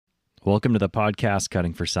Welcome to the podcast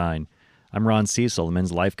Cutting for Sign. I'm Ron Cecil, the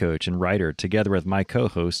men's life coach and writer, together with my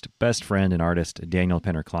co-host, best friend and artist, Daniel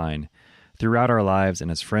Penner Klein. Throughout our lives and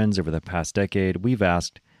as friends over the past decade, we've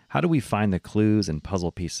asked, how do we find the clues and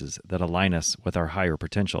puzzle pieces that align us with our higher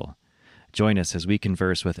potential? Join us as we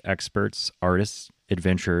converse with experts, artists,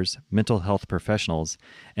 adventurers, mental health professionals,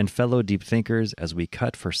 and fellow deep thinkers as we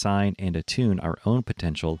cut for sign and attune our own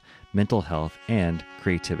potential, mental health, and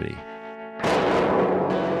creativity.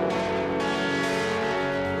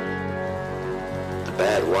 The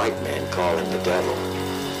bad white man calling the devil.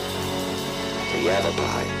 The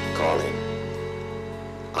Yavapai calling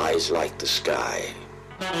eyes like the sky.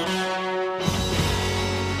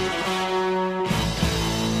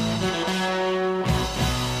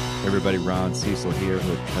 Everybody, Ron Cecil here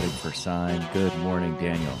with Cutting for Sign. Good morning,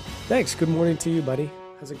 Daniel. Thanks. Good morning to you, buddy.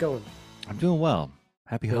 How's it going? I'm doing well.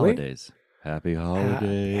 Happy Really? holidays. Happy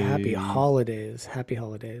holidays. Happy holidays. Happy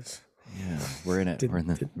holidays. Yeah, we're in it. We're in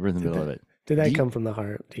the middle of it. Did that Do you- come from the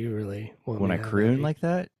heart? Do you really want When me I to have croon that? like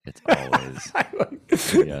that, it's always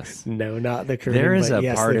yes. No, not the crooning. There is but a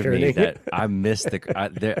yes, part the of me crooning. that I miss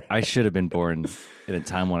I should have been born in a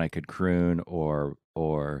time when I could croon or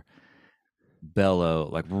bellow,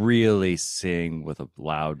 like really sing with a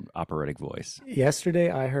loud operatic voice. Yesterday,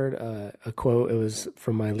 I heard a quote. It was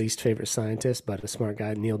from my least favorite scientist, but a smart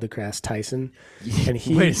guy, Neil deGrasse Tyson. And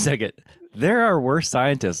he Wait a second. There are worse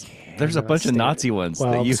scientists. There's a cannot bunch of stand Nazi ones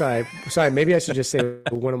Well, that I'm you sorry. Maybe I should just say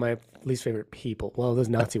one of my least favorite people. Well, those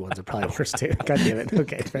Nazi ones are probably worse too. God damn it.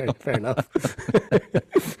 Okay, fair enough.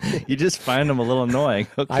 you just find them a little annoying.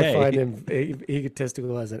 Okay. I find him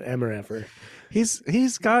egotistical as an MRFer. He's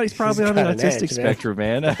probably on the got an autistic edge, man. spectrum,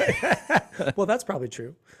 man. Well, that's probably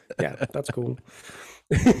true. Yeah, that's cool.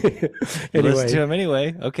 Listen to Anyway, him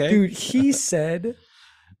anyway. Okay. dude, he said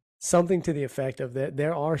something to the effect of that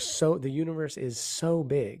the universe is so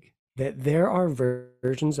big that there are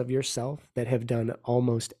versions of yourself that have done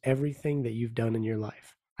almost everything that you've done in your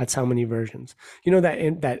life. That's how many versions. You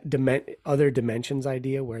know other dimensions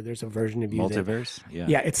idea where there's a version of you that, Multiverse. Yeah.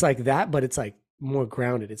 yeah, it's like that, but it's like more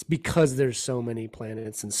grounded. It's because there's so many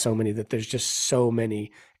planets and so many that there's just so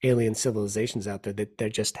many alien civilizations out there that there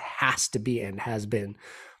just has to be and has been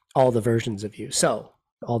all the versions of you. So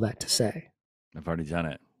all that to say, I've already done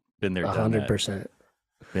it. Been there, done that. 100%.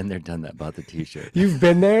 Been there, done that. Bought the T-shirt. You've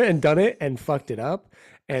been there and done it and fucked it up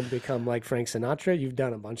and become like Frank Sinatra. You've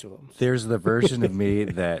done a bunch of them. There's the version of me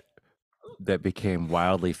that became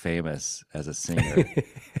wildly famous as a singer,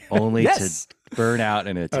 only Yes. to burn out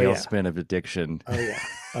in a Oh, yeah. tailspin of addiction.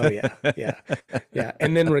 Oh yeah. Yeah.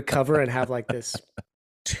 And then recover and have like this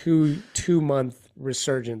two-month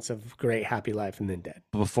resurgence of great happy life and then dead.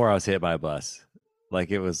 Before I was hit by a bus,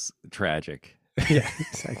 like it was tragic. Yeah,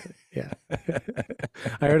 exactly. Yeah.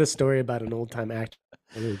 I heard a story about an old time actor,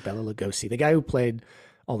 Bela Lugosi, the guy who played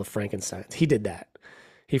all the Frankensteins. He did that.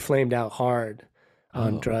 He flamed out hard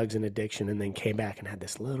on Oh. drugs and addiction and then came back and had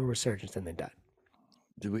this little resurgence and then died.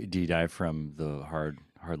 Do you die from the hard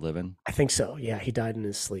living? I think so. Yeah, he died in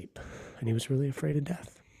his sleep and he was really afraid of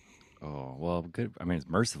death. Oh, well, good. I mean, it's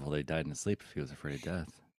merciful they died in his sleep if he was afraid of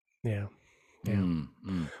death. Yeah. Yeah.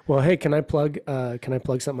 Mm. Well, hey, can I plug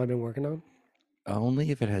something I've been working on? Only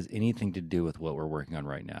if it has anything to do with what we're working on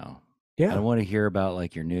right now. I Yeah. don't want to hear about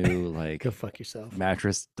like your new like Go fuck yourself.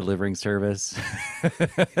 mattress delivering service.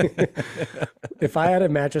 If I had a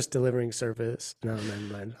mattress delivering service, no, never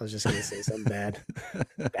mind. I was just gonna say something bad.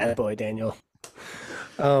 Bad boy, Daniel.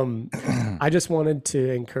 I just wanted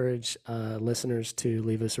to encourage listeners to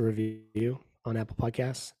leave us a review on Apple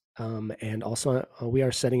Podcasts. And also, we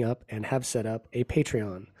are setting up and have set up a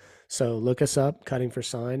Patreon. So look us up, Cutting for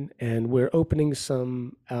Sign, and we're opening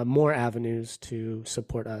some more avenues to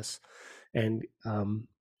support us. And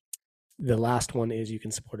the last one is you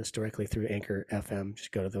can support us directly through Anchor FM.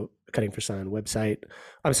 Just go to the Cutting for Sign website.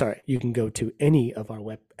 I'm sorry, you can go to any of our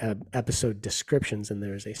episode descriptions, and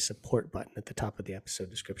there is a support button at the top of the episode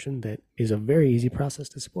description that is a very easy process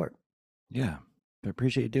to support. Yeah, I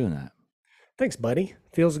appreciate you doing that. Thanks, buddy.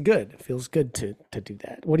 Feels good. Feels good to do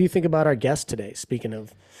that. What do you think about our guest today? Speaking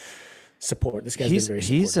of support, this guy's been very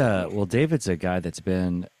supportive. Well, David's a guy that's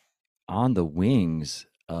been on the wings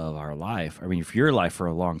of our life. I mean, for your life for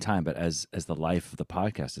a long time, but as the life of the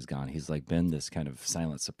podcast has gone, he's like been this kind of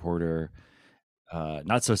silent supporter.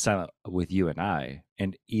 Not so silent with you and I,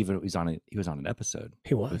 and even he was on an episode.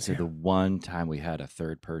 He I was would say the one time we had a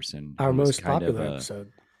third person, our who was most kind of popular a-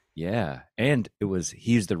 episode. Yeah, and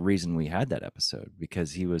he's the reason we had that episode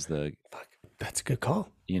because he was Fuck, that's a good call.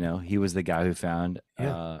 he was the guy who found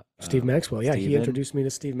Steve Maxwell. Yeah, he Steven. introduced me to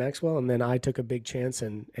Steve Maxwell, and then I took a big chance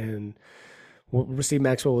and Well, Steve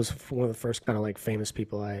Maxwell was one of the first kind of like famous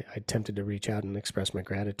people I attempted to reach out and express my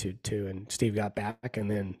gratitude to. And Steve got back and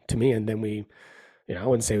then to me, and then we, I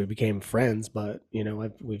wouldn't say we became friends, but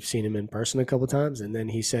we've seen him in person a couple of times. And then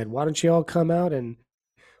he said, why don't you all come out and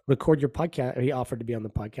record your podcast? He offered to be on the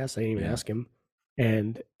podcast. I didn't even ask him.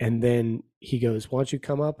 And then he goes, why don't you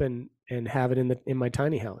come up and have it in my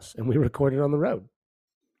tiny house? And we recorded on the road.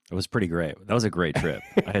 It was pretty great. That was a great trip.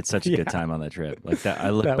 I had such a good time on that trip. Like that, I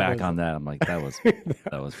look back on that. I'm like, that was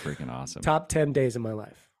freaking awesome. Top 10 days of my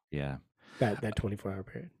life. Yeah. That 24-hour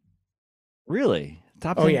period. Really?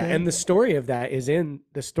 Top 10 Oh yeah. days? And the story of that is in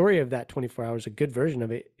the story of that 24 hours. A good version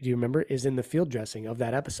of it, do you remember, is in the field dressing of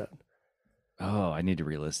that episode. Oh, I need to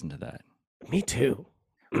re-listen to that. Me too.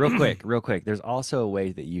 Real quick. There's also a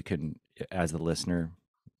way that you can, as the listener,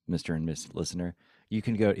 Mr. and Miss Listener, you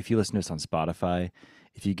can go, if you listen to us on Spotify,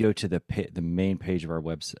 if you go to the main page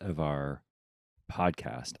of our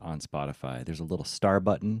podcast on Spotify, there's a little star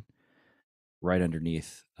button right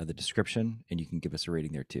underneath the description, and you can give us a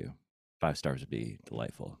rating there too. 5 stars would be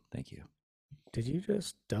delightful. Thank you. Did you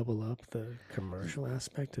just double up the commercial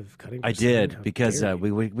aspect of cutting? I did, because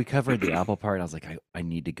we covered the Apple part. I was like, I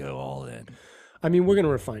need to go all in. I mean, we're gonna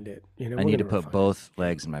refine it. I need to put both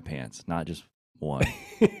legs in my pants, not just one.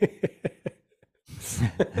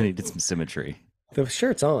 I needed some symmetry. The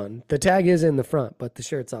shirt's on. The tag is in the front, but the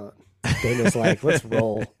shirt's on. Daniel's like, let's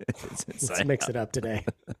roll. Let's mix it up today.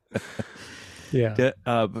 Yeah.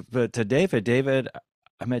 But to David,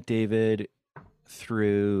 I met David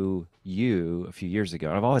through you a few years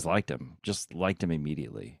ago. I've always liked him, just liked him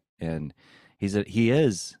immediately. And he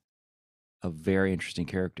is a very interesting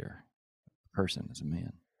person as a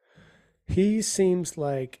man. He seems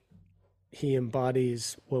like he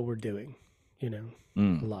embodies what we're doing, a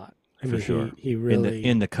lot. I mean, sure. He really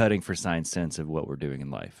in the cutting for science sense of what we're doing in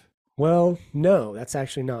life. Well, no, that's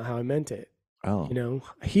actually not how I meant it. Oh,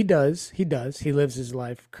 he does. He lives his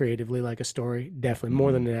life creatively like a story, definitely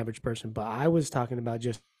more than an average person. But I was talking about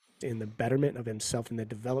just in the betterment of himself and the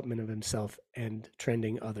development of himself and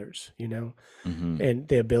trending others, and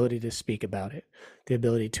the ability to speak about it, the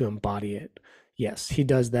ability to embody it. Yes, he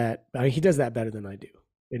does that. I mean, he does that better than I do.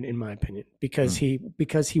 In my opinion, because he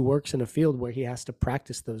works in a field where he has to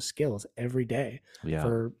practice those skills every day.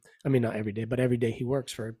 Yeah. Not every day, but every day he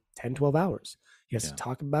works for 10, 12 hours. He has to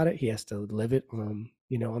talk about it. He has to live it, on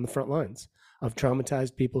the front lines of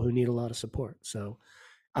traumatized people who need a lot of support. So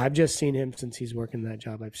I've just seen him since he's working that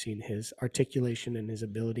job. I've seen his articulation and his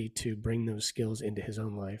ability to bring those skills into his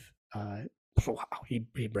own life. Wow,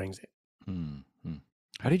 he brings it. Mm-hmm.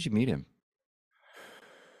 How did you meet him?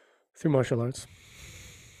 Through martial arts.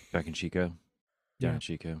 Back in Chico? Down in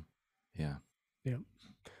Chico? Yeah. Yeah.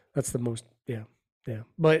 That's the most, yeah.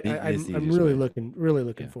 But I'm really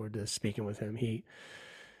looking forward to speaking with him.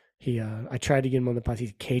 I tried to get him on the podcast. He's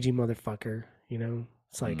a cagey motherfucker,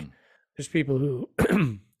 It's like, there's people who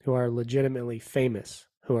who are legitimately famous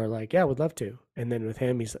who are like, yeah, would love to. And then with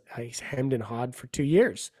him, he's hemmed and hawed for 2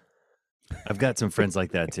 years. I've got some friends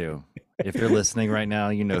like that too. If you're listening right now,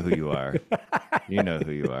 you know who you are. You know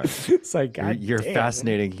who you are. It's like, you're a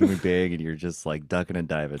fascinating human being, and you're just like ducking and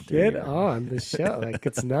diving. Get on the show. Like,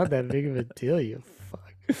 it's not that big of a deal, you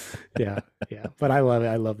fuck. Yeah. But I love it.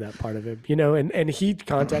 I love that part of him. And he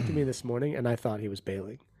contacted me this morning, and I thought he was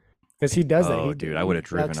bailing. Because he does that. Oh, dude, I would have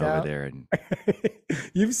driven over there and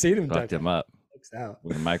you've seen him fucked him up. Out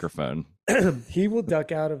with a microphone. He will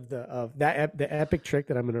duck out of the epic trick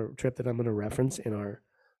that I'm gonna reference in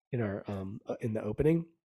the opening.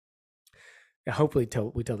 Hopefully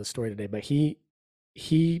we tell the story today, but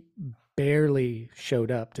he barely showed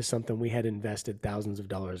up to something we had invested thousands of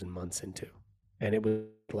dollars and months into, and it was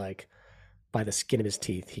like by the skin of his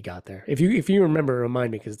teeth he got there. If you remember,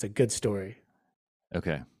 remind me, because it's a good story.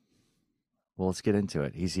 Okay, well, let's get into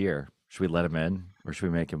it. He's here. Should we let him in, or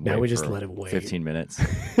should we make him wait? No, we just let him wait 15 minutes.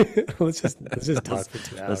 let's just talk for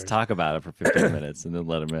 2 hours. Let's talk about it for 15 minutes and then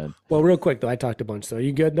let him in. Well, real quick though, I talked a bunch. So are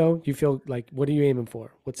you good though? You feel like, what are you aiming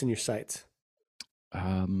for? What's in your sights? It's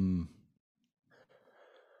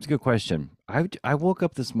a good question. I woke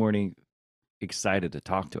up this morning excited to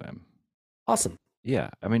talk to him. Awesome. Yeah,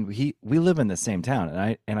 I mean, we live in the same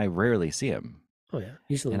town, and I rarely see him. Oh yeah,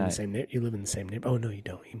 you live in the same neighborhood. You live in the same neighborhood. Oh no, you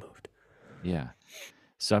don't. He moved. Yeah.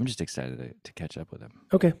 So I'm just excited to catch up with him.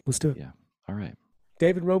 Okay, let's do it. Yeah. All right.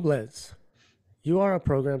 David Robles, you are a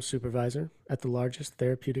program supervisor at the largest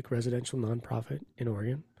therapeutic residential nonprofit in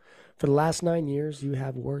Oregon. For the last 9 years, you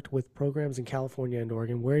have worked with programs in California and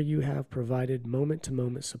Oregon where you have provided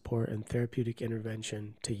moment-to-moment support and therapeutic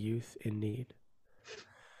intervention to youth in need.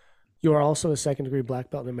 You are also a second-degree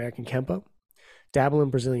black belt in American Kempo, dabble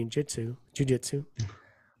in Brazilian Jiu-Jitsu,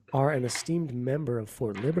 are an esteemed member of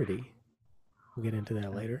Fort Liberty, we'll get into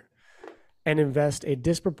that later, and invest a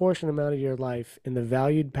disproportionate amount of your life in the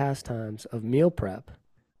valued pastimes of meal prep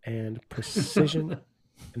and precision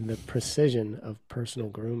and the precision of personal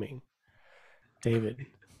grooming. David,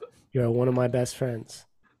 you are one of my best friends.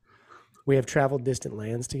 We have traveled distant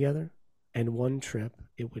lands together, and one trip,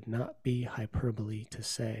 it would not be hyperbole to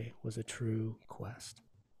say, was a true quest.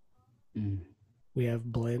 We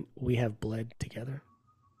have bled together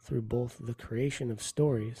through both the creation of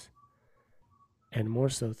stories and more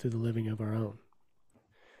so through the living of our own.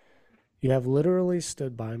 You have literally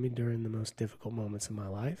stood by me during the most difficult moments of my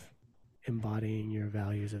life, embodying your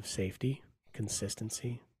values of safety,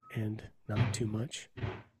 consistency, and not too much,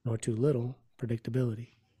 nor too little predictability.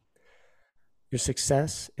 Your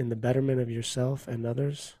success in the betterment of yourself and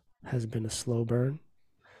others has been a slow burn,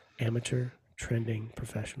 amateur, trending,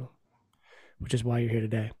 professional, which is why you're here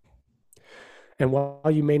today. And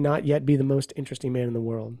while you may not yet be the most interesting man in the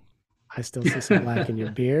world, I still see some black in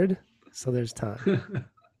your beard, so there's time.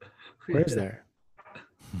 Where's there?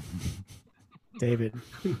 David,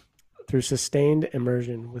 through sustained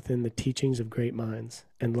immersion within the teachings of great minds,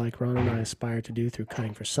 and like Ron and I aspire to do through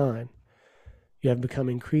Cutting for Sign, you have become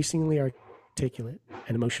increasingly articulate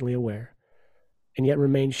and emotionally aware, and yet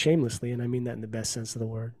remain shamelessly, and I mean that in the best sense of the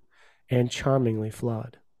word, and charmingly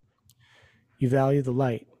flawed. You value the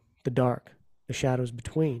light, the dark, the shadows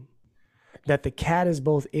between, that the cat is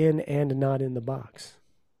both in and not in the box.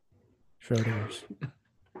 Schrodinger's.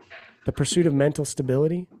 The pursuit of mental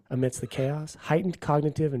stability amidst the chaos, heightened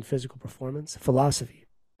cognitive and physical performance, philosophy,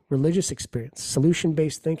 religious experience,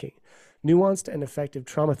 solution-based thinking, nuanced and effective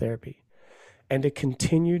trauma therapy, and a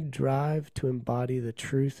continued drive to embody the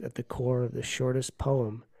truth at the core of the shortest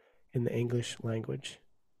poem in the English language.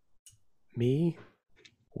 Me,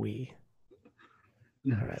 we.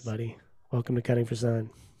 Nice. All right, buddy. Welcome to Cutting for Sign.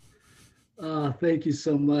 Thank you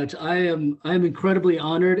so much. I am incredibly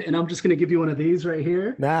honored, and I'm just going to give you one of these right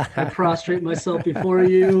here. I prostrate myself before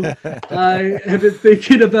you. I have been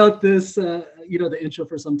thinking about this, the intro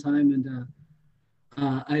for some time, and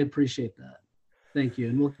I appreciate that. Thank you,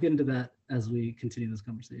 and we'll get into that as we continue this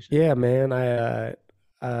conversation. Yeah, man. I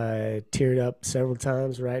teared up several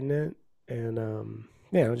times writing it, and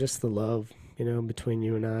just the love, between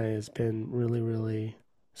you and I has been really, really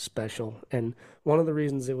special. And one of the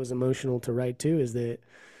reasons it was emotional to write too is that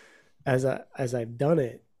as I've done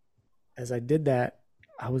it, as I did that,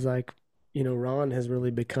 I was like, Ron has really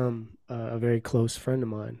become a very close friend of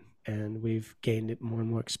mine, and we've gained more and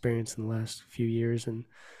more experience in the last few years. And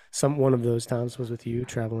one of those times was with you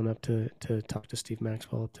traveling up to talk to Steve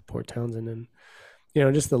Maxwell to Port Townsend, and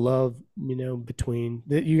just the love between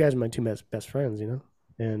you guys are my two best friends,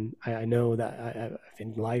 and I know that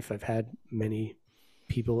in life I've had many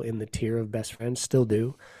people in the tier of best friends, still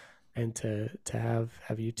do, and to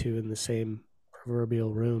have you two in the same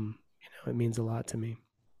proverbial room, it means a lot to me.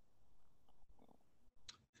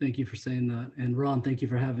 Thank you for saying that, and Ron, thank you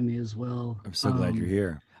for having me as well. I'm so glad you're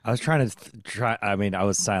here. I was trying to I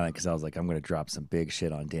was silent because I was like, I'm going to drop some big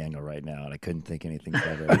shit on Daniel right now, and I couldn't think anything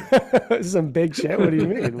clever. Some big shit? What do you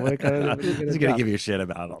mean? What kind of? I was going to give you shit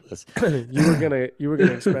about all this. you were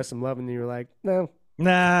gonna express some love, and you were like, no.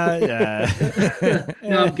 Nah, yeah.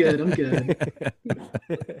 No, I'm good.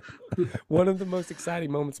 One of the most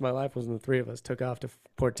exciting moments of my life was when the three of us took off to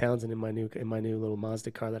Port Townsend in my new little Mazda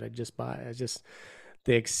car that I just bought.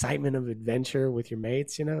 The excitement of adventure with your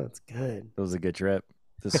mates, it's good. It was a good trip.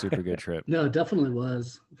 It's a super good trip. No, it definitely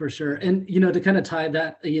was, for sure. And, to kind of tie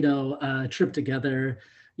that, trip together,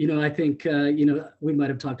 I think, we might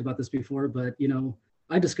have talked about this before, but,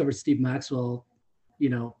 I discovered Steve Maxwell,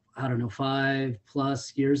 I don't know,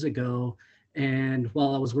 5+ years ago. And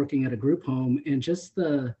while I was working at a group home, and just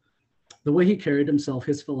the way he carried himself,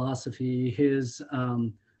 his philosophy, his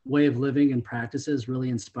way of living and practices really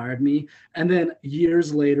inspired me. And then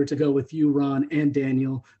years later to go with you, Ron, and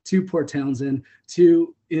Daniel to Port Townsend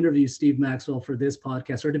to interview Steve Maxwell for this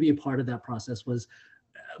podcast, or to be a part of that process, was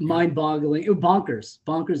mind-boggling,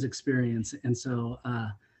 bonkers experience. And so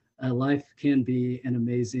life can be an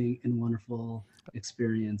amazing and wonderful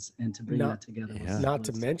experience, and to bring that together. Not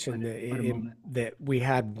to mention that we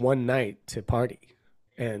had one night to party,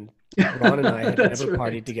 and Ron and I had never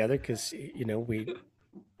partied together because, we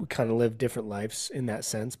kind of live different lives in that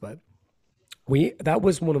sense, but that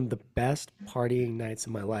was one of the best partying nights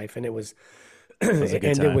of my life. And it was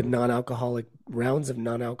ended with rounds of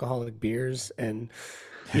non-alcoholic beers, and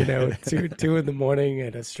 2 in the morning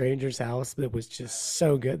at a stranger's house. That was just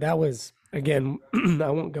so good. That was Again, I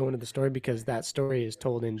won't go into the story because that story is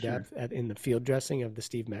told in Sure. depth in the field dressing of the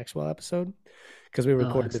Steve Maxwell episode. Because we Oh,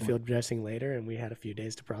 recorded the excellent. field dressing later, and we had a few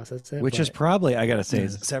days to process it. Which is but- probably, I gotta say,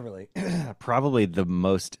 is Yes. severally, probably the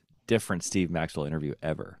most different Steve Maxwell interview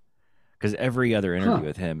ever. Because every other interview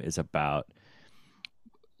with him is about,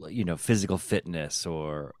 physical fitness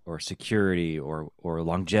or security or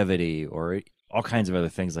longevity or all kinds of other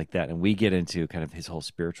things like that. And we get into kind of his whole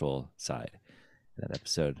spiritual side in that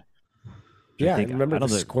episode. yeah, think- remember I the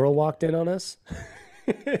don't know- squirrel walked in on us?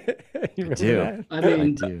 You remember do. that? I I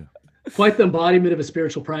mean, do. quite the embodiment of a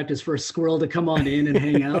spiritual practice for a squirrel to come on in and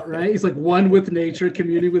hang out, right? He's like one with nature,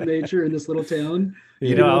 communing with nature in this little town.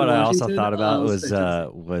 You know in what I also Washington? thought about Oh, it was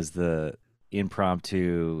fantastic. was the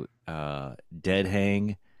impromptu dead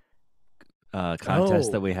hang contest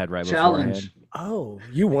Oh, that we had right challenge. beforehand Oh,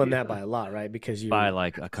 you won that by a lot, right? Because you by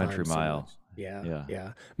like a country climbed so mile. much. Yeah, Yeah.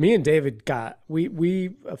 yeah. Me and David got we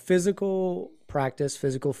a physical practice,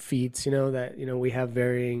 physical feats. That we have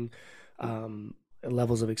varying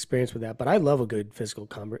levels of experience with that. But I love a good physical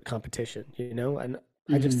competition. And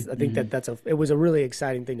I think that it was a really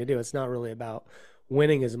exciting thing to do. It's not really about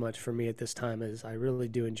winning as much for me at this time as I really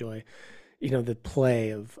do enjoy. The play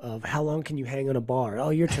of how long can you hang on a bar? Oh,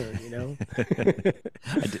 your turn.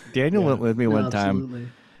 Daniel Yeah. went with me No, one time absolutely.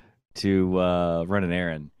 to run an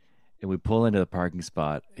errand, and we pull into the parking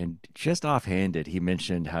spot, and just offhanded, he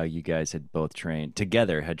mentioned how you guys had both trained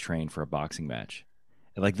for a boxing match.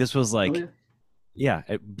 And like this was like, Oh, yeah.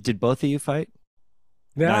 did both of you fight?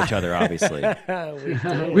 Not each other, obviously. we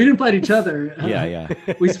did. We didn't fight each other. Yeah.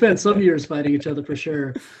 We spent some years fighting each other for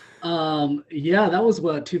sure. Yeah, that was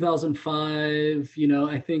what, 2005.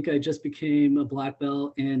 I think I just became a black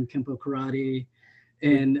belt in Kempo karate,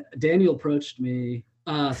 and Daniel approached me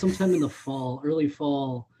sometime in the fall, early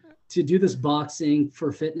fall, to do this boxing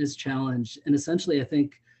for fitness challenge. And essentially, I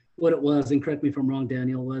think what it was, and correct me if I'm wrong,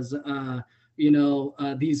 Daniel, was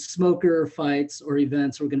these smoker fights or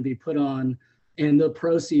events were going to be put on, and the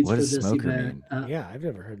proceeds What for does this smoker event. mean? Yeah, I've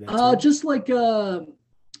never heard that. term. Just like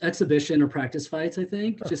exhibition or practice fights, I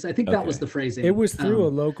think. I think that was Okay. the phrasing. It was through a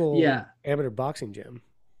local yeah. amateur boxing gym.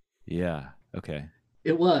 Yeah. Okay.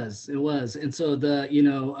 It was. And so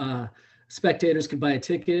the spectators could buy a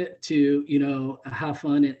ticket to have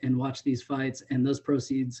fun and watch these fights, and those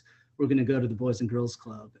proceeds were going to go to the Boys and Girls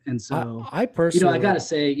Club. And so I personally, I gotta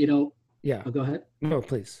say, yeah. oh, go ahead. No,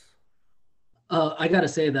 please. I got to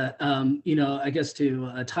say that, I guess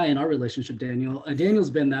to tie in our relationship, Daniel's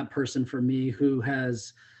been that person for me who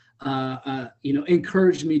has,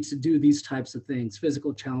 encouraged me to do these types of things,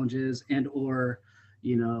 physical challenges or,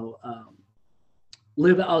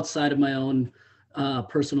 live outside of my own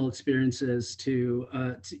personal experiences to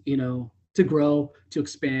grow, to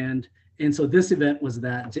expand. And so this event was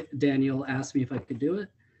that. Daniel asked me if I could do it.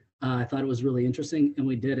 I thought it was really interesting, and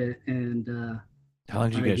we did it. And How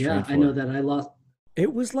long did you guys train for? I know that I lost.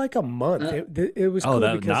 It was like a month. It was Oh, cool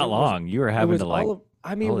that because not it was- long. You were it having was to like, all of-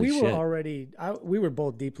 I mean, holy we were shit. already. We were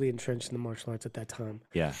both deeply entrenched in the martial arts at that time.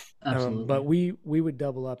 yeah. Absolutely. But we would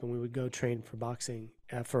double up and we would go train for boxing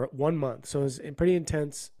for 1 month. So it was a pretty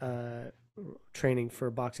intense training for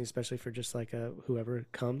boxing, especially for just like whoever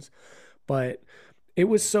comes. But it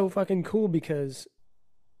was so fucking cool because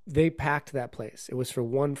they packed that place. It was for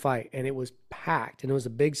one fight, and it was packed, and it was a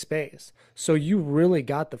big space. So you really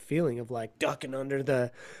got the feeling of like ducking under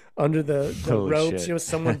the Holy ropes. shit.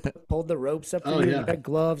 Someone pulled the ropes up for Oh, you. yeah. You had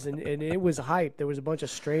gloves, and it was hype. There was a bunch of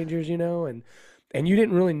strangers, and you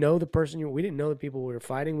didn't really know the person. We didn't know the people we were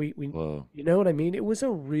fighting. We Whoa. you know what I mean? It was a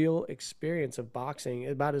real experience of boxing,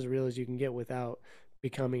 about as real as you can get without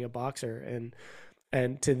becoming a boxer.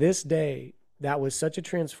 And to this day, that was such a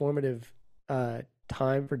transformative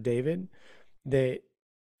time for David that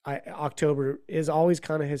October is always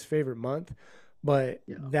kind of his favorite month, but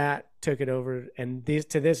Yeah. that took it over. And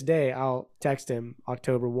to this day, I'll text him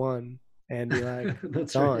October 1 and be like, That's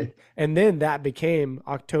it's on. right. And then that became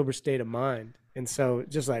October State of Mind. And so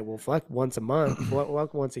just like, well, fuck once a month,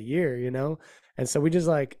 fuck once a year, And so we just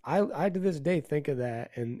like, I to this day think of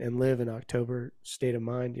that and live in October State of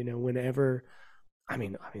Mind, whenever, I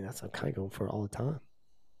mean, that's I'm kind of going for it all the time.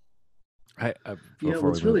 Yeah, Before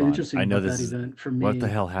what's we move really on, interesting I know about this that is event for me. what the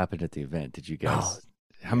hell happened at the event. Did you guys? Oh.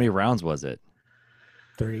 How many rounds was it?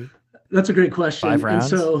 3. That's a great question. 5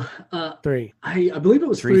 rounds? And so 3. I believe it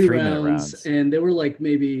was Three 3 3-minute rounds, rounds. and they were like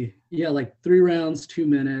maybe like 3 rounds, 2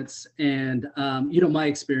 minutes. And my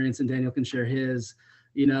experience, and Daniel can share his.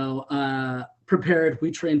 Prepared.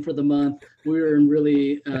 We trained for the month. We were in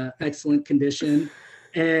really excellent condition,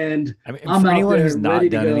 and I mean, I'm for out anyone there who's not ready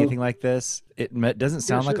to done go. anything like this, it doesn't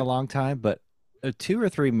sound like a sure. long time, but a 2 or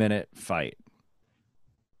 3 minute fight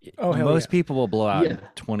Oh, hell most yeah. people will blow out Yeah. in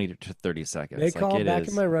 20 to 30 seconds. They Like, call it back is.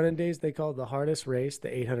 in my running days. They called the hardest race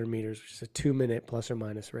the 800 meters, which is a 2 minute plus or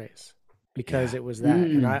minus race, because Yeah. it was that.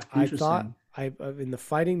 And I thought Interesting. in the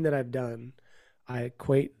fighting that I've done, I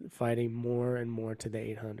equate fighting more and more to the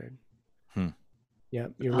 800. Hmm. Yeah,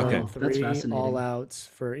 you're Okay. running Oh, that's 3 fascinating. all outs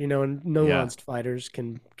for and nuanced fighters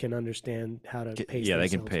can understand how to pace. Yeah, they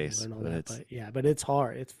can themselves pace, and all but that, it's but it's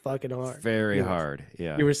hard. It's fucking hard. very You know, hard.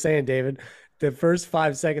 Yeah. You were saying, David, the first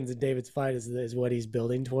 5 seconds of David's fight is what he's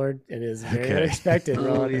building toward, and is very Okay. unexpected, Oh,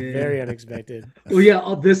 Ron. yeah. Very unexpected. Well, yeah,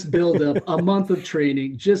 all this build up, a month of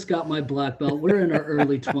training, just got my black belt. We're in our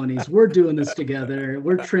early 20s. We're doing this together.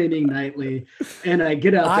 We're training nightly. And I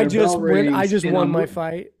get out there. I just bell rings, won and my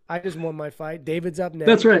fight. I just won my fight. David's up next.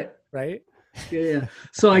 That's right. Right? Yeah.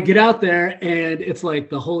 So I get out there and it's like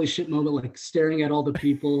the holy shit moment, like staring at all the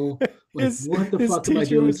people. Like, what the fuck am I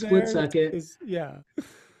teacher doing? was Split there. second. Yeah.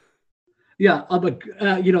 Yeah. I'm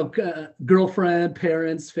a, girlfriend,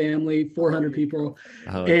 parents, family, 400 people.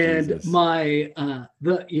 Oh, And Jesus. my,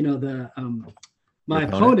 my Your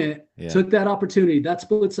opponent Yeah. took that opportunity, that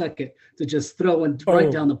split second, to just throw one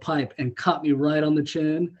right down the pipe and caught me right on the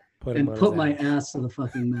chin Put and put my ass to the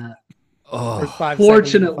fucking mat. Oh, First 5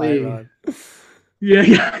 Fortunately, seconds of the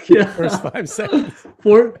fight, Yeah. First 5 seconds.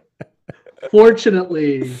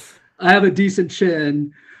 Fortunately, I have a decent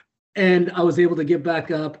chin and I was able to get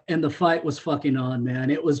back up and the fight was fucking on, man.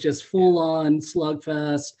 It was just full on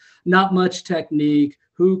slugfest, not much technique,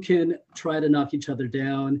 who can try to knock each other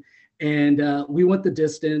down. And we went the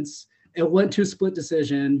distance. It went to a split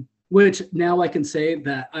decision, which now I can say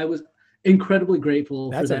that I was incredibly grateful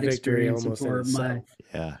That's for a that victory experience and almost in for my itself.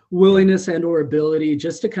 yeah. willingness and or ability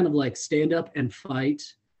just to kind of like stand up and fight.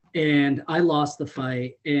 And I lost the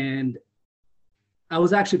fight and I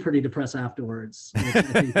was actually pretty depressed afterwards. Which I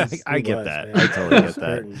think is, I get was, that. man. I totally get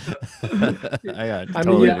Hurting. that. I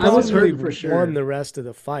totally mean, yeah, I was probably hurting for sure. won the rest of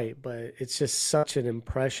the fight, but it's just such an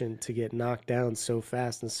impression to get knocked down so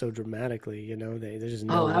fast and so dramatically. You know, there's just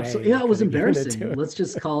no way absolutely. you Yeah, it was could've given it to embarrassing. him. Let's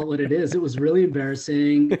just call it what it is. It was really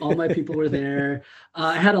embarrassing. All my people were there.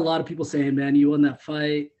 I had a lot of people saying, man, you won that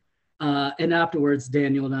fight. And afterwards,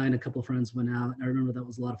 Daniel and I and a couple of friends went out. I remember that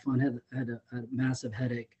was a lot of fun. Had a massive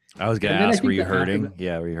headache. I was going to And then I ask, were think you that hurting?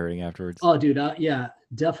 Yeah, were you hurting afterwards? Oh, dude, yeah,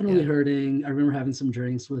 definitely Yeah. hurting. I remember having some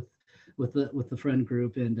drinks with the friend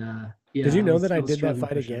group, and yeah. Did you know was- that I was did that struggling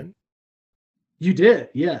fight for sure. again? You did,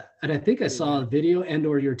 yeah. And I think I saw a video and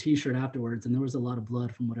or your T-shirt afterwards, and there was a lot of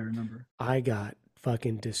blood from what I remember. I got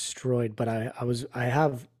fucking destroyed, but I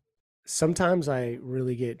have sometimes I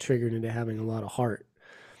really get triggered into having a lot of heart.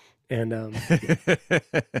 And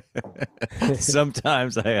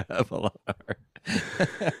Sometimes I have a lot of heart.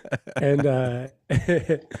 and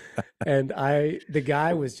and the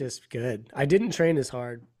guy was just good. I didn't train as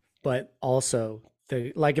hard, but also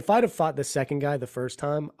if I'd have fought the second guy the first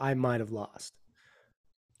time, I might have lost.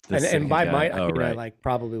 The And second by guy. might, I Oh, mean, right. I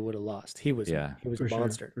probably would have lost. He was Yeah. he was For a sure,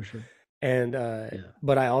 monster. for sure. And Yeah.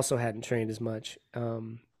 but I also hadn't trained as much.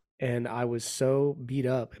 And I was so beat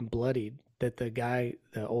up and bloodied that the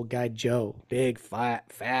old guy Joe, big, fat,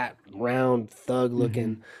 round, thug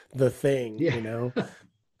looking, the thing, Yeah. you know,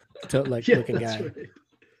 looking that's guy.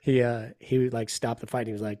 right. He like stopped the fight.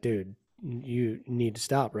 He was like, dude, you need to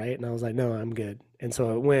stop, right? And I was like, no, I'm good. And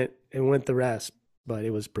so it went the rest, but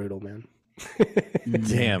it was brutal, man.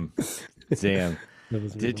 Damn. Damn. It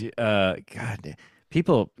was Did brutal. you God,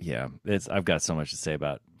 people, yeah, I've got so much to say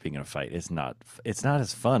about being in a fight. It's not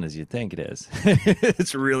as fun as you think it is.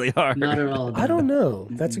 It's really hard. Not at all. I don't know.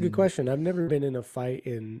 That's a good Mm-mm. question. I've never been in a fight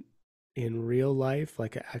in real life,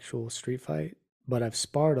 like an actual street fight, but I've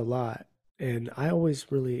sparred a lot, and I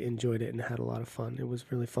always really enjoyed it and had a lot of fun. It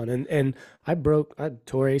was really fun, and I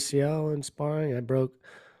tore ACL in sparring.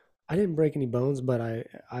 I didn't break any bones, but I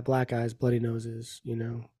black eyes, bloody noses, you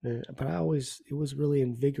know. But it was really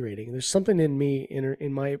invigorating. There's something in me,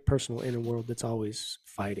 in my personal inner world, that's always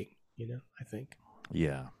fighting. You know, I think.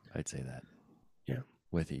 Yeah, I'd say that. Yeah.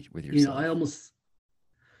 With yourself. You know, I almost,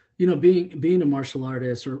 you know, being a martial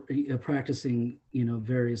artist or practicing, you know,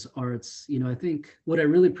 various arts, you know, I think what I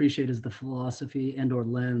really appreciate is the philosophy and or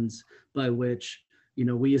lens by which, you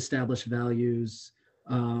know, we establish values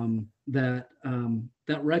that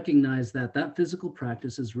recognize that physical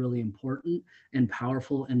practice is really important and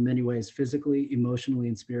powerful in many ways, physically, emotionally,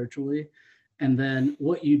 and spiritually. And then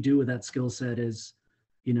what you do with that skill set is,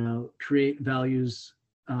 you know, create values,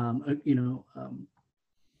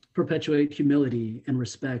 perpetuate humility and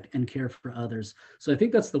respect and care for others. So I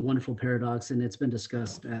think that's the wonderful paradox, and it's been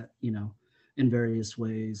discussed at, you know, in various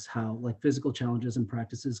ways, how like physical challenges and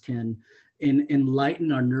practices can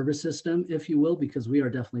enlighten our nervous system, if you will, because we are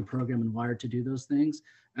definitely programmed and wired to do those things.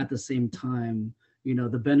 At the same time,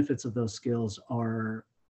 the benefits of those skills are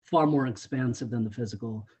far more expansive than the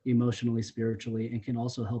physical, emotionally, spiritually, and can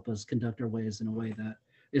also help us conduct our ways in a way that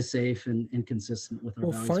is safe and consistent with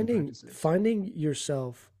our values and practices. Finding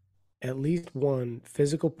yourself at least one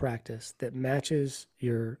physical practice that matches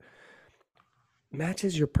your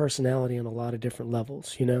personality on a lot of different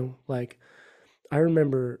levels, like I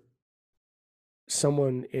remember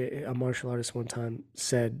someone, a martial artist one time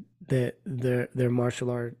said that their martial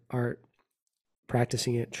art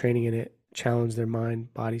practicing it, training in it, challenged their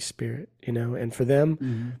mind, body, spirit, and for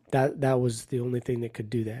them, that was the only thing that could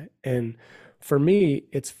do that. And for me,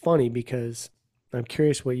 it's funny because I'm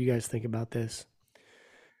curious what you guys think about this.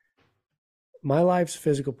 My life's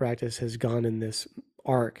physical practice has gone in this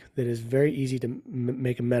arc that is very easy to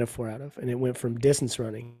make a metaphor out of. And it went from distance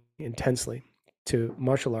running intensely to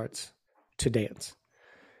martial arts to dance.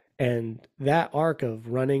 And that arc of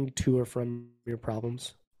running to or from your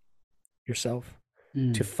problems, yourself,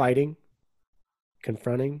 to fighting,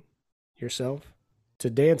 confronting yourself, to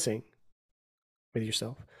dancing with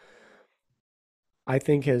yourself, I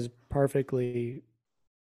think has perfectly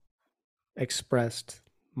expressed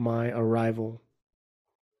my arrival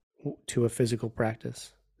to a physical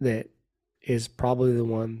practice that is probably the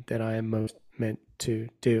one that I am most meant to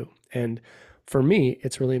do. And for me,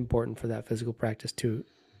 it's really important for that physical practice to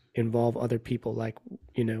involve other people, like,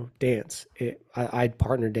 dance. I'd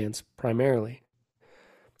partner dance primarily,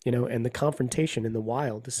 and the confrontation in the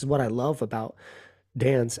wild. This is what I love about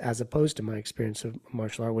dance as opposed to my experience of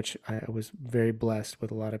martial art, which I was very blessed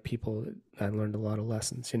with a lot of people. I learned a lot of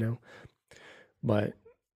lessons, but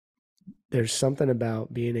there's something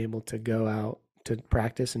about being able to go out to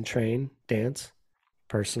practice and train dance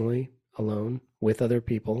personally, alone, with other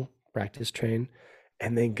people, practice, train,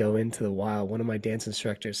 and then go into the wild. One of my dance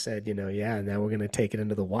instructors said, yeah, now we're going to take it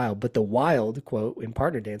into the wild. But the wild, quote, in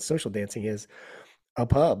partner dance, social dancing, is a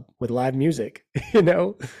pub with live music,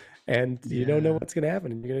 and you don't know what's going to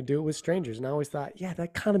happen, and you're going to do it with strangers. And I always thought, yeah,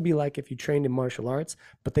 that kind of be like if you trained in martial arts,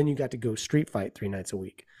 but then you got to go street fight 3 nights a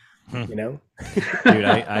week. Dude,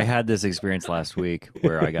 I had this experience last week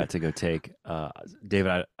where I got to go take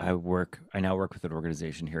David. I now work with an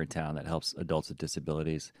organization here in town that helps adults with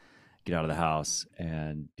disabilities get out of the house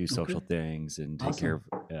and do social things and take care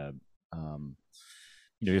of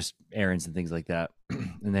just errands and things like that.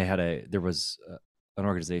 And there was an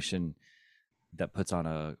organization that puts on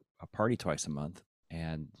a party twice a month,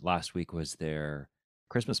 and last week was their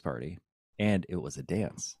Christmas party, and it was a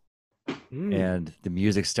dance. And the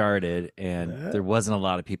music started, and there wasn't a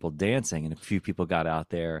lot of people dancing, and a few people got out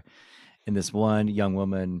there, and this one young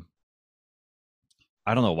woman,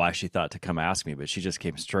 I don't know why she thought to come ask me, but she just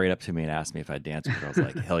came straight up to me and asked me if I'd dance with her. I was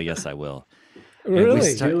like, hell yes, I will.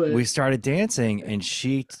 Really? We started dancing,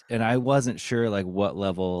 and I wasn't sure like what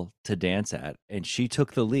level to dance at, and she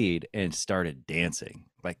took the lead and started dancing.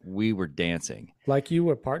 Like we were dancing. Like you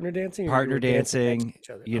were partner dancing? Partner dancing.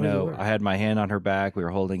 You I had my hand on her back. We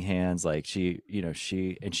were holding hands. Like she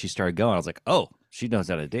started going. I was like, oh, she knows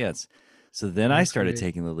how to dance. So then I started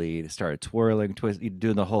taking the lead, started twirling, twisting,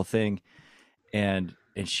 doing the whole thing. And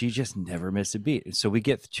she just never missed a beat. And so we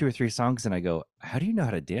get 2 or 3 songs, and I go, how do you know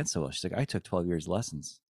how to dance so well? She's like, I took 12 years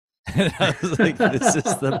lessons. And I was like, this is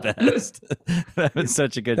the best. That was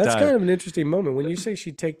such a good time. That's kind of an interesting moment when you say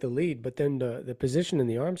she'd take the lead, but then the position in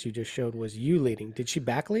the arms you just showed was you leading. Did she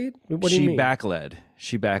back lead? What do you mean?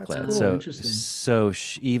 She backled. So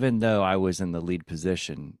even though I was in the lead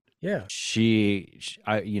position, she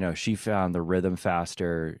found the rhythm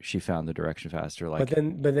faster. She found the direction faster. Like,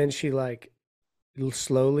 but then she like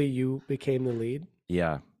slowly you became the lead.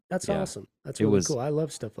 Yeah, that's awesome. That's really cool. I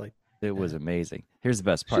love stuff like that. It was amazing. Here's the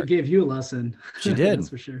best part. She gave you a lesson. She did. That's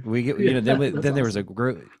for sure. Then there was a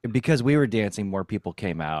group, because we were dancing, more people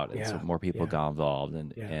came out, and so more people got involved,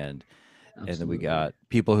 and then we got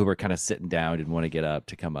people who were kind of sitting down, didn't want to get up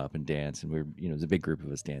to come up and dance, and it was a big group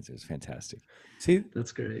of us dancing. It was fantastic. See,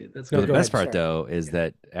 that's great. That's the best part though is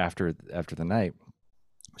that after the night,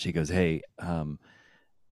 she goes, "Hey,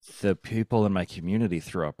 the people in my community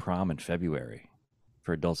throw a prom in February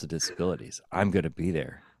for adults with disabilities. I'm going to be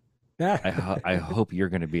there. I hope you're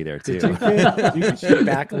going to be there too." She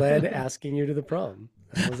back-led asking you to the prom.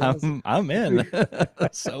 Awesome. I'm in.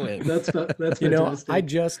 So in. That's fantastic. I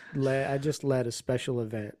just led a special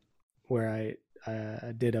event where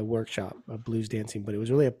I did a workshop of blues dancing, but it was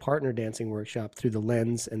really a partner dancing workshop through the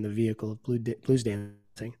lens and the vehicle of blues dancing.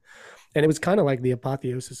 dancing. And it was kind of like the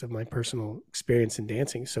apotheosis of my personal experience in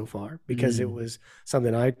dancing so far, because it was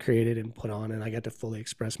something I'd created and put on, and I got to fully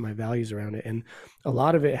express my values around it. And a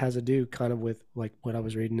lot of it has to do kind of with like what I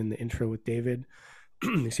was reading in the intro with David,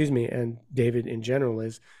 excuse me, and David in general,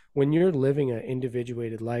 is when you're living an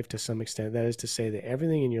individuated life to some extent, that is to say that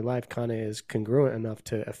everything in your life kind of is congruent enough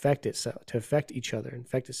to affect itself, to affect each other,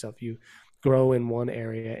 affect itself. You grow in one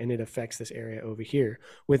area and it affects this area over here.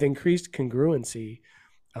 With increased congruency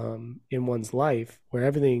in one's life, where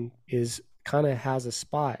everything is kind of has a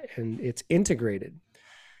spot and it's integrated,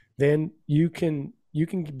 then you can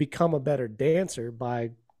become a better dancer by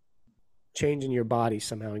changing your body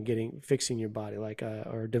somehow and fixing your body, like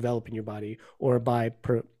or developing your body, or by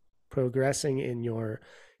progressing in your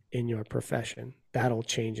profession. That'll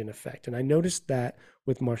change and affect. And I noticed that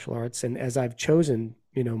with martial arts, and as I've chosen,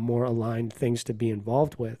 more aligned things to be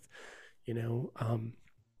involved with,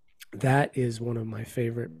 that is one of my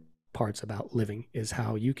favorite parts about living, is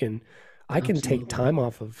how I can take time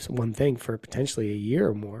off of one thing for potentially a year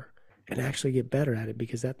or more and actually get better at it,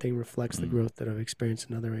 because that thing reflects the growth that I've experienced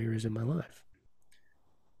in other areas in my life.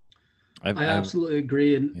 I absolutely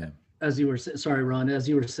agree. And as you were sorry, Ron, as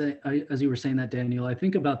you were saying that, Daniel, I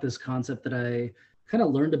think about this concept that I kind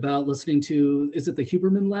of learned about listening to, is it the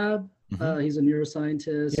Huberman Lab? He's a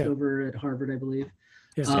neuroscientist over at Harvard, I believe.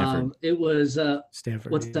 Yeah, Stanford. It was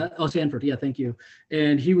Stanford. What's that? Oh, Stanford. Yeah, thank you.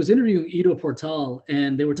 And he was interviewing Ido Portal,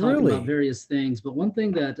 and they were talking about various things. But one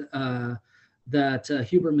thing that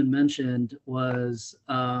Huberman mentioned was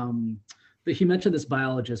that he mentioned this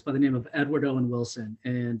biologist by the name of Edward Owen Wilson,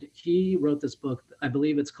 and he wrote this book. I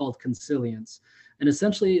believe it's called Consilience, and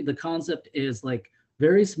essentially the concept is like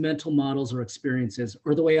various mental models or experiences,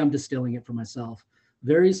 or the way I'm distilling it for myself,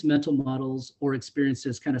 various mental models or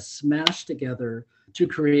experiences kind of smashed together to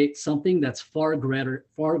create something that's far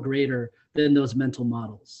greater than those mental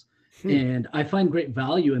models. And I find great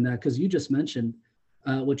value in that, because you just mentioned,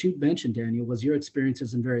 what you mentioned, Daniel, was your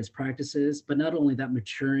experiences in various practices, but not only that,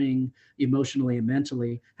 maturing emotionally and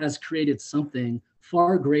mentally has created something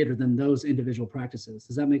far greater than those individual practices.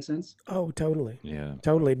 Does that make sense? Oh, totally. Yeah,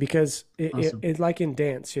 totally. Because Awesome. it's like in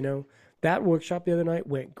dance, that workshop the other night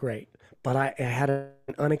went great, but I had an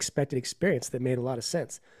unexpected experience that made a lot of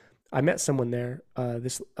sense. I met someone there,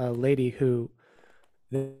 this lady who,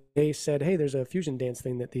 they said, hey, there's a fusion dance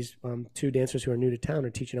thing that these two dancers who are new to town are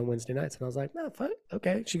teaching on Wednesday nights. And I was like, no, fine.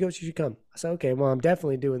 Okay. She goes, you should come. I said, okay, well, I'm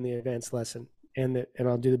definitely doing the advanced lesson, and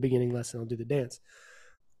I'll do the beginning lesson. I'll do the dance.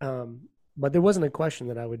 But there wasn't a question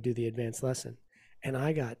that I would do the advanced lesson. And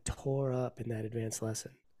I got tore up in that advanced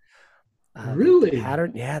lesson. Really?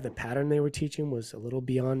 The pattern they were teaching was a little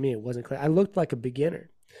beyond me. It wasn't clear. I looked like a beginner.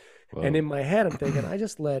 Whoa. And in my head, I'm thinking, I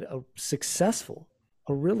just led a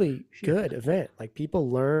really good event. Like, people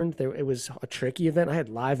learned. It was a tricky event. I had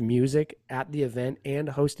live music at the event and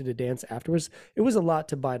hosted a dance afterwards. It was a lot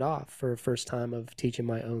to bite off for a first time of teaching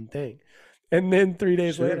my own thing. And then 3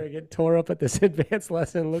 days later, I get tore up at this advanced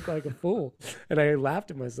lesson and look like a fool. And I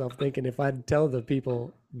laughed at myself, thinking if I'd tell the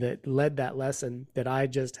people that led that lesson that I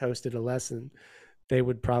just hosted a lesson, they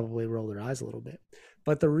would probably roll their eyes a little bit.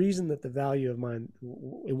 But the reason that the value of mine,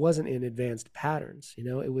 it wasn't in advanced patterns,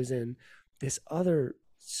 it was in this other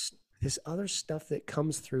stuff that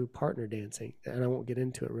comes through partner dancing. And I won't get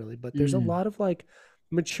into it really, but there's a lot of like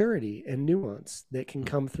maturity and nuance that can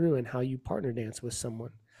come through in how you partner dance with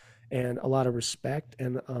someone, and a lot of respect,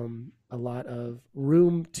 and a lot of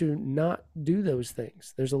room to not do those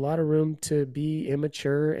things. There's a lot of room to be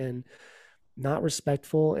immature and not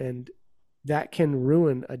respectful, and that can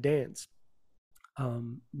ruin a dance.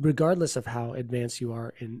 Regardless of how advanced you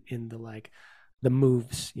are in the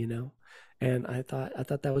moves, And I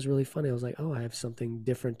thought that was really funny. I was like, oh, I have something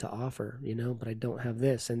different to offer, but I don't have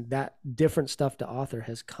this. And that different stuff to offer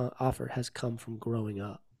has come from growing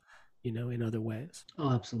up, in other ways.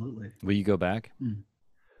 Oh, absolutely. Will you go back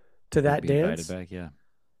to that be dance? invited back? Yeah.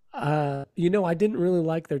 I didn't really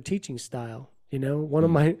like their teaching style. One of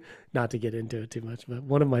my, not to get into it too much, but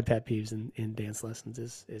one of my pet peeves in dance lessons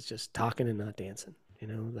is just talking and not dancing.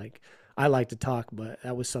 Like, I like to talk, but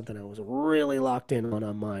that was something I was really locked in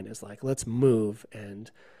on mine. Is like, let's move and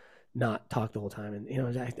not talk the whole time.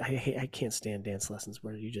 And I can't stand dance lessons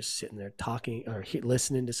where you're just sitting there talking or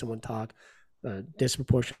listening to someone talk a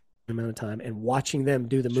disproportionate amount of time and watching them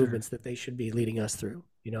do the movements that they should be leading us through.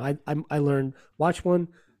 I learned, watch one,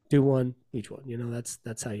 do one, each one.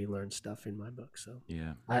 That's how you learn stuff in my book. So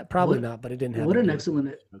yeah, not, but it didn't happen. What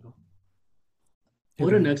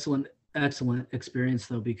an excellent experience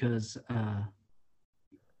though, because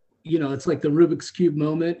it's like the Rubik's Cube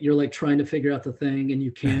moment. You're like trying to figure out the thing and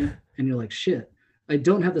you can't, and you're like, shit, I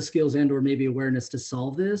don't have the skills and or maybe awareness to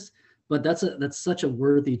solve this, but that's such a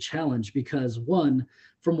worthy challenge because one,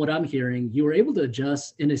 from what I'm hearing, you were able to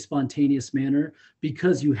adjust in a spontaneous manner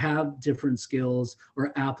because you have different skills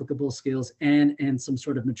or applicable skills and some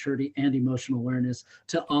sort of maturity and emotional awareness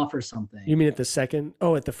to offer something. You mean at the second?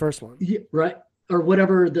 Oh, at the first one. Yeah, right. Or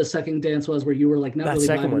whatever the second dance was where you were like not That really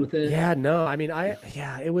second vibing one. with it. Yeah, no. I mean,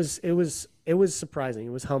 it was surprising.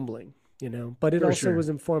 It was humbling, but it For also sure. was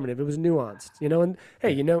informative. It was nuanced, and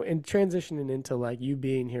hey, and transitioning into like you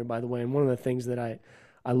being here, by the way, and one of the things that I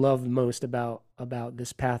love most about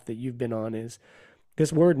this path that you've been on is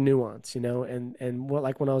this word nuance, and what,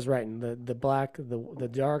 like when I was writing the black, the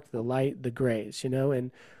dark, the light, the grays,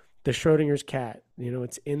 and the Schrodinger's cat,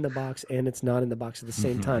 it's in the box and it's not in the box at the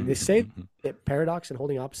same time. They say that paradox and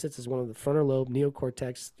holding opposites is one of the frontal lobe,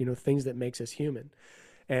 neocortex, things that makes us human.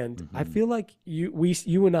 And I feel like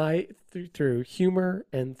you and I, through humor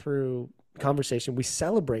and through conversation, we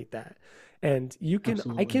celebrate that. And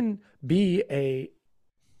Absolutely. I can be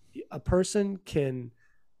a person can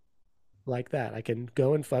like that. I can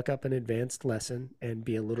go and fuck up an advanced lesson and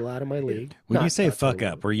be a little out of my league. When you say Not fuck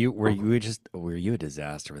totally. up, were you a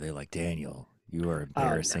disaster? Were they like, Daniel, you are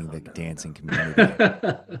embarrassing the dancing community?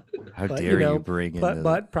 How But, dare you bring in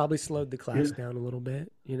but probably slowed the class down a little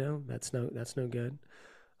bit. That's no good.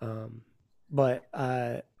 But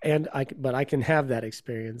I can have that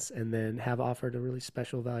experience and then have offered a really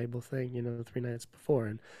special, valuable thing, 3 nights before.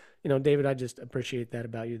 And, David, I just appreciate that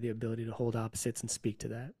about you, the ability to hold opposites and speak to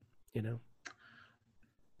that,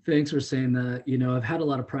 Thanks for saying that. I've had a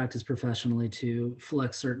lot of practice professionally to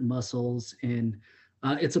flex certain muscles, and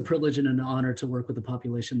it's a privilege and an honor to work with the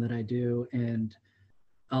population that I do. And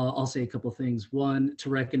I'll say a couple things. One, to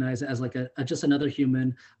recognize it as like just another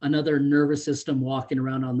human, another nervous system walking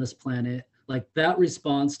around on this planet. Like that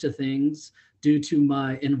response to things due to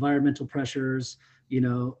my environmental pressures,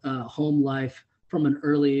 home life from an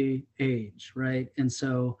early age, right? And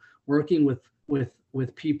so working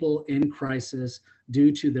with people in crisis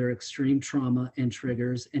due to their extreme trauma and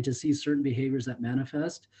triggers, and to see certain behaviors that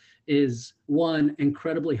manifest is one,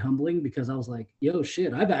 incredibly humbling, because I was like, yo,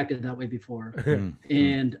 shit, I've acted that way before.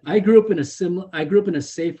 And I grew up in a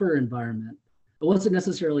safer environment. It wasn't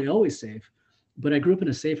necessarily always safe, but I grew up in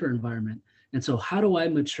a safer environment. And so how do I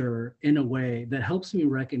mature in a way that helps me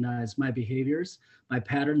recognize my behaviors, my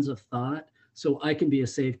patterns of thought, so I can be a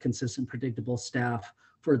safe, consistent, predictable staff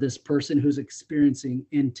for this person who's experiencing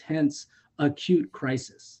intense, acute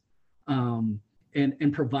crisis, and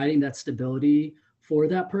providing that stability for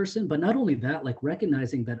that person. But not only that, like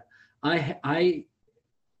recognizing that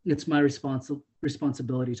it's my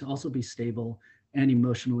responsibility to also be stable and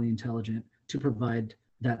emotionally intelligent to provide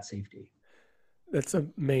that safety. That's a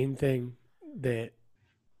main thing, that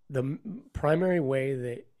the primary way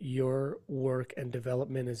that your work and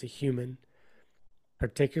development as a human,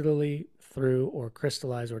 particularly through or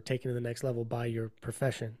crystallized or taken to the next level by your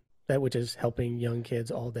profession, that which is helping young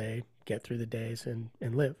kids all day get through the days and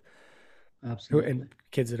live. Absolutely. And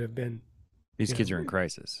kids that have been, these kids are in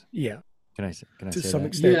crisis. yeah, Can I to say some that?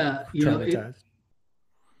 extent, Yeah, traumatized.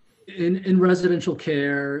 in residential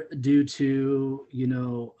care due to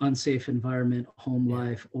unsafe environment, home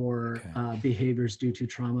life, or behaviors due to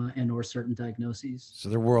trauma and or certain diagnoses. So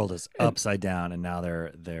their world is upside down, and now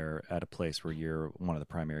they're at a place where you're one of the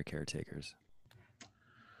primary caretakers.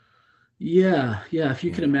 Yeah, if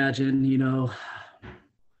you can imagine,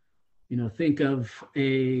 think of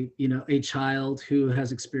a child who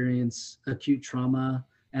has experienced acute trauma,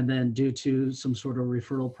 and then due to some sort of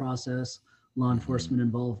referral process, law enforcement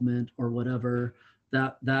involvement or whatever,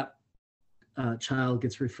 that child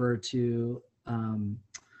gets referred to an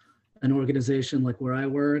organization like where I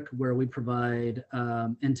work, where we provide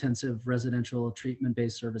intensive residential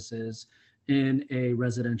treatment-based services in a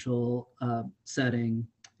residential setting.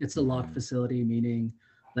 It's a locked facility, meaning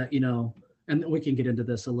that, and we can get into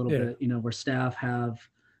this a little bit, where staff have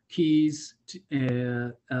keys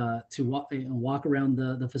to walk around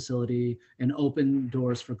the facility and open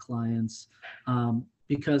doors for clients,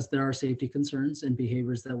 because there are safety concerns and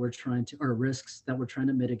behaviors that or risks that we're trying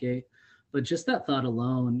to mitigate. But just that thought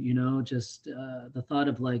alone, just the thought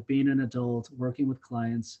of like being an adult, working with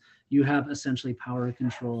clients, you have essentially power and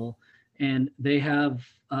control, and they have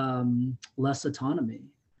less autonomy.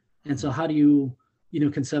 And so how do you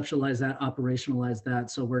conceptualize that, operationalize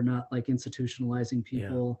that, so we're not like institutionalizing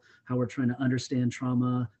people, how we're trying to understand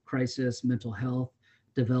trauma, crisis, mental health,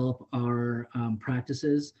 develop our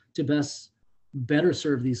practices to better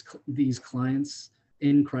serve these clients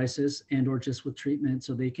in crisis and or just with treatment,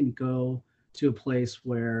 so they can go to a place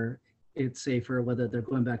where it's safer, whether they're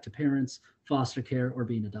going back to parents, foster care, or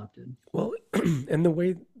being adopted. Well, and the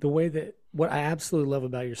way that what I absolutely love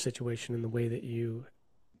about your situation and the way that you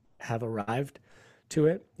have arrived to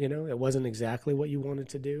it, it wasn't exactly what you wanted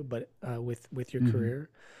to do, but with your career,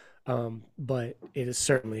 but it is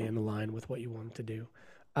certainly in line with what you wanted to do,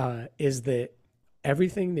 is that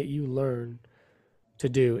everything that you learn to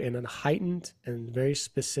do in a heightened and very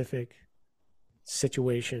specific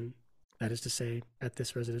situation, that is to say, at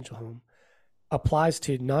this residential home, applies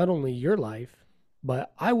to not only your life,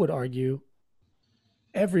 but I would argue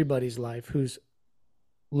everybody's life who's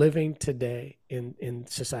living today in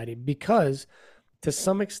society, because to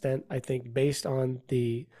some extent, I think based on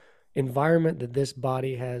the environment that this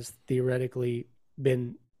body has theoretically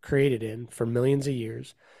been created in for millions of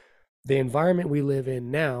years, the environment we live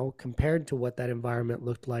in now compared to what that environment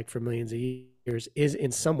looked like for millions of years is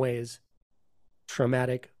in some ways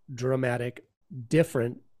traumatic, dramatic,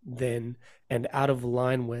 different than, and out of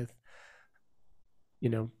line with,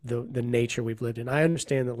 the nature we've lived in. I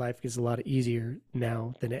understand that life is a lot easier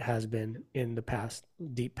now than it has been in the past,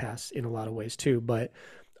 deep past, in a lot of ways too. But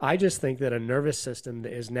I just think that a nervous system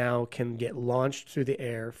that is now can get launched through the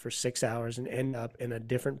air for 6 hours and end up in a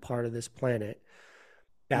different part of this planet.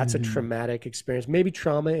 That's a traumatic experience. Maybe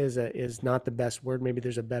trauma is not the best word. Maybe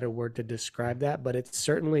there's a better word to describe that, but it's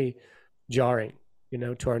certainly jarring,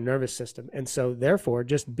 to our nervous system. And so therefore,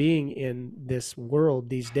 just being in this world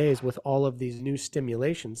these days with all of these new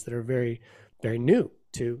stimulations that are very, very new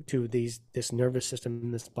to this nervous system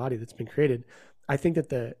in this body that's been created, I think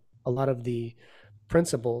that a lot of the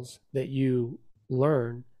principles that you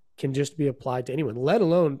learn can just be applied to anyone, let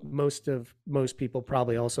alone most people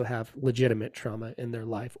probably also have legitimate trauma in their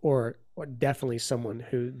life, or definitely someone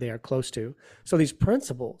who they are close to. So these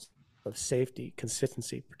principles of safety,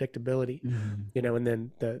 consistency, predictability, and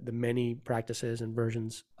then the many practices and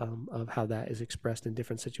versions of how that is expressed in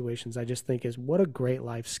different situations, I just think is what a great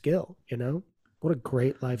life skill, what a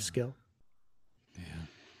great life skill.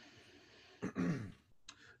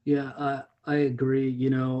 Yeah, I agree.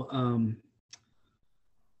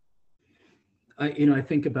 I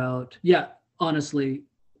think about, honestly,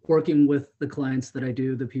 working with the clients that I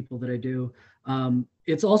do, the people that I do,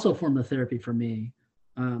 it's also a form of therapy for me.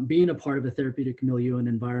 Being a part of a therapeutic milieu and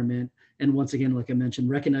environment. And once again, like I mentioned,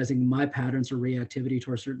 recognizing my patterns or reactivity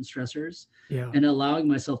towards certain stressors, and allowing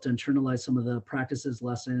myself to internalize some of the practices,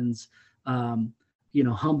 lessons,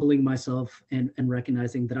 humbling myself and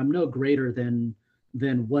recognizing that I'm no greater than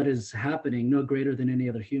what is happening, no greater than any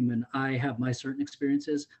other human. I have my certain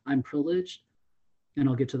experiences. I'm privileged, and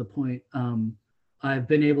I'll get to the point. I've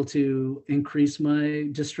been able to increase my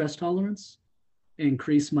distress tolerance,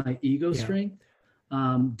 increase my ego strength,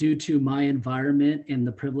 due to my environment and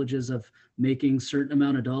the privileges of making certain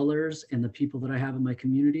amount of dollars and the people that I have in my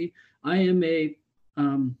community. I am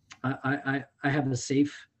I have a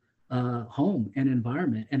safe home and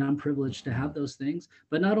environment, and I'm privileged to have those things.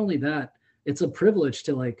 But not only that, it's a privilege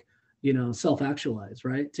to self-actualize,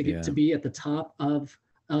 right? To get to be at the top of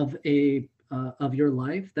your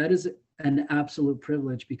life. That is an absolute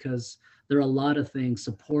privilege, because there are a lot of things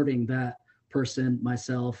supporting that person,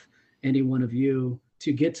 myself, any one of you,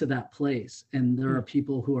 to get to that place. And there are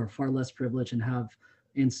people who are far less privileged and have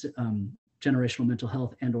generational mental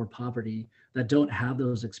health and or poverty that don't have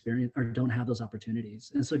those experience or don't have those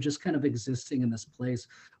opportunities. And so just kind of existing in this place,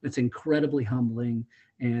 it's incredibly humbling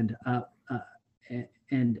and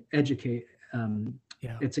educate.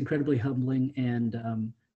 It's incredibly humbling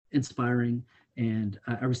and inspiring. And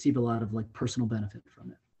I receive a lot of personal benefit from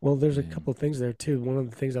it. Well, there's a couple of things there too. One of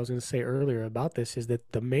the things I was going to say earlier about this is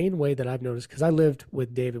that the main way that I've noticed, because I lived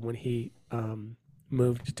with David when he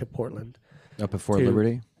moved to Portland. Up at Fort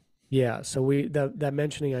Liberty? Yeah. So that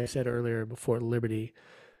mentioning I said earlier before Liberty,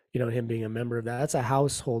 him being a member of that's a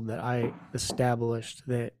household that I established,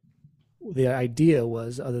 that the idea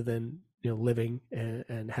was, other than, living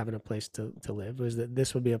and having a place to live, was that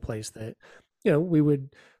this would be a place that, we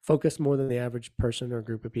would focus more than the average person or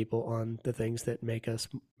group of people on the things that make us,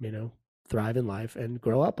 thrive in life and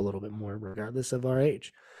grow up a little bit more, regardless of our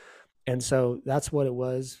age. And so that's what it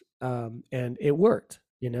was. And it worked,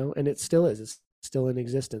 and it still is. It's still in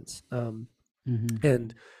existence.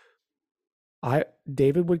 And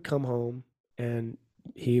David would come home and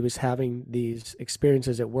he was having these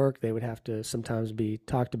experiences at work. They would have to sometimes be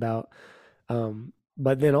talked about.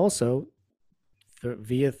 But then also,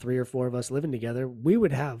 via 3 or 4 of us living together, we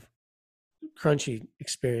would have crunchy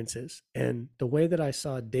experiences. And the way that I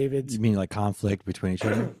saw David's... You mean like conflict between each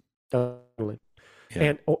other? Totally. Yeah.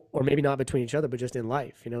 And or maybe not between each other, but just in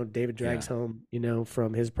life. David drags home,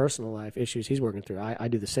 from his personal life issues he's working through. I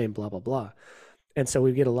do the same, blah, blah, blah. And so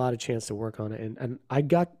we get a lot of chance to work on it.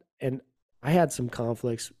 And I had some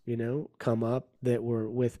conflicts, come up that were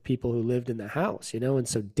with people who lived in the house, and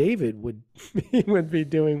so David would he would be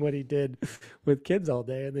doing what he did with kids all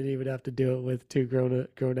day, and then he would have to do it with two grown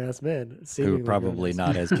ass men, Who are seemingly probably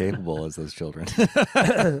grown-ass not as capable as those children.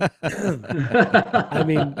 I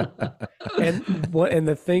mean, and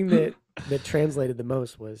the thing that translated the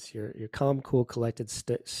most was your calm, cool, collected,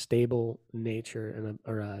 stable nature and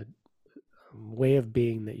a way of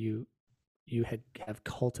being that you have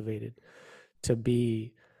cultivated to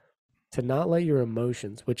not let your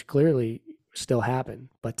emotions, which clearly still happen,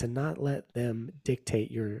 but to not let them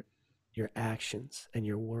dictate your actions and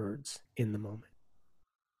your words in the moment.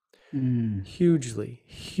 Hugely,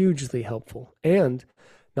 hugely helpful. And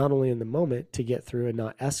not only in the moment to get through and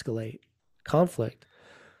not escalate conflict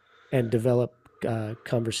and develop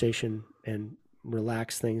conversation and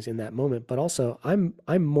relax things in that moment, but also I'm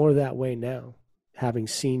more that way now, having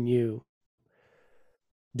seen you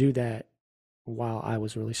do that while I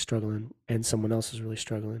was really struggling and someone else was really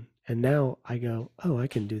struggling. And now I go, oh, I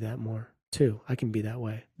can do that more too. I can be that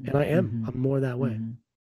way. And I am. I'm more that way.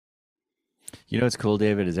 You know what's cool,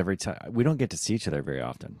 David, is every time we don't get to see each other very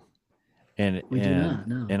often. And We do not,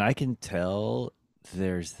 no. And I can tell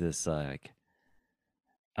there's this the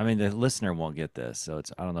listener won't get this, so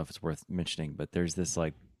I don't know if it's worth mentioning, but there's this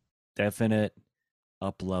definite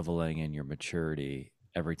up leveling in your maturity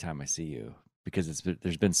every time I see you, because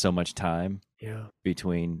there's been so much time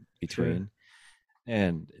between Sure.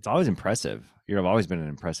 and it's always impressive. I've always been an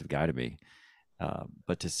impressive guy to me,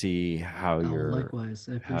 but to see how Likewise,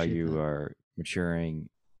 I appreciate how you that. are maturing,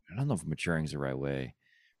 I don't know if maturing is the right way,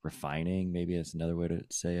 refining maybe is another way to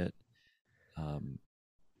say it.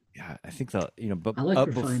 I think but I like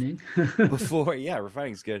refining.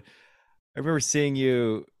 refining is good. I remember seeing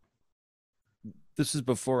you. This was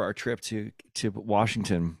before our trip to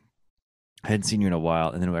Washington. I hadn't seen you in a while,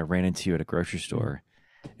 and then I ran into you at a grocery store,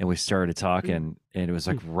 and we started talking, and it was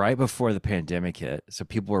right before the pandemic hit, so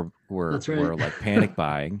people were That's right. were panic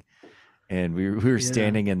buying, and we were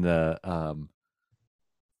standing in the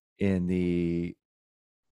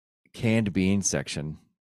canned bean section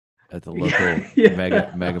at the local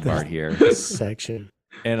mega mart here section.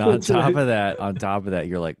 And on top of that,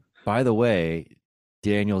 you're like, by the way,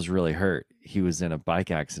 Daniel's really hurt. He was in a bike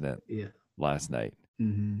accident last night.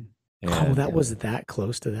 That was that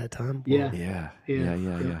close to that time. Yeah.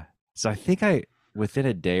 So I think within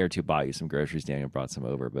a day or two bought you some groceries. Daniel brought some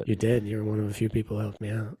over, but you did. You're one of a few people who helped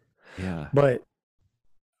me out. Yeah. But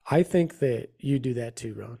I think that you do that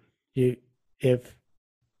too, Ron. If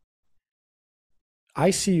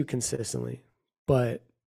I see you consistently, but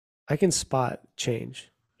I can spot change,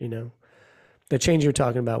 the change you're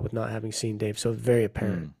talking about with not having seen Dave. So very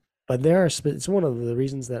apparent, but it's one of the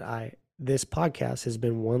reasons that this podcast has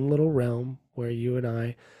been one little realm where you and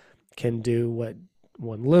I can do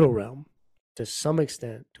one little realm to some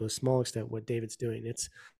extent, to a small extent, what David's doing.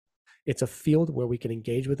 It's a field where we can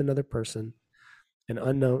engage with another person, a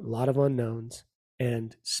lot of unknowns,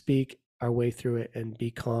 and speak our way through it and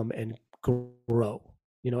be calm and grow.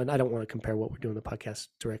 And I don't want to compare what we're doing in the podcast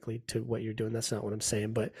directly to what you're doing. That's not what I'm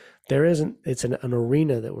saying, but it's an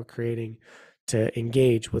arena that we're creating to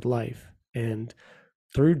engage with life. And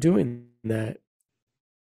through doing that,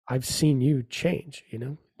 I've seen you change,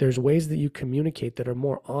 there's ways that you communicate that are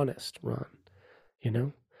more honest, Ron,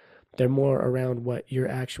 they're more around what your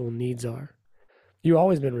actual needs are. You've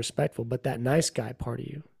always been respectful, but that nice guy part of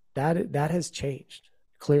you, that has changed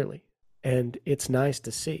clearly. And it's nice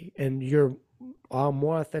to see. And your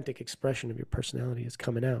more authentic expression of your personality is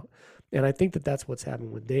coming out. And I think that that's what's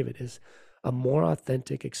happening with David, is a more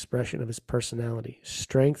authentic expression of his personality.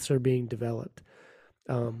 Strengths are being developed.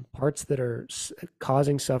 Parts that are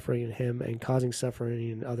causing suffering in him and causing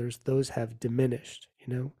suffering in others, those have diminished,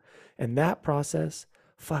 and that process,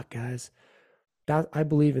 guys, I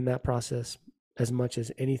believe in that process as much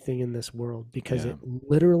as anything in this world, because it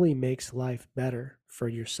literally makes life better for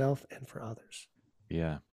yourself and for others.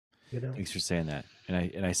 Yeah. Thanks for saying that.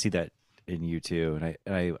 And I see that in you too.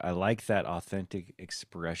 And I like that authentic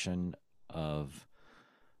expression of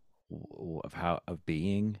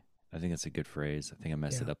being. I think that's a good phrase. I think I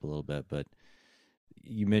messed it up a little bit, but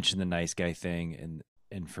you mentioned the nice guy thing,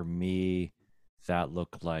 and for me, that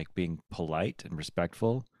looked like being polite and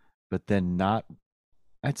respectful, but then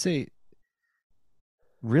I'd say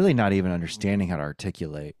really not even understanding how to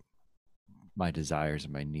articulate my desires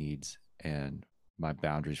and my needs and my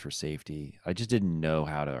boundaries for safety. I just didn't know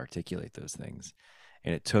how to articulate those things.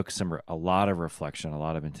 And it took a lot of reflection, a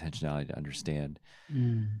lot of intentionality to understand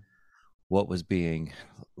what was being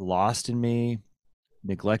lost in me,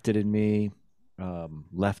 neglected in me,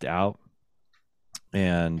 left out.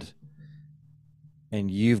 And and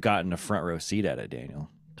you've gotten a front row seat at it, Daniel,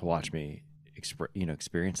 to watch me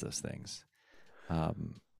experience those things.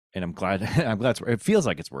 And I'm glad it feels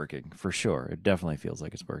like it's working for sure. It definitely feels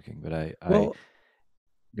like it's working, but Well,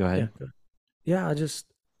 go ahead. Yeah,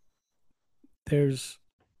 there's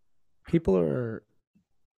people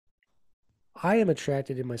I am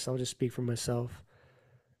attracted in myself, just speak for myself,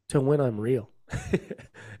 to when I'm real.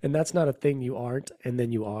 And that's not a thing you aren't and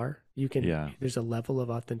then you are. There's a level of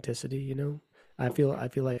authenticity, you know. I feel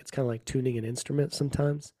like it's kind of like tuning an instrument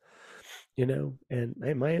sometimes, you know. And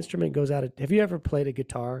my instrument goes out of, have you ever played a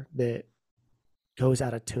guitar that goes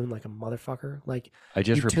out of tune like a motherfucker? Like, I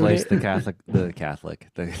just replaced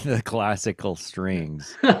the classical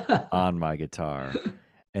strings on my guitar,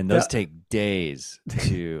 and those take days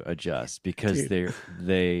to adjust because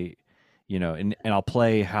they and I'll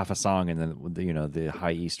play half a song and then the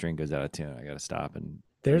high E string goes out of tune. I got to stop and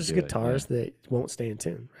there's guitars that won't stay in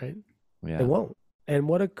tune, right? Yeah, it won't. And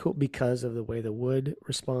what a cool, because of the way the wood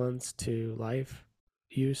responds to life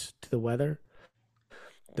use, to the weather,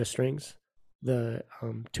 the strings, the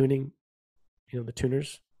tuning, the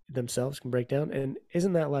tuners themselves can break down. And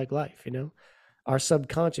isn't that like life? Our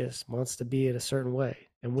subconscious wants to be in a certain way,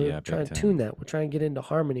 and we're trying to tune that. We're trying to get into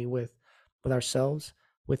harmony with ourselves,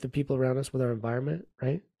 with the people around us, with our environment,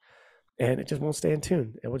 right? And it just won't stay in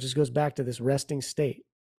tune. It just goes back to this resting state.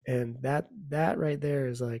 And that right there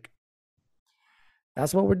is like,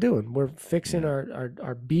 that's what we're doing. We're fixing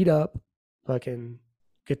our beat up fucking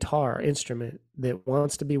guitar instrument that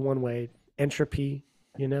wants to be one way, entropy,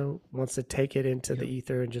 wants to take it into the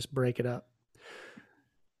ether and just break it up.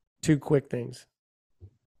 Two quick things.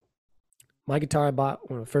 My guitar I bought,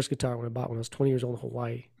 first guitar when I was 20 years old in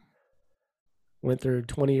Hawaii. Went through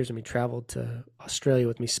 20 years of me, traveled to Australia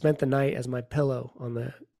with me, spent the night as my pillow on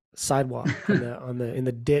the sidewalk in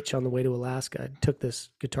the ditch on the way to Alaska. I took this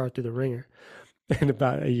guitar through the ringer. And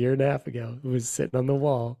about a year and a half ago, it was sitting on the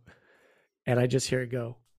wall, and I just hear it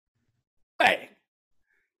go, bang.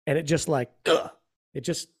 And it just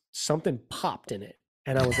something popped in it.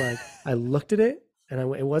 And I was like, I looked at it, and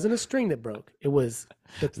it wasn't a string that broke. It was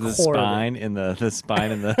the spine in the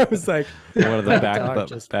spine in the. I was like, one of the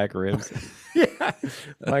back ribs. Yeah,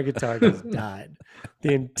 my guitar just died.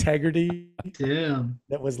 The integrity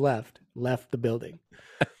that was left the building,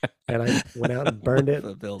 and I went out and burned it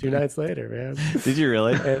 2 nights later, man. Did you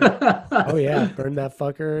really? Oh yeah, burned that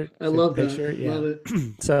fucker. I love that. Yeah. Love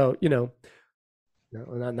it. So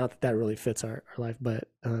not that really fits our life, but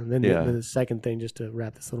then the second thing, just to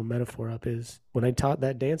wrap this little metaphor up, is when I taught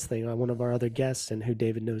that dance thing on one of our other guests, and who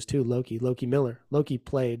David knows too, Loki Miller. Loki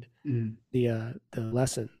played the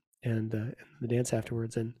lesson and the dance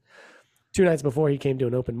afterwards. And 2 nights before he came to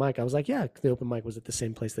an open mic, I was like, yeah, the open mic was at the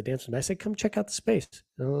same place the dance was. I said, come check out the space.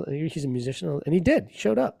 He's a musician, and he did. He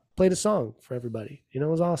showed up, played a song for everybody. It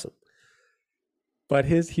was awesome. But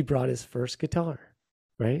he brought his first guitar,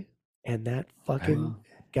 right? And that fucking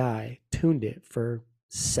guy tuned it for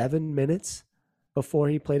 7 minutes before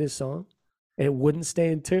he played his song. And it wouldn't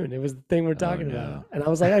stay in tune. It was the thing we're talking about. And I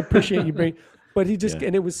was like, I appreciate you bring, but he just,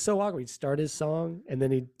 and it was so awkward. He'd start his song and then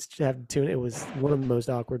he'd have to tune it. It was one of the most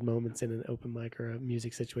awkward moments in an open mic or a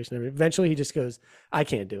music situation ever. Eventually he just goes, I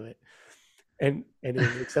can't do it. And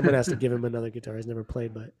someone has to give him another guitar he's never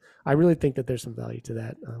played. But I really think that there's some value to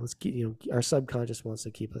that. Let's keep, our subconscious wants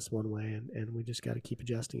to keep us one way, and we just got to keep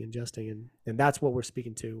adjusting, and that's what we're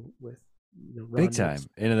speaking to with big time.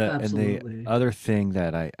 And the other thing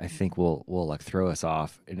that I think will like throw us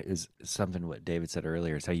off, and is something what David said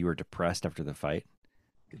earlier, is how you were depressed after the fight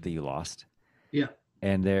that you lost. Yeah.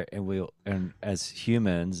 And as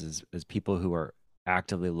humans, as people who are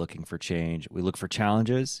actively looking for change, we look for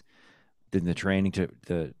challenges. Then the training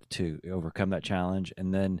to overcome that challenge,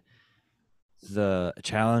 and then the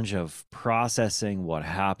challenge of processing what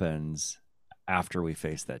happens after we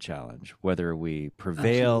face that challenge, whether we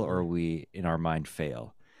prevail or we in our mind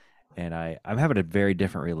fail. And I'm having a very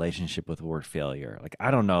different relationship with the word failure. Like, I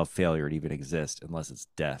don't know if failure would even exist unless it's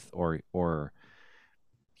death or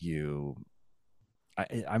you.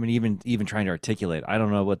 I mean, even trying to articulate, I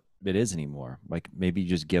don't know what it is anymore. Like, maybe you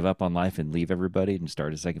just give up on life and leave everybody and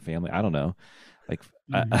start a second family. I don't know. Like,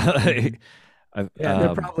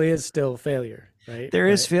 there probably is still failure, right? There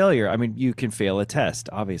is failure. I mean, you can fail a test.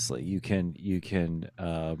 Obviously, you can.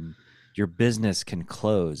 Your business can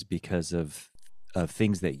close because of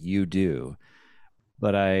things that you do.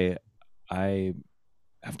 But I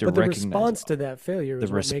have to recognize the response to that failure. The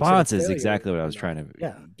response is exactly what I was trying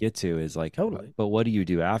to get to. Is like, totally. But what do you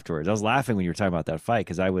do afterwards? I was laughing when you were talking about that fight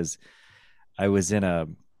because I was in a.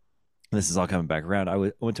 This is all coming back around.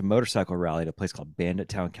 I went to motorcycle rally at a place called Bandit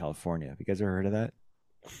Town, California. Have you guys ever heard of that?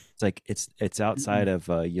 It's like it's outside of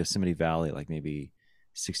Yosemite Valley, like maybe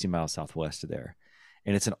 60 miles southwest of there,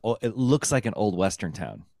 and it looks like an old Western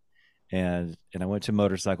town. And I went to a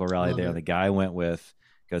motorcycle rally Love there. it. And the guy I went with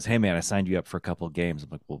goes, "Hey man, I signed you up for a couple of games." I'm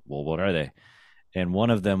like, "Well, what are they?" And one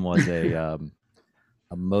of them was a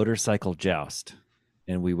motorcycle joust,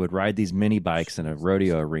 and we would ride these mini bikes in a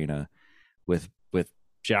rodeo arena with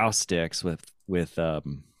joust sticks with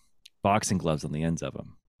boxing gloves on the ends of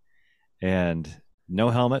them, and no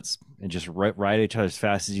helmets, and just ride each other as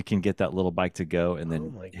fast as you can get that little bike to go, and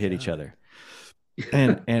then hit each other.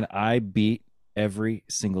 And I beat every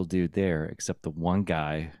single dude there except the one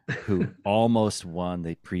guy who almost won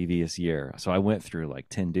the previous year. So I went through like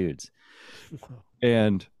 10 dudes.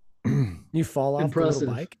 And you fall off the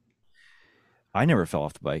little bike? I never fell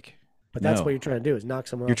off the bike. But that's what you're trying to do, is knock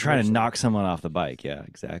someone off. You're trying to knock someone off the bike. Yeah,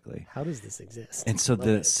 exactly. How does this exist? And so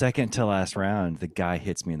the second to last round, the guy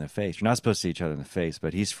hits me in the face. You're not supposed to hit each other in the face,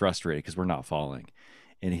 but he's frustrated because we're not falling.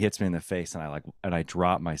 And he hits me in the face, and I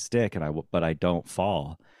drop my stick, but I don't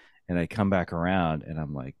fall. And I come back around, and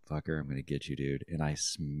I'm like, "Fucker, I'm gonna get you, dude!" And I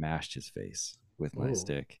smashed his face with my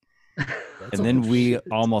stick. And then we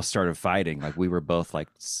almost started fighting. Like, we were both like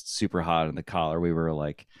super hot in the collar. We were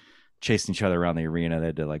like chasing each other around the arena. They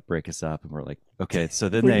had to like break us up, and we're like, "Okay." So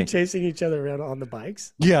then were you chasing each other around on the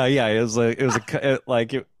bikes? Yeah. It was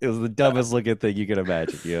the dumbest looking thing you could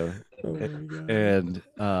imagine, you know. Oh my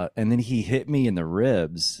God. And then he hit me in the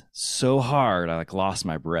ribs so hard I like lost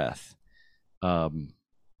my breath.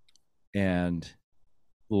 And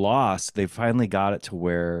lost. They finally got it to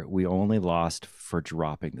where we only lost for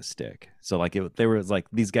dropping the stick. So like they were like,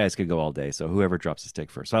 these guys could go all day. So whoever drops the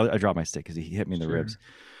stick first. So I dropped my stick because he hit me in the ribs.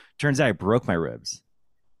 Turns out I broke my ribs,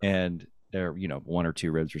 and they're, you know, 1 or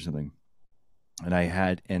 2 ribs or something.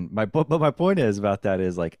 And my point is about that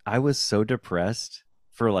is like, I was so depressed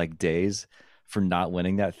for like days for not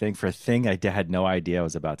winning that thing, for a thing I had no idea I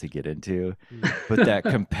was about to get into. But that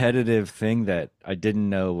competitive thing that I didn't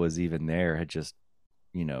know was even there had just,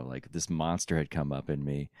 you know, like this monster had come up in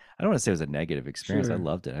me. I don't want to say it was a negative experience. I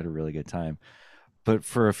loved it. I had a really good time. But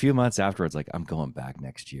for a few months afterwards, like, I'm going back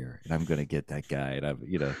next year and I'm going to get that guy. And I'm,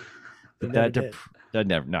 you know, but that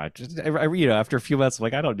never, no, just, you know, after a few months, I'm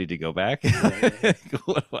like, I don't need to go back.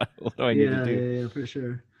 What do I need to do? Yeah, for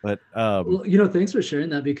sure. But, well, you know, thanks for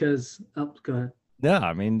sharing that, because, go ahead. Yeah,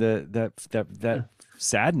 I mean, that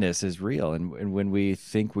sadness is real. And when we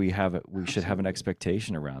think we should have an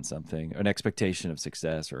expectation around something, an expectation of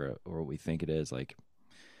success or what we think it is, like,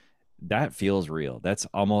 that feels real. That's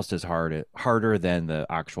almost as harder than the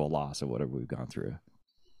actual loss of whatever we've gone through.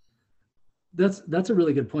 That's a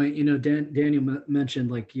really good point. You know, Daniel mentioned,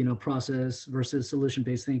 like, you know, process versus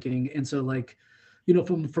solution-based thinking. And so, like, you know,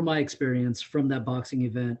 from my experience from that boxing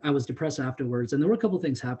event, I was depressed afterwards, and there were a couple of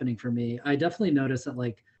things happening for me. I definitely noticed that,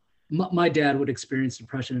 like, my dad would experience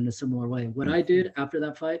depression in a similar way. What I did after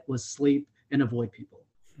that fight was sleep and avoid people.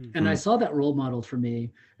 And I saw that role modeled for me,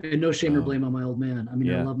 and no shame or blame on my old man. I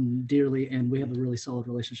mean, I love him dearly, and we have a really solid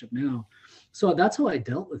relationship now. So that's how I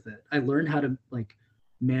dealt with it. I learned how to, like,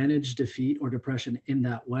 manage defeat or depression in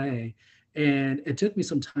that way. And it took me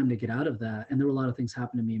some time to get out of that. And there were a lot of things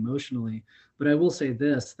happened to me emotionally. But I will say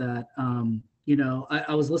this, that, you know,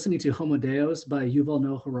 I was listening to Homo Deus by Yuval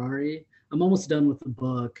Noah Harari. I'm almost done with the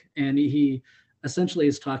book. And he essentially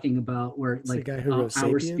is talking about where, it's like, our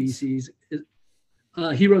species is,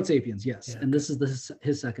 he wrote Sapiens, yes. Yeah. And this is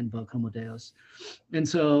his second book, Homo Deus. And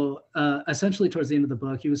so essentially towards the end of the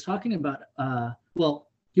book, he was talking about,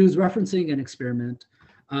 he was referencing an experiment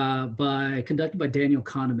conducted by Daniel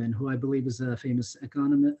Kahneman, who I believe is a famous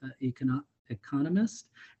economist,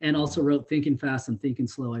 and also wrote Thinking Fast and Thinking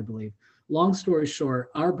Slow, I believe. Long story short,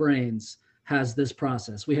 our brains has this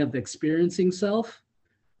process. We have the experiencing self,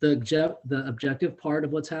 the objective part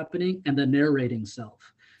of what's happening, and the narrating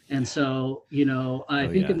self. And so, you know, I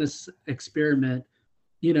think in this experiment,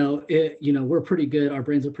 you know, we're pretty good. Our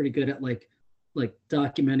brains are pretty good at like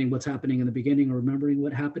documenting what's happening in the beginning or remembering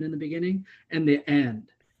what happened in the beginning and the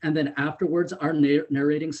end. And then afterwards, our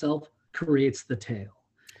narrating self creates the tale.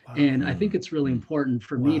 Wow. And I think it's really important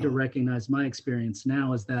for me to recognize my experience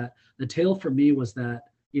now is that the tale for me was that,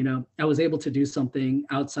 you know, I was able to do something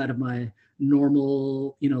outside of my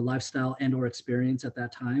normal, you know, lifestyle and or experience at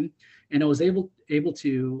that time. And I was able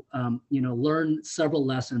to, you know, learn several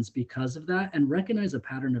lessons because of that and recognize a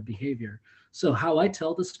pattern of behavior. So how I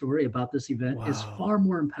tell the story about this event is far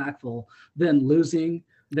more impactful than losing,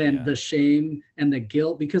 than the shame and the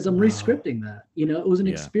guilt, because I'm re-scripting that. You know, it was an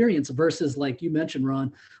experience versus, like you mentioned,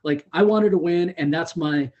 Ron, like I wanted to win and that's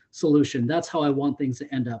my solution. That's how I want things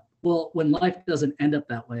to end up. Well, when life doesn't end up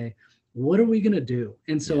that way, what are we going to do?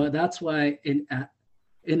 And so that's why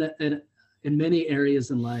in many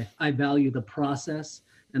areas in life, I value the process,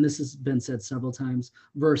 and this has been said several times,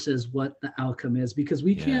 versus what the outcome is, because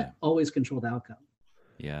we can't always control the outcome.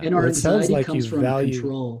 Yeah. And our anxiety comes from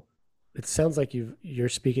control. It sounds like you're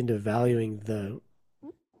speaking to valuing the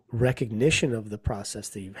recognition of the process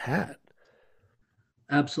that you've had.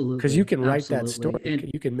 Absolutely. Because you can write that story,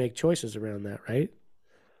 and you can make choices around that, right?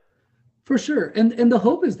 For sure. And the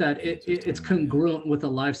hope is that it's congruent with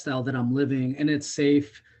the lifestyle that I'm living, and it's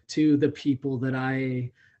safe to the people that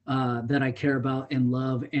I care about and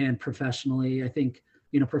love. And professionally, I think,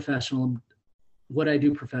 what I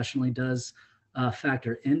do professionally does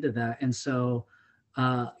factor into that. And so,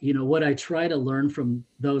 what I try to learn from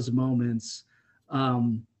those moments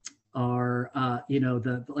are,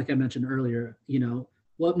 like I mentioned earlier,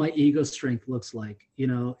 what my ego strength looks like.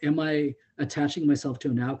 Am I attaching myself to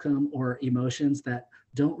an outcome or emotions that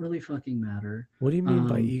don't really fucking matter? What do you mean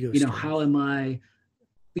by ego strength? How am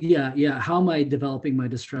I developing my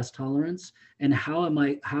distress tolerance, and how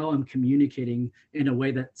I'm communicating in a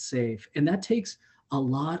way that's safe? And that takes a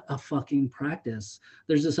lot of fucking practice.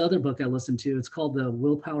 There's this other book I listened to. It's called The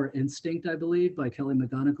Willpower Instinct, I believe, by Kelly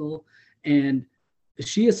McGonigal. And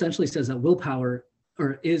she essentially says that willpower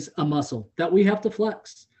is a muscle that we have to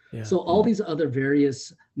flex. Yeah. So all these other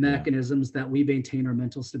various mechanisms that we maintain our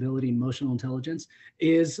mental stability, emotional intelligence,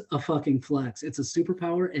 is a fucking flex. It's a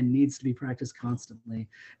superpower and needs to be practiced constantly.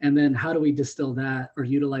 And then how do we distill that or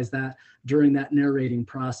utilize that during that narrating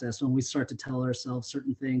process, when we start to tell ourselves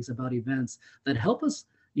certain things about events that help us,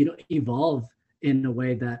 evolve in a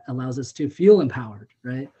way that allows us to feel empowered,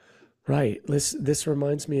 right? Right. This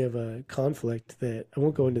reminds me of a conflict that I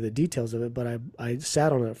won't go into the details of it, but I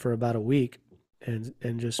sat on it for about a week and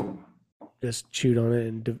just chewed on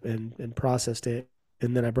it and processed it,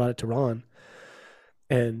 and then I brought it to Ron,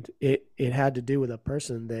 and it had to do with a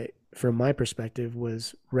person that, from my perspective,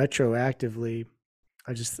 was retroactively.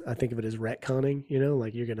 I think of it as retconning.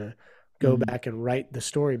 Like you're gonna go back and write the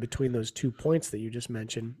story between those 2 points that you just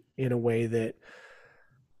mentioned in a way that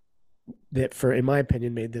in my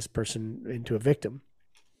opinion, made this person into a victim,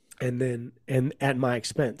 and at my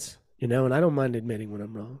expense, and I don't mind admitting when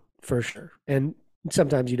I'm wrong, for sure. And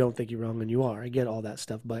sometimes you don't think you're wrong and you are. I get all that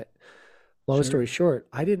stuff, but long story short,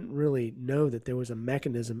 I didn't really know that there was a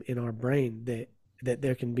mechanism in our brain that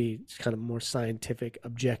there can be kind of more scientific,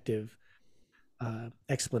 objective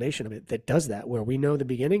explanation of it that does that, where we know the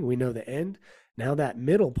beginning, we know the end. Now that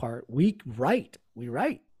middle part, we write.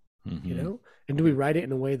 Mm-hmm. And do we write it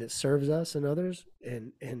in a way that serves us and others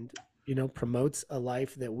and promotes a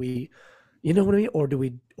life that we, what I mean? Or do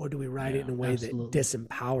we write it in a way that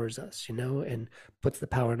disempowers us, and puts the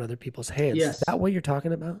power in other people's hands? Yes. Is that what you're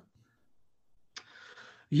talking about?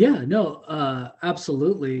 Yeah, no,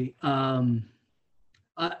 absolutely.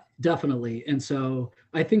 Definitely. And so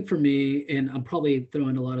I think for me, and I'm probably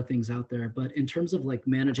throwing a lot of things out there, but in terms of like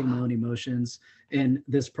managing my own emotions and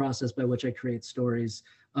this process by which I create stories,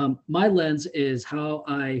 my lens is how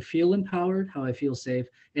I feel empowered, how I feel safe,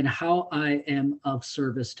 and how I am of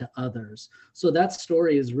service to others. So that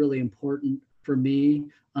story is really important for me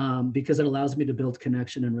because it allows me to build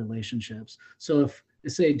connection and relationships. So if,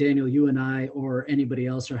 say, Daniel, you and I or anybody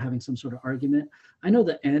else are having some sort of argument, I know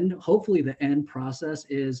hopefully the end process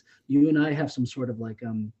is you and I have some sort of like,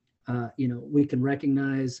 we can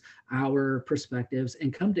recognize our perspectives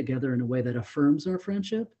and come together in a way that affirms our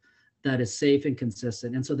friendship, that is safe and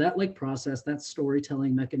consistent. And so that like process, that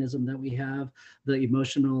storytelling mechanism that we have, the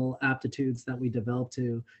emotional aptitudes that we develop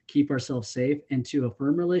to keep ourselves safe and to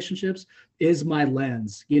affirm relationships is my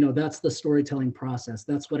lens. That's the storytelling process.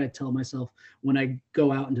 That's what I tell myself when I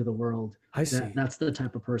go out into the world. I see. That's the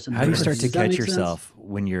type of person. How do you start to catch yourself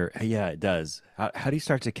when you're, yeah, it does. How do you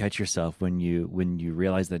start to catch yourself when you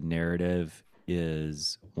realize that narrative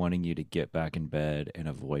is wanting you to get back in bed and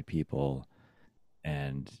avoid people?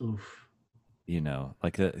 And oof.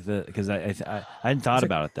 Like because I hadn't thought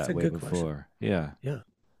about it that way before. Yeah.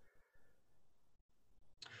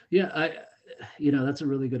 That's a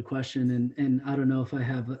really good question, and I don't know if I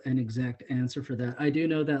have an exact answer for that. I do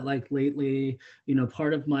know that like lately,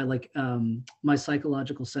 part of my like my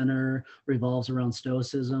psychological center revolves around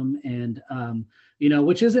Stoicism, and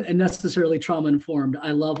which isn't necessarily trauma informed.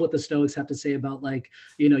 I love what the Stoics have to say about like,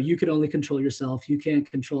 you can only control yourself, you can't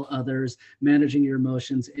control others. Managing your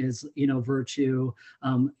emotions is, virtue.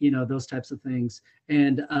 Those types of things.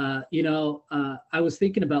 And I was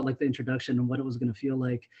thinking about like the introduction and what it was going to feel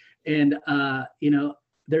like. And,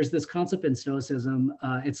 there's this concept in Stoicism.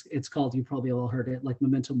 It's called, you probably all heard it, like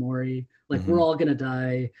memento mori, like we're all gonna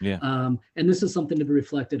die. Yeah. And this is something to be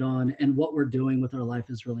reflected on, and what we're doing with our life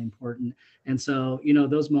is really important. And so,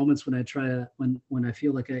 those moments when I try to, when I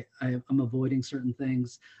feel like I'm avoiding certain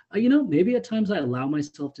things, maybe at times I allow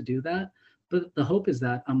myself to do that, but the hope is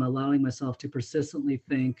that I'm allowing myself to persistently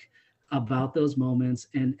think about those moments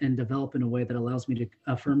and develop in a way that allows me to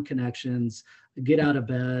affirm connections, get out of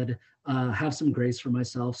bed, have some grace for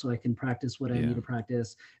myself so I can practice what I need to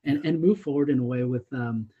practice, and move forward in a way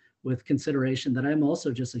with consideration that I'm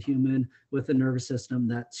also just a human with a nervous system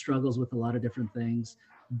that struggles with a lot of different things.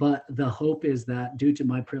 But the hope is that due to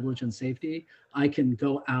my privilege and safety, I can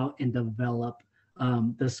go out and develop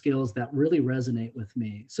the skills that really resonate with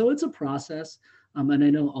me. So it's a process. And I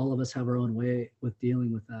know all of us have our own way with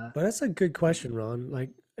dealing with that. But that's a good question, Ron.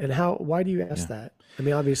 Why do you ask that? I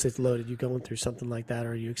mean, obviously it's loaded. You going through something like that,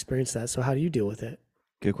 or you experience that. So how do you deal with it?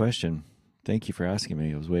 Good question. Thank you for asking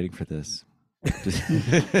me. I was waiting for this.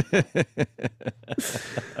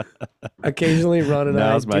 Occasionally, Ron and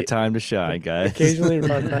now's my time to shine, guys. Occasionally,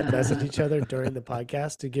 Ron and I message each other during the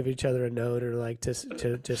podcast to give each other a note, or like just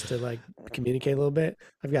to communicate a little bit.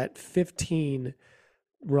 I've got 15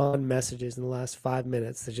 Ron messages in the last 5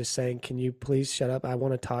 minutes. They're just saying, "Can you please shut up? I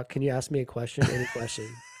want to talk. Can you ask me a question? Any question?"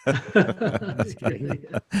 He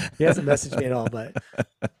hasn't messaged me at all, but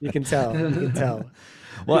you can tell.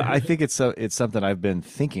 Well, I think it's something I've been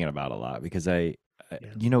thinking about a lot, because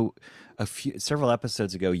several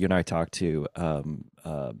episodes ago, you and I talked to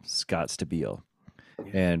Scott Stabile,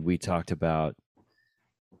 and we talked about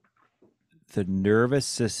the nervous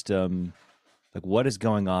system, like what is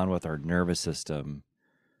going on with our nervous system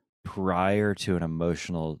prior to an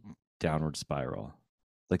emotional downward spiral,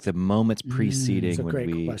 like the moments preceding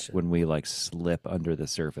when we like slip under the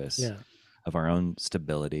surface of our own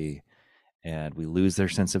stability, and we lose their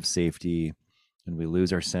sense of safety, and we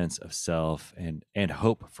lose our sense of self and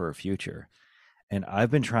hope for a future. And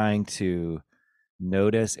I've been trying to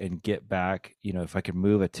notice and get back, if I could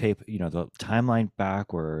move a tape, the timeline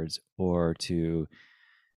backwards, or to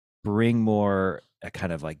bring more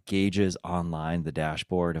kind of like gauges online, the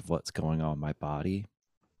dashboard of what's going on in my body,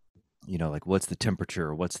 like what's the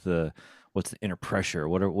temperature, what's the inner pressure,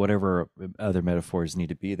 whatever other metaphors need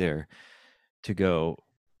to be there, to go,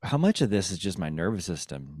 how much of this is just my nervous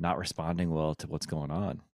system not responding well to what's going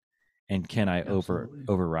on? And can I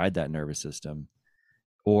override that nervous system,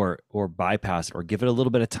 or bypass it, or give it a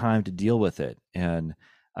little bit of time to deal with it? And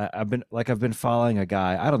I've been following a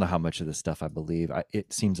guy. I don't know how much of this stuff I believe.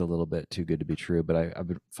 It seems a little bit too good to be true, but I've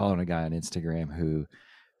been following a guy on Instagram who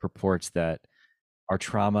purports that our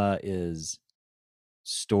trauma is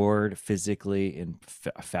stored physically in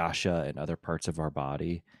fascia and other parts of our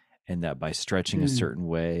body, and that by stretching a certain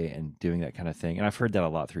way and doing that kind of thing, and I've heard that a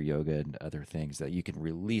lot through yoga and other things, that you can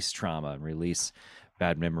release trauma and release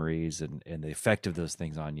bad memories and the effect of those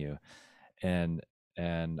things on you. And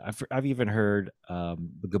I've even heard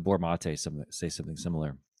Gabor Mate say something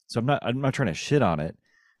similar. So I'm not trying to shit on it,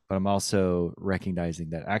 but I'm also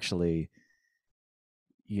recognizing that actually,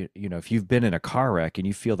 if you've been in a car wreck and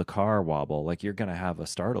you feel the car wobble, like you're going to have a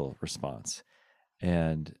startle response.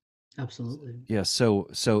 And absolutely, yeah. So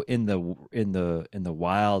in the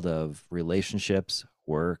wild of relationships,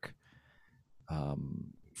 work,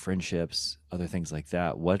 friendships, other things like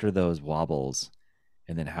that, what are those wobbles?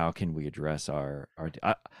 And then how can we address I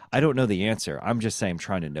don't know the answer. I'm just saying I'm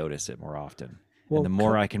trying to notice it more often. And the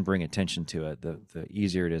more I can bring attention to it, the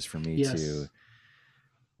easier it is for me to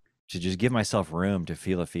just give myself room to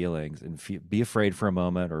feel the feelings and be afraid for a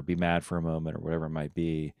moment, or be mad for a moment, or whatever it might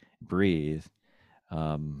be. Breathe.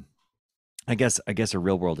 I guess a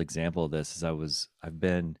real world example of this is I've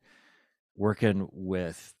been working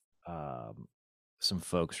with some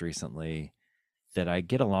folks recently that I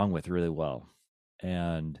get along with really well.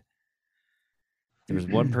 And there was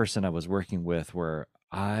one person I was working with where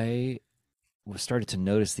I started to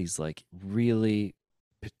notice these like really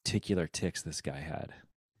particular tics this guy had,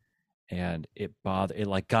 and it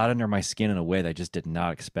like got under my skin in a way that I just did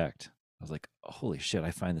not expect. I was like, holy shit,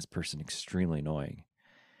 I find this person extremely annoying,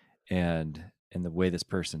 and the way this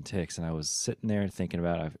person tics. And I was sitting there thinking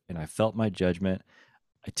about it, and I felt my judgment.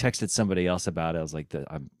 I texted somebody else about it. I was like,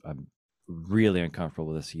 I'm really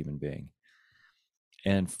uncomfortable with this human being.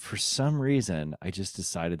 And for some reason, I just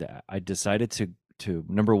decided to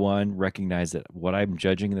number one, recognize that what I'm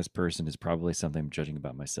judging in this person is probably something I'm judging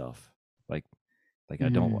about myself. Like I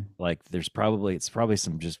don't like. It's probably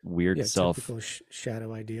some just weird self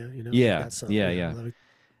shadow idea. Yeah.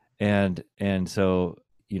 And so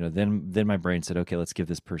then my brain said, okay, let's give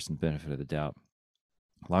this person the benefit of the doubt.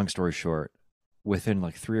 Long story short, within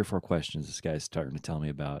like 3 or 4 questions, this guy's starting to tell me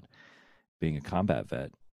about being a combat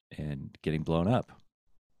vet and getting blown up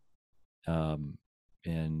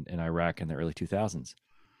in Iraq in the early 2000s.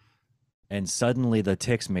 And suddenly the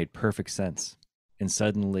tics made perfect sense. And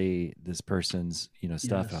suddenly this person's,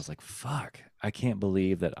 stuff. And I was like, fuck, I can't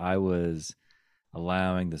believe that I was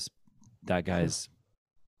allowing that guy's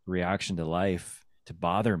reaction to life to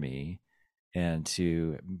bother me and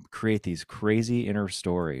to create these crazy inner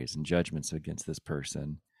stories and judgments against this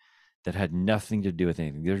person that had nothing to do with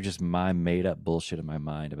anything. They're just my made up bullshit in my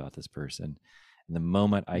mind about this person. And the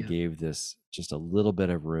moment I gave this just a little bit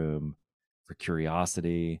of room for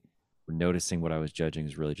curiosity, for noticing what I was judging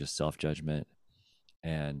is really just self-judgment,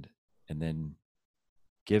 and then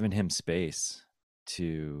giving him space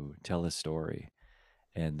to tell his story.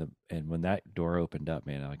 And when that door opened up,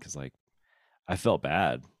 man, I felt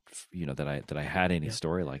bad, that I had any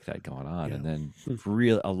story like that going on. And then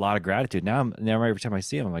a lot of gratitude. Now every time I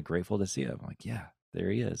see him, I'm like grateful to see him. I'm like, yeah, there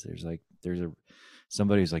he is. There's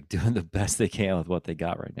somebody who's like doing the best they can with what they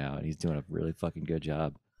got right now. And he's doing a really fucking good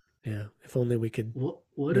job. Yeah. If only we could.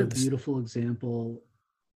 What a beautiful example.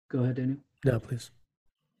 Go ahead, Daniel. No, please.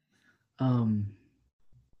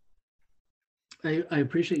 I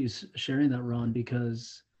appreciate you sharing that, Ron,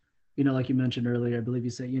 because, like you mentioned earlier, I believe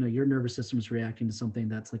you said, your nervous system is reacting to something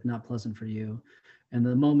that's like not pleasant for you. And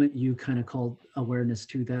the moment you kind of called awareness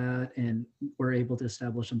to that and were able to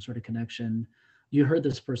establish some sort of connection, you heard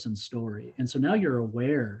this person's story. And so now you're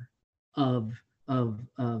aware of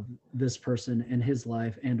this person and his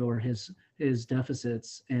life and or his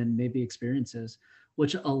deficits and maybe experiences,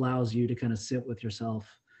 which allows you to kind of sit with yourself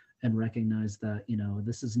and recognize that,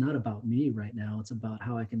 this is not about me right now. It's about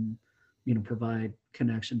how I can, provide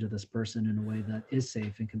connection to this person in a way that is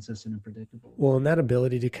safe and consistent and predictable. Well, and that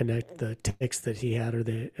ability to connect the tics that he had or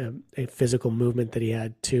the a physical movement that he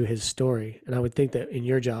had to his story. And I would think that in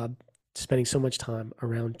your job, spending so much time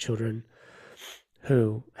around children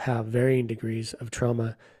who have varying degrees of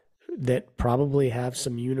trauma that probably have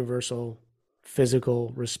some universal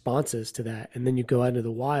physical responses to that, and then you go out into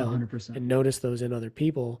the wild 100%. And notice those in other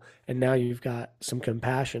people, and now you've got some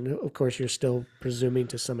compassion. Of course, you're still presuming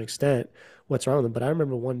to some extent what's wrong with them. But I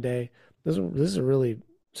remember one day, this is a really,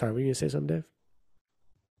 sorry, were you gonna say something, Dave?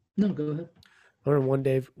 No, go ahead. I remember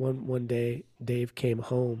one day Dave came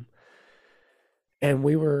home and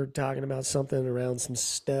we were talking about something around some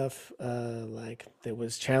stuff like that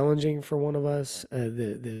was challenging for one of us.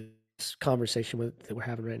 The conversation that we're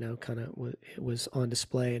having right now it was on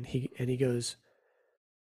display, and he goes,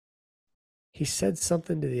 he said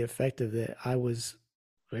something to the effect of that I was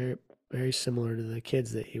very, very similar to the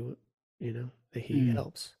kids that he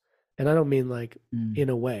helps. And I don't mean like in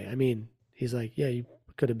a way, I mean, he's like, yeah, you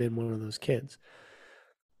could have been one of those kids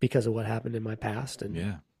because of what happened in my past.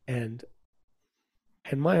 And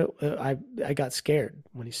I got scared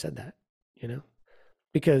when he said that,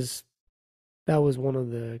 because that was one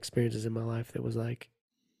of the experiences in my life that was like,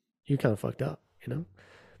 you kind of fucked up, And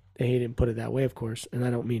he didn't put it that way, of course. And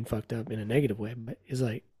I don't mean fucked up in a negative way, but it's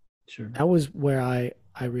like, sure. That was where I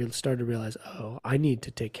started to realize, oh, I need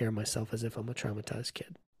to take care of myself as if I'm a traumatized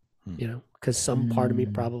kid, because some part of me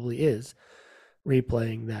probably is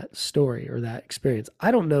replaying that story or that experience.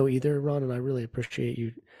 I don't know either, Ron, and I really appreciate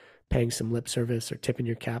you paying some lip service or tipping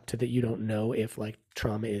your cap to that. You don't know if like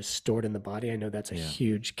trauma is stored in the body. I know that's a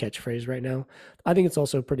huge catchphrase right now. I think it's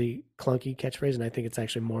also a pretty clunky catchphrase, and I think it's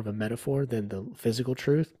actually more of a metaphor than the physical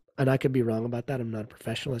truth. And I could be wrong about that. I'm not a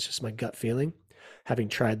professional. It's just my gut feeling, having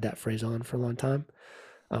tried that phrase on for a long time.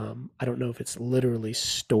 I don't know if it's literally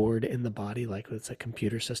stored in the body, like it's a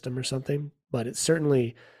computer system or something, but it's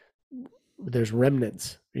certainly, there's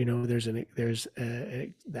remnants, there's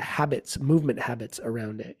the habits, movement habits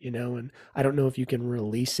around it, and I don't know if you can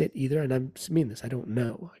release it either. And I mean this, I don't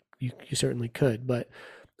know. You certainly could, but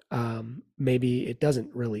maybe it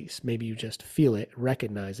doesn't release. Maybe you just feel it,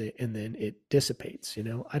 recognize it, and then it dissipates.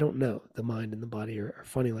 I don't know. The mind and the body are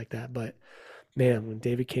funny like that. But man, when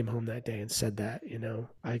David came home that day and said that,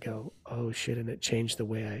 I go, oh shit. And it changed the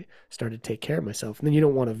way I started to take care of myself. And then you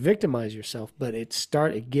don't want to victimize yourself, but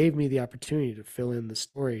it gave me the opportunity to fill in the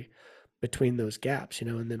story between those gaps,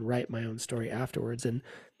 and then write my own story afterwards. And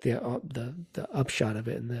the upshot of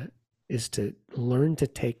it is to learn to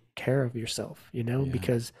take care of yourself,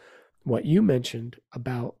 because what you mentioned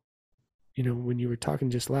about, when you were talking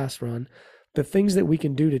just last, Ron, the things that we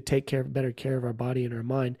can do to take better care of our body and our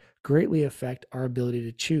mind greatly affect our ability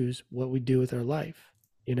to choose what we do with our life,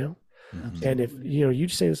 Absolutely. And if, you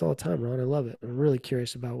say this all the time, Ron, I love it. I'm really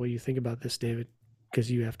curious about what you think about this, David,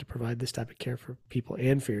 because you have to provide this type of care for people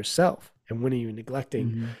and for yourself. And when are you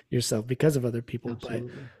neglecting yourself because of other people?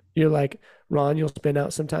 Absolutely. You're like, Ron, you'll spin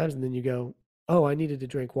out sometimes and then you go, oh, I needed to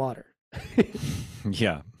drink water.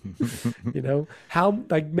 Yeah. You know, how,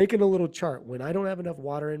 like, making a little chart. When I don't have enough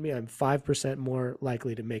water in me, I'm 5% more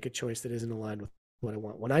likely to make a choice that isn't aligned with what I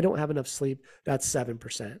want. When I don't have enough sleep, that's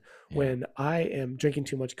 7%. Yeah. When I am drinking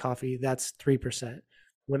too much coffee, that's 3%.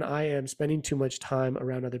 When I am spending too much time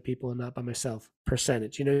around other people and not by myself,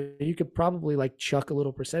 percentage. You know, you could probably like chuck a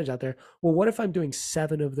little percentage out there. Well, what if I'm doing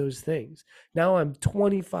 7 of those things? Now I'm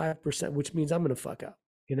 25%, which means I'm going to fuck up,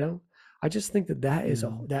 you know? I just think that that is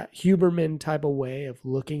Yeah. that Huberman type of way of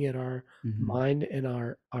looking at our Mhm. mind and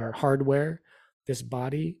our hardware, this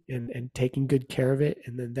body, and taking good care of it,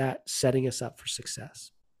 and then that setting us up for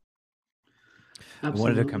success. I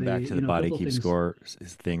wanted to come back Absolutely. to You the know, a body couple keep things. score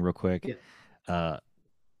thing real quick. Yeah.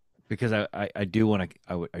 Because I do want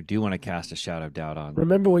to I do want to cast a shadow of doubt on.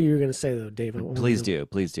 Remember what you were going to say, though, Dave. I want Please to-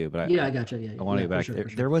 do. But Yeah, I gotcha. Yeah, I want to yeah, go back. for sure, There, for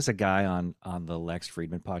sure. there was a guy on the Lex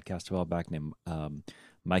Friedman podcast a while back named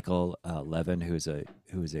Michael Levin, who's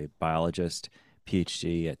a biologist,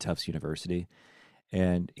 PhD at Tufts University,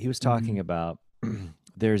 and he was talking about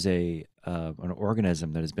there's an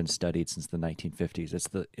organism that has been studied since the 1950s.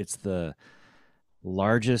 It's the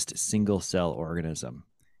largest single cell organism,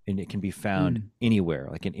 and it can be found anywhere,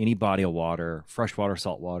 like in any body of water, freshwater,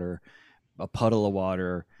 saltwater, a puddle of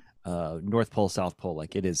water, North Pole, South Pole.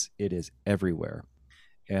 Like it is everywhere.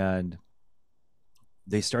 And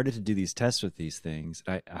they started to do these tests with these things.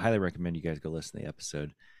 I highly recommend you guys go listen to the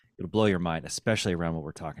episode. It'll blow your mind, especially around what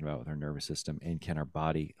we're talking about with our nervous system and can our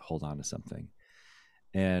body hold on to something.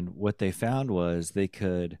 And what they found was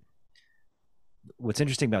what's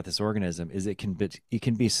interesting about this organism is it can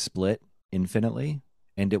be split infinitely,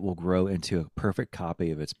 and it will grow into a perfect copy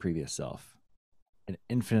of its previous self an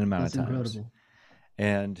infinite amount That's of times. incredible.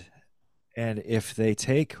 And if they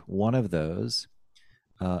take one of those,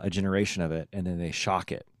 a generation of it, and then they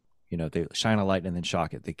shock it, they shine a light and then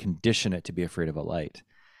shock it, they condition it to be afraid of a light.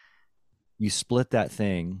 You split that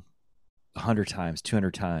thing 100 times,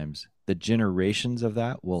 200 times, the generations of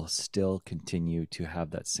that will still continue to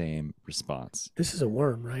have that same response. This is a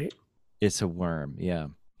worm, right? It's a worm, yeah.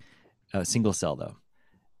 Single cell, though.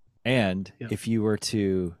 And if you were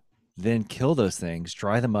to then kill those things,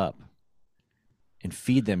 dry them up, and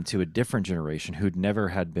feed them to a different generation who'd never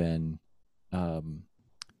had been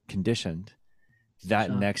conditioned,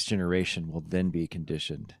 that next generation will then be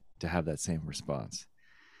conditioned to have that same response.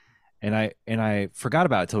 And I forgot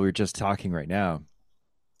about it till we were just talking right now.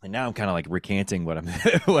 And now I'm kind of like recanting what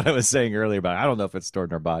I was saying earlier about, I don't know if it's stored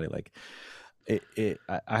in our body. Like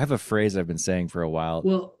I have a phrase I've been saying for a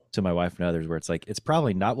while to my wife and others where it's like, it's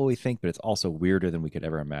probably not what we think, but it's also weirder than we could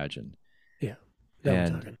ever imagine. Yeah.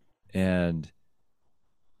 And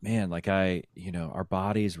man, like our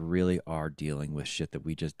bodies really are dealing with shit that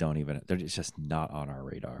we just don't even, it's just not on our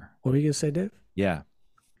radar. What were you going to say, Dave? Yeah.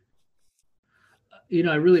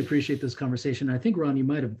 I really appreciate this conversation. I think, Ron, you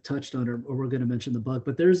might have touched on it, or we're going to mention the book,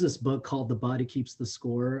 but there's this book called The Body Keeps the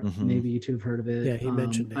Score. Maybe you two have heard of it. Yeah, he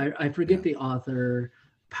mentioned it. I forget the author.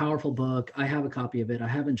 Powerful book. I have a copy of it. I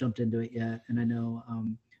haven't jumped into it yet. And I know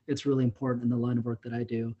it's really important in the line of work that I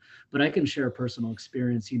do, but I can share a personal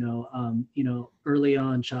experience, early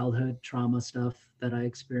on childhood trauma stuff that I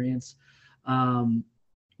experienced.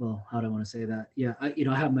 Well, how do I want to say that? Yeah.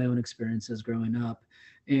 I have my own experiences growing up,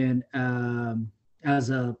 and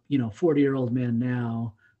as a 40-year-old man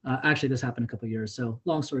now, actually this happened a couple of years. So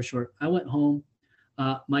long story short, I went home.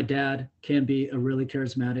 My dad can be a really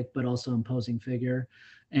charismatic but also imposing figure,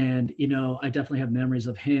 and I definitely have memories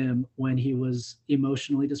of him when he was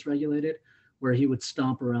emotionally dysregulated, where he would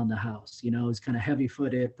stomp around the house. He's kind of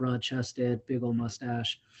heavy-footed, broad-chested, big old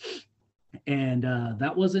mustache, and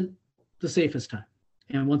that wasn't the safest time.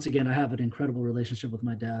 And once again, I have an incredible relationship with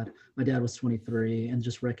my dad. My dad was 23, and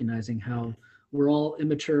just recognizing how we're all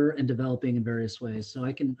immature and developing in various ways. So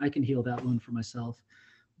I can heal that wound for myself.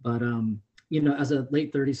 But as a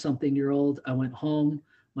late 30-something-year-old, I went home.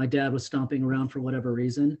 My dad was stomping around for whatever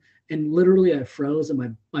reason, and literally I froze,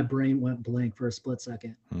 and my brain went blank for a split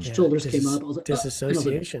second. Shoulders came up. I was like,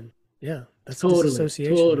 disassociation. Yeah, that's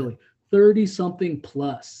disassociation. Totally. 30-something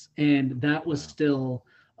plus, and that was still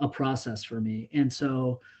a process for me. And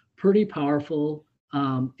so, pretty powerful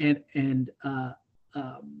and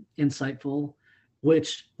insightful.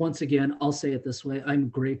 Which, once again, I'll say it this way: I'm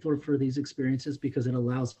grateful for these experiences because it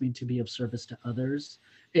allows me to be of service to others.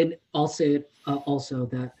 And I'll say it also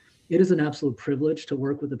that it is an absolute privilege to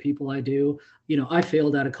work with the people I do. I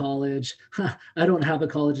failed out of college. I don't have a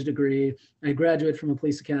college degree. I graduated from a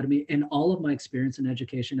police academy, and all of my experience in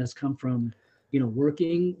education has come from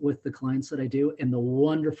working with the clients that I do and the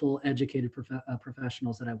wonderful educated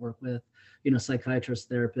professionals that I work with,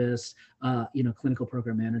 psychiatrists, therapists, clinical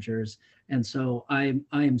program managers. And so I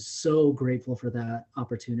am so grateful for that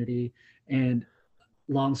opportunity. And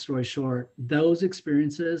long story short, those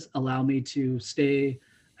experiences allow me to stay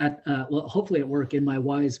at, hopefully at work in my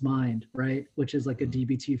wise mind, right? Which is like a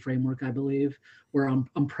DBT framework, I believe, where I'm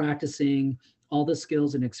practicing all the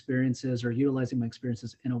skills and experiences, or utilizing my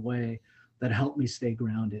experiences in a way that help me stay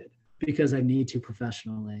grounded, because I need to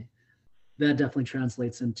professionally. That definitely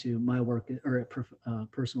translates into my work or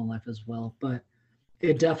personal life as well. But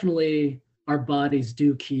it definitely, our bodies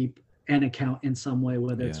do keep an account in some way,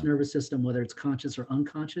 whether it's nervous system, whether it's conscious or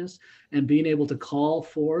unconscious, and being able to call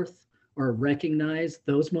forth or recognize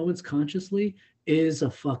those moments consciously is a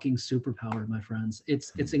fucking superpower, my friends.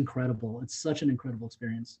 It's incredible. It's such an incredible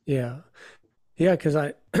experience. Yeah. Yeah, because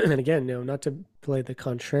and again, not to play the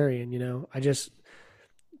contrarian, I just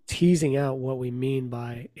teasing out what we mean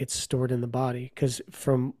by it's stored in the body. Because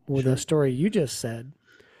from the story you just said,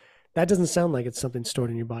 that doesn't sound like it's something stored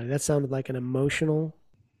in your body. That sounded like an emotional,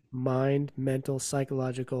 mind, mental,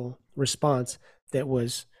 psychological response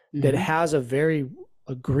that has a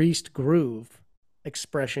greased groove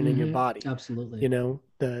expression in your body. Absolutely.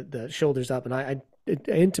 The shoulders up, and I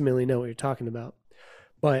intimately know what you're talking about.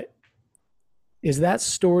 But is that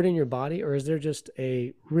stored in your body, or is there just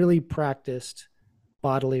a really practiced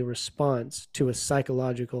bodily response to a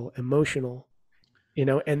psychological, emotional,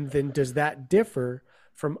 and then does that differ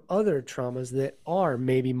from other traumas that are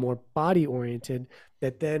maybe more body oriented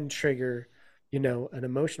that then trigger, an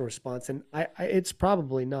emotional response? And it's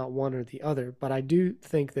probably not one or the other, but I do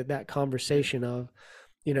think that conversation of,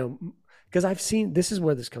 because I've seen, this is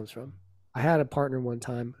where this comes from. I had a partner one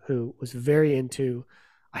time who was very into,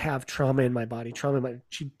 I have trauma in my body,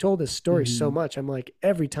 she told this story so much. I'm like,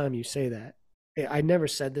 every time you say that, I never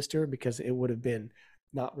said this to her because it would have been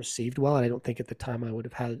not received well. And I don't think at the time I would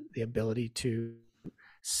have had the ability to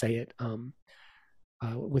say it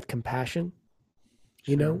with compassion,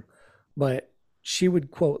 but she would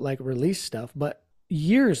quote like release stuff, but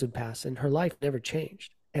years would pass and her life never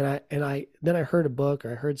changed. And I then I heard a book,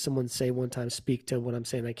 or I heard someone say one time, speak to what I'm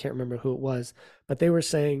saying. I can't remember who it was, but they were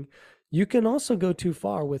saying you can also go too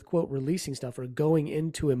far with quote releasing stuff or going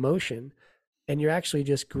into emotion, and you're actually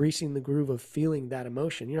just greasing the groove of feeling that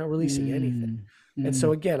emotion. You're not releasing anything. And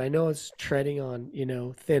so again, I know it's treading on,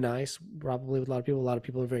 thin ice, probably with a lot of people. A lot of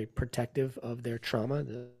people are very protective of their trauma,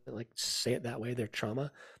 like say it that way, their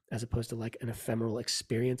trauma, as opposed to like an ephemeral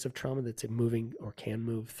experience of trauma that's moving or can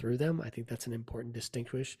move through them. I think that's an important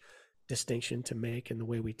distinction to make in the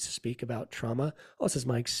way we speak about trauma. Oh, this is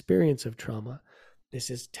my experience of trauma. This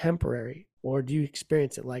is temporary. Or do you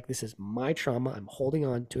experience it like this is my trauma? I'm holding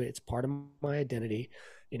on to it. It's part of my identity,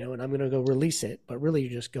 and I'm going to go release it. But really,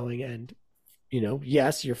 you're just going and,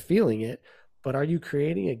 yes, you're feeling it, but are you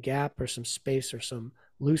creating a gap or some space or some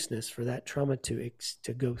looseness for that trauma to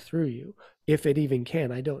go through you? If it even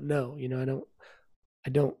can, I don't know. I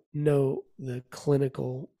don't know the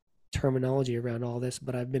clinical terminology around all this,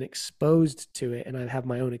 but I've been exposed to it and I have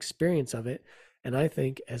my own experience of it. And I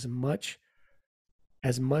think as much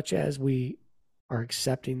as we are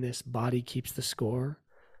accepting this body keeps the score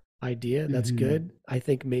idea, that's good. I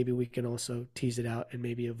think maybe we can also tease it out and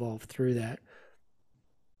maybe evolve through that.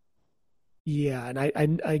 Yeah. And I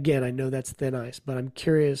again, I know that's thin ice, but I'm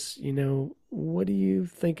curious, what do you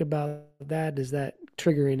think about that? Does that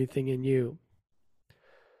trigger anything in you?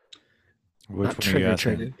 Which Not one are you trigger,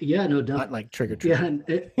 asking? trigger. Yeah, no, Not like trigger. Yeah, and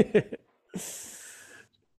it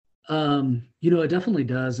definitely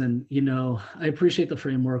does. And, I appreciate the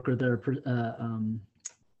framework, or the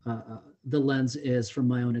lens is from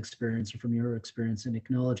my own experience or from your experience, and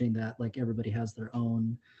acknowledging that like everybody has their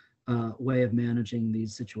own way of managing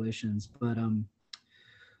these situations. But,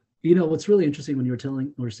 what's really interesting when you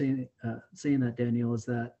were saying that, Daniel, is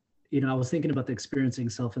that, I was thinking about the experiencing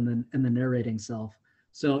self and the narrating self.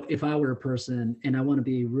 So if I were a person, and I want to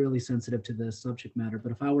be really sensitive to this subject matter,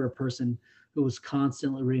 but if I were a person who was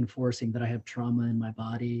constantly reinforcing that I have trauma in my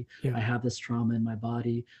body, I have this trauma in my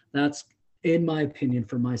body, that's, in my opinion,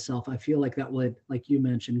 for myself, I feel like that would, like you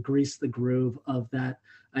mentioned, grease the groove of that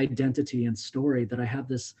identity and story, that I have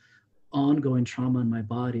this ongoing trauma in my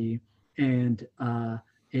body, and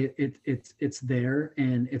it's there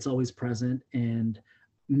and it's always present, and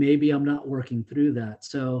maybe I'm not working through that.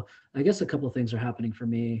 So I guess a couple of things are happening for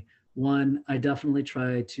me. One, I definitely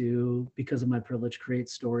try to, because of my privilege, create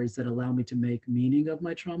stories that allow me to make meaning of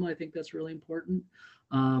my trauma. I think that's really important.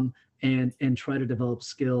 And try to develop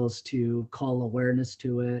skills to call awareness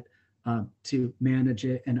to it, to manage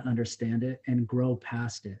it and understand it and grow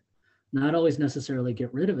past it. not always necessarily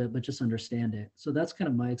get rid of it, but just understand it. So that's kind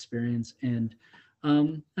of my experience. And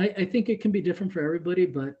I think it can be different for everybody,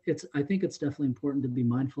 but I think it's definitely important to be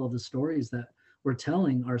mindful of the stories that we're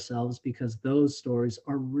telling ourselves, because those stories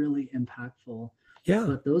are really impactful. Yeah.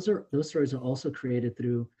 But those stories are also created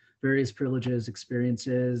through various privileges,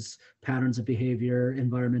 experiences, patterns of behavior,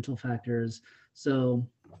 environmental factors. So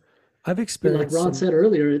I've like experienced Ron said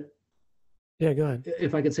earlier, yeah, go ahead.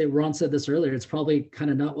 if I could say, Ron said this earlier, it's probably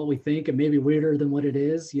kind of not what we think, and maybe weirder than what it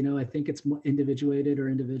is. I think it's more individuated or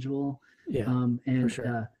individual. Yeah, and for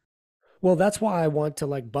sure. Well, that's why I want to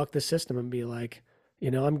like buck the system and be like,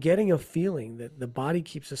 I'm getting a feeling that the body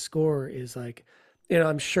keeps a score is like,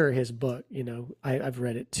 I'm sure his book, I've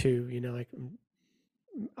read it too, like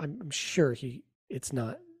I'm sure it's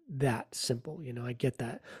not that simple, I get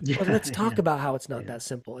that. But yeah, let's talk about how it's not yeah, that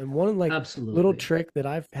simple. And one like little absolutely. trick that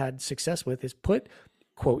I've had success with is put,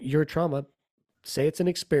 quote, your trauma, say it's an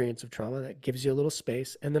experience of trauma that gives you a little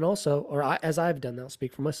space. And then also, as I've done that, I'll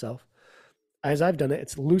speak for myself. As I've done it,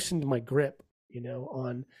 it's loosened my grip,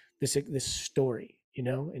 on this story,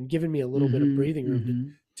 and given me a little bit of breathing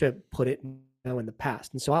room to put it now in the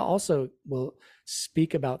past. And so I also will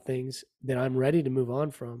speak about things that I'm ready to move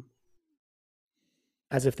on from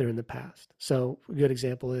as if they're in the past. So a good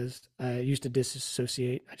example is I used to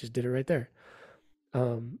disassociate. I just did it right there.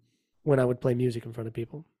 When I would play music in front of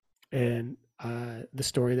people. And the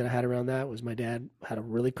story that I had around that was my dad had a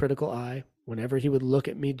really critical eye. Whenever he would look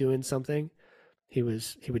at me doing something, he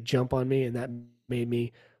would jump on me, and that made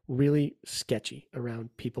me really sketchy around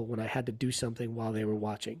people when I had to do something while they were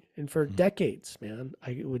watching. And for decades, man,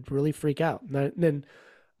 I would really freak out. And then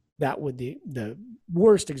that would the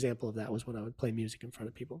worst example of that was when I would play music in front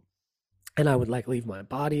of people. And I would like leave my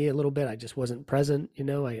body a little bit. I just wasn't present,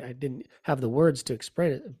 I didn't have the words to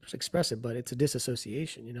express it, but it's a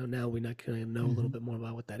disassociation, now we're not going to know a little bit more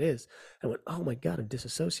about what that is. I went, oh my God, I'm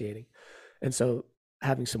disassociating. And so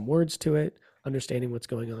having some words to it, understanding what's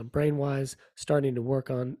going on brain wise, starting to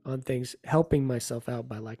work on things, helping myself out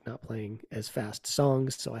by like not playing as fast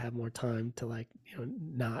songs. So I have more time to like,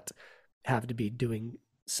 not have to be doing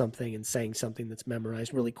something and saying something that's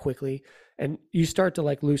memorized really quickly. And you start to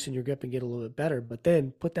like loosen your grip and get a little bit better, but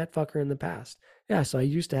then put that fucker in the past. Yeah. So I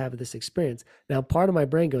used to have this experience. Now part of my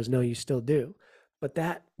brain goes, no, you still do. But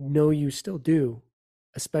that no, you still do,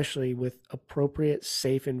 especially with appropriate,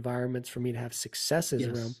 safe environments for me to have successes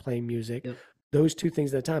around playing music. Yep. Those two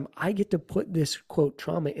things at a time, I get to put this quote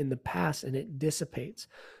trauma in the past and it dissipates.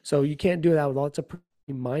 So you can't do that with all. It's a pretty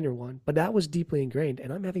minor one, but that was deeply ingrained,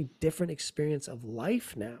 and I'm having different experience of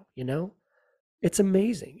life now. It's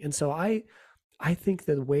amazing. And so I think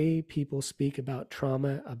the way people speak about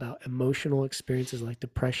trauma, about emotional experiences like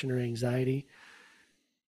depression or anxiety,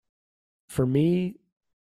 for me,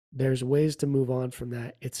 there's ways to move on from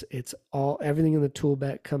that. It's everything in the tool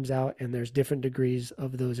belt comes out, and there's different degrees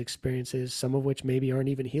of those experiences, some of which maybe aren't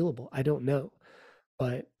even healable. I don't know.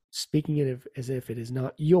 But speaking it as if it is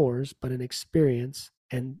not yours, but an experience,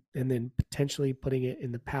 and then potentially putting it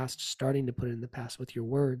in the past, starting to put it in the past with your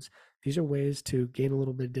words. These are ways to gain a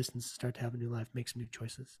little bit of distance, start to have a new life, make some new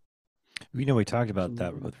choices. We talked about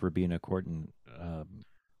that with Rabina Corton,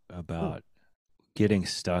 about getting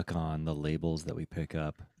stuck on the labels that we pick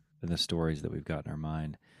up and the stories that we've got in our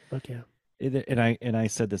mind. Okay. And I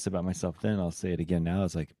said this about myself then, I'll say it again now.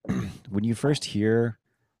 It's like when you first hear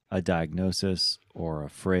a diagnosis or a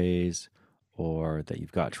phrase or that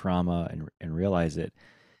you've got trauma and realize it,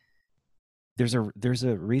 there's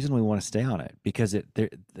a reason we want to stay on it, because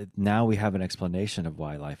now we have an explanation of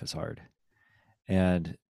why life is hard.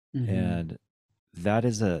 And and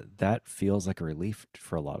that feels like a relief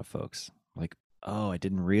for a lot of folks. Like, oh, I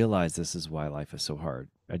didn't realize this is why life is so hard.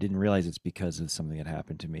 I didn't realize it's because of something that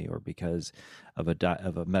happened to me, or because of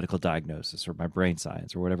a medical diagnosis, or my brain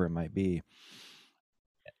science, or whatever it might be.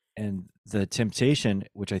 And the temptation,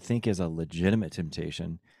 which I think is a legitimate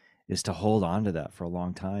temptation, is to hold on to that for a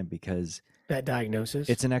long time, because that diagnosis,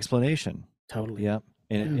 it's an explanation. Totally. Yep.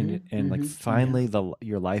 And like finally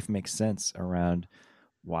your life makes sense around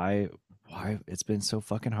why it's been so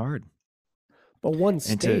fucking hard. But one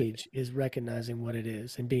stage is recognizing what it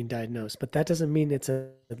is and being diagnosed, but that doesn't mean it's a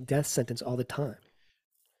death sentence all the time.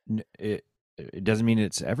 It doesn't mean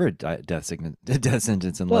it's ever a death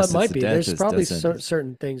sentence, unless well, it might it's be. There's probably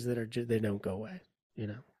certain things that are they don't go away.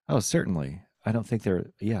 Oh, certainly. I don't think they're.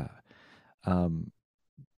 Yeah. And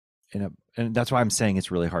that's why I'm saying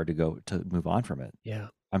it's really hard to move on from it. Yeah.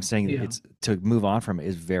 I'm saying it's to move on from it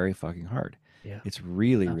is very fucking hard. Yeah. It's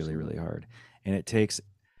really, really, really hard. And it takes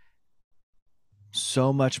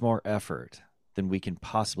so much more effort than we can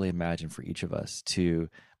possibly imagine for each of us to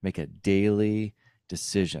make a daily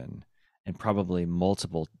decision and probably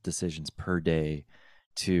multiple decisions per day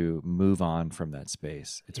to move on from that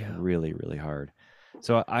space. It's really, really hard.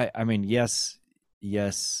 So I mean, yes, we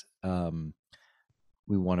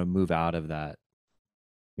want to move out of that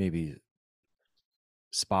maybe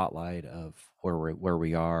spotlight of where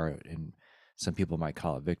we are, and some people might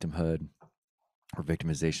call it victimhood or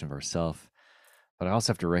victimization of ourselves. But I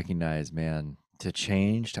also have to recognize, man,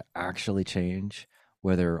 to actually change,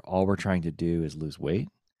 whether all we're trying to do is lose weight.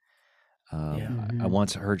 I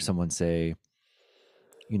once heard someone say,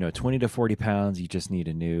 20 to 40 pounds, you just need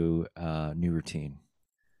a new routine.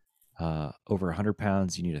 Over 100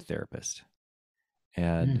 pounds, you need a therapist.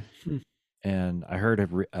 And I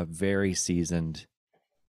heard a very seasoned,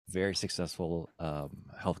 very successful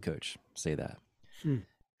health coach say that.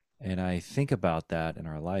 And I think about that in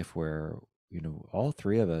our life where, all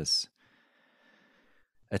three of us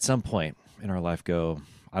at some point in our life go,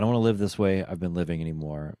 I don't want to live this way I've been living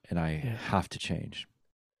anymore, and I have to change.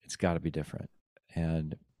 It's got to be different.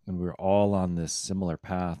 And we're all on this similar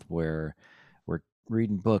path where we're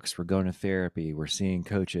reading books, we're going to therapy, we're seeing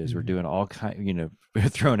coaches, we're doing all we're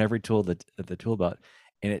throwing every tool at the tool belt,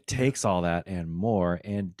 and it takes all that and more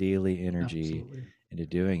and daily energy into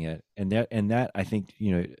doing it. And that I think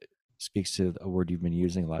speaks to a word you've been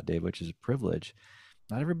using a lot, Dave, which is privilege.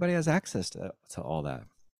 Not everybody has access to all that.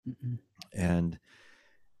 And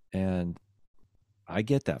I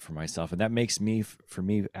get that for myself, and that makes me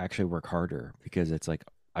actually work harder, because it's like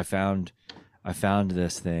I found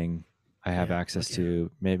this thing I have access to.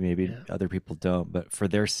 Maybe other people don't, but for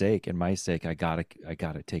their sake and my sake, I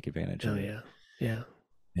gotta take advantage of it.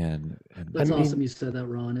 And that's awesome. You said that,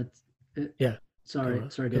 Ron.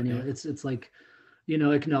 Sorry, Daniel. Okay. It's like,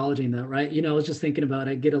 acknowledging that, right? I was just thinking about,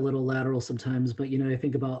 I get a little lateral sometimes, but I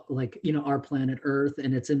think about like, our planet Earth,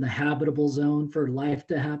 and it's in the habitable zone for life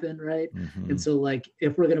to happen, right? And so like,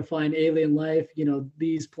 if we're going to find alien life,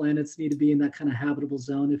 these planets need to be in that kind of habitable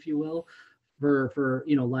zone, if you will, for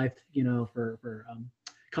life, for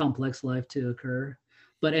complex life to occur.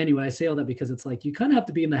 But anyway, I say all that because it's like, you kind of have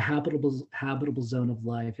to be in the habitable zone of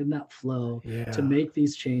life, in that flow, to make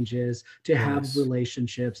these changes, to have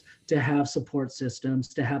relationships, to have support systems,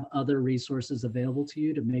 to have other resources available to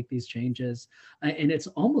you to make these changes. And it's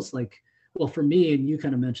almost like, well, for me, and you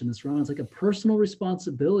kind of mentioned this, Ron, it's like a personal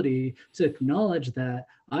responsibility to acknowledge that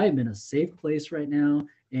I'm in a safe place right now,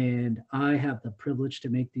 and I have the privilege to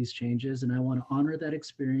make these changes, and I want to honor that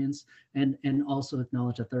experience, and also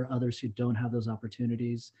acknowledge that there are others who don't have those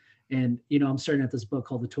opportunities. And I'm starting at this book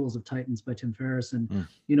called The Tools of Titans by Tim Ferriss, and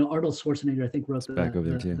Arnold Schwarzenegger, I think, wrote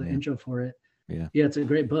the intro for it. Yeah, it's a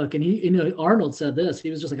great book. And he, Arnold said this. He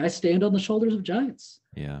was just like, I stand on the shoulders of giants.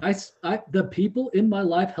 Yeah, the people in my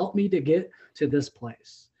life helped me to get to this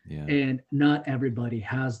place. Yeah, and not everybody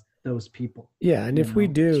has those people. Yeah, and if we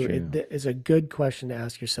do, it is a good question to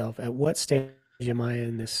ask yourself: at what stage am I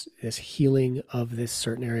in this healing of this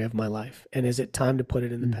certain area of my life? And is it time to put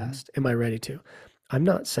it in the past? Am I ready to? I'm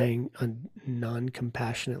not saying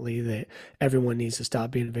non-compassionately that everyone needs to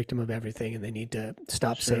stop being a victim of everything, and they need to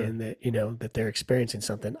stop saying that, that they're experiencing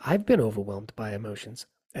something. I've been overwhelmed by emotions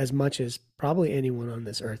as much as probably anyone on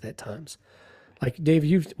this earth at times. Like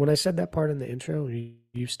Dave, when I said that part in the intro,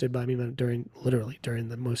 you stood by me during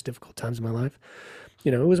the most difficult times of my life.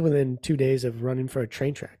 It was within 2 days of running for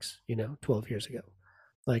train tracks, 12 years ago.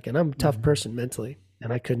 Like, and I'm a tough person mentally,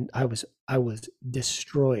 and I was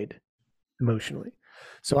destroyed emotionally.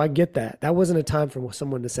 So I get that. That wasn't a time for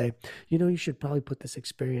someone to say, you should probably put this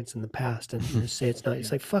experience in the past and just say it's not.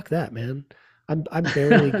 It's like, fuck that, man. I'm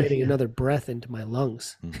barely getting another breath into my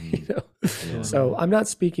lungs. So I'm not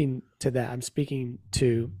speaking to that. I'm speaking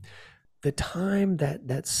to the time,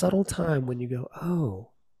 that subtle time when you go, oh,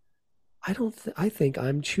 I think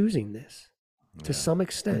I'm choosing this to some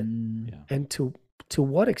extent. And to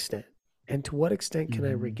what extent? And to what extent can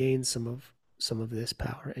I regain some of this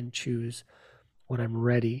power and choose what I'm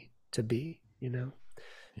ready to be,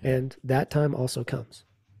 And that time also comes.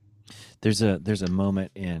 There's a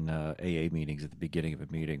moment in AA meetings at the beginning of a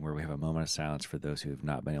meeting where we have a moment of silence for those who have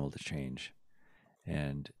not been able to change,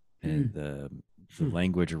 and the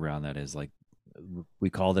language around that is like, we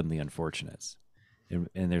call them the unfortunates,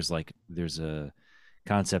 and there's a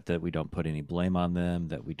concept that we don't put any blame on them,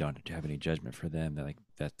 that we don't have any judgment for them,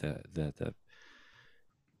 that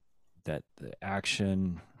the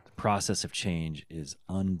action, the process of change is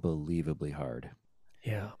unbelievably hard.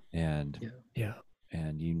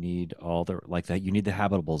 And you need all the, like that, you need the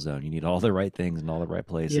habitable zone. You need all the right things in all the right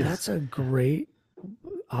places. Yeah, that's a great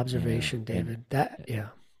observation, David.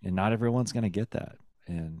 And not everyone's going to get that.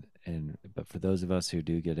 But for those of us who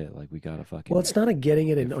do get it, like, we got to fucking. Well, it's not a getting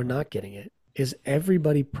it or not getting it. is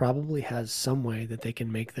everybody probably has some way that they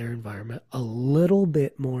can make their environment a little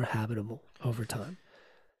bit more habitable over time.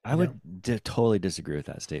 I would totally disagree with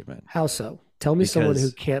that statement. How so? Tell me someone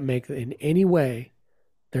who can't make in any way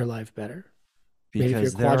their life better.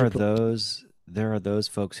 Because there are those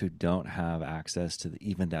folks who don't have access to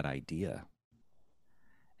even that idea.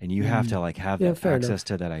 And you have to like have access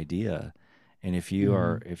to that idea. And if you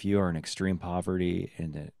are in extreme poverty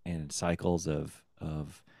and cycles of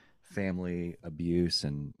family abuse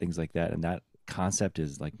and things like that, and that concept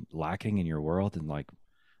is like lacking in your world, and like,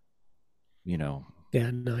 you know. Yeah,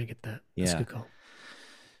 no, I get that. That's a good call.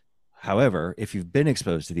 However, if you've been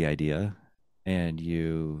exposed to the idea and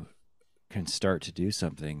you can start to do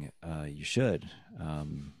something, you should.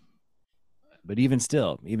 But even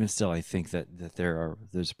still, I think that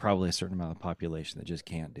there's probably a certain amount of population that just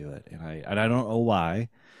can't do it, and I don't know why,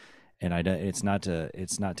 and it's not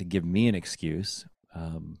to give me an excuse,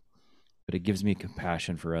 but it gives me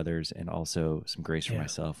compassion for others and also some grace for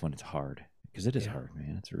myself when it's hard, because it is hard,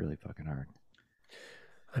 man. It's really fucking hard.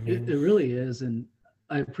 I mean, it really is, and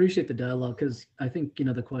I appreciate the dialogue, because I think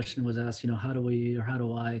the question was asked, how do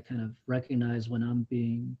I kind of recognize when I'm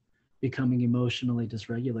becoming emotionally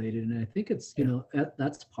dysregulated. And I think it's,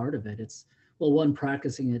 that's part of it. It's, well, one,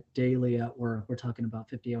 practicing it daily at work. We're talking about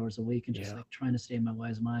 50 hours a week and just like trying to stay in my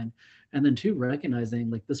wise mind. And then two, recognizing,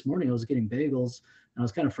 like this morning I was getting bagels and I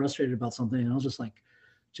was kind of frustrated about something. And I was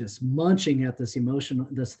just munching at this emotion,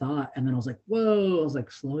 this thought. And then I was like, whoa, I was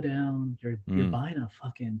like, slow down. You're buying a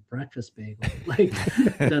fucking breakfast bagel. Like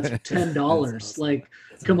that's $10. Awesome. Like,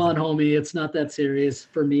 come on, homie. It's not that serious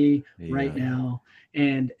for me right now.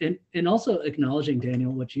 And also acknowledging,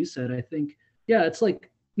 Daniel, what you said, I think, it's like,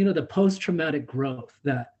 the post-traumatic growth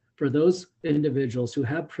that for those individuals who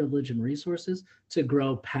have privilege and resources to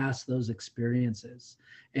grow past those experiences.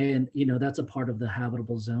 And, that's a part of the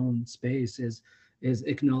habitable zone space is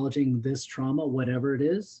acknowledging this trauma, whatever it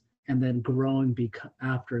is, and then growing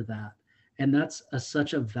after that. And that's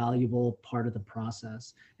such a valuable part of the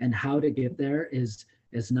process. And how to get there is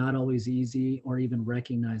not always easy, or even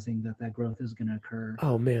recognizing that growth is going to occur.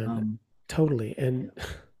 Oh man, totally. And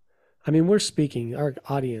I mean, we're speaking, our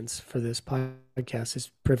audience for this podcast is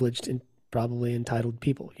privileged and probably entitled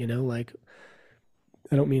people, like,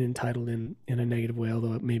 I don't mean entitled in a negative way,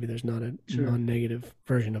 although maybe there's not a non-negative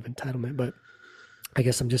version of entitlement, but I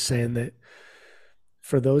guess I'm just saying that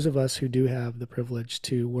for those of us who do have the privilege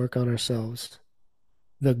to work on ourselves,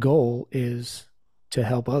 the goal is to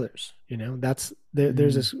help others.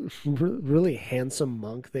 There's this really handsome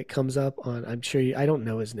monk that comes up on, I'm sure I don't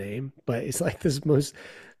know his name, but it's like this most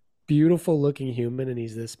beautiful looking human. And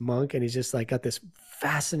he's this monk, and he's just like got this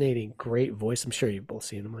fascinating, great voice. I'm sure you've both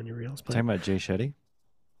seen him on your reels. But talking about Jay Shetty?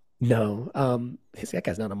 No, that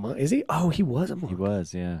guy's not a monk. Is he? Oh, he was a monk. He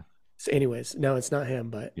was, yeah. So anyways, no, it's not him,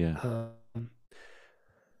 but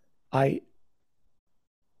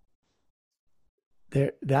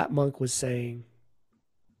that monk was saying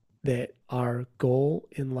that our goal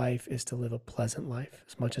in life is to live a pleasant life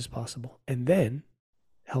as much as possible, and then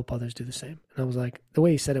help others do the same. And I was like, the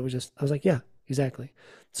way he said it was just, I was like, yeah, exactly.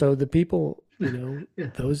 So the people,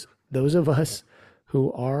 those of us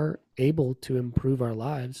who are able to improve our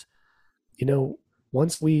lives,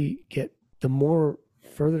 once we get, the more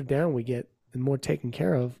further down we get, the more taken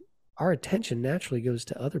care of, our attention naturally goes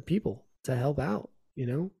to other people to help out,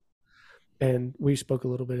 and we spoke a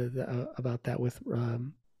little bit about that with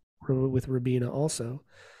Rabina also.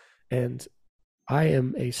 And I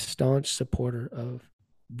am a staunch supporter of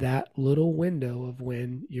that little window of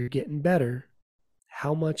when you're getting better,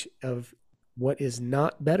 how much of what is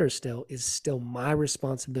not better still is still my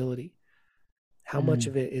responsibility. How much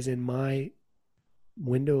of it is in my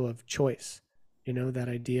window of choice? That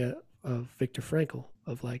idea of Viktor Frankl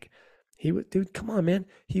of like, dude, come on, man.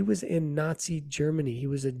 He was in Nazi Germany. He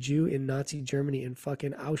was a Jew in Nazi Germany in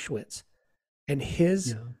fucking Auschwitz. And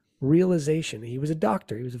his realization, he was a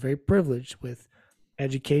doctor. He was very privileged with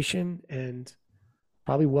education and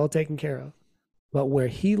probably well taken care of. But where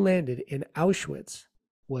he landed in Auschwitz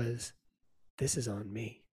was, this is on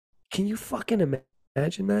me. Can you fucking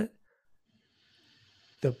imagine that?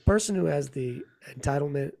 The person who has the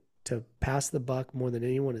entitlement to pass the buck more than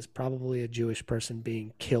anyone is probably a Jewish person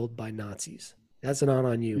being killed by Nazis. That's not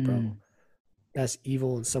on you, bro. That's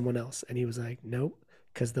evil in someone else. And he was like, nope,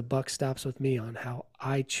 because the buck stops with me on how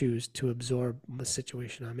I choose to absorb the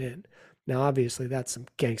situation I'm in. Now, obviously, that's some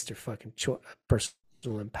gangster fucking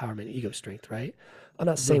personal empowerment, ego strength, right? I'm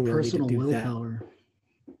not saying we don't need to do willpower.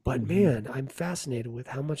 That. But man, I'm fascinated with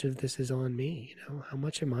how much of this is on me. How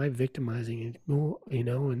much am I victimizing?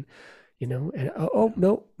 And you know, and oh,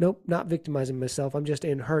 nope, not victimizing myself. I'm just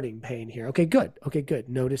in hurting pain here. Okay, good.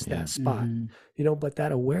 Notice Yeah. that spot, you know, but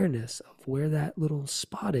that awareness of where that little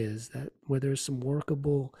spot is, that where there's some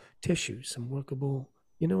workable tissue, some workable,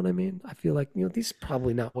 you know what I mean? I feel like, you know, these is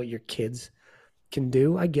probably not what your kids can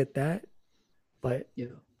do. I get that, but Yeah.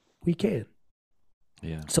 we can.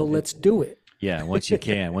 Yeah. So let's do it. Yeah. Once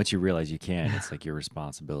you realize you can, it's like your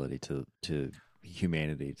responsibility to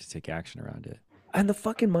humanity to take action around it. And the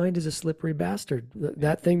fucking mind is a slippery bastard.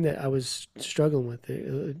 That thing that I was struggling with,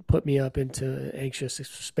 it put me up into anxious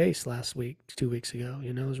space last week, 2 weeks ago.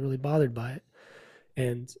 You know, I was really bothered by it.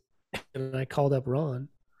 And I called up Ron,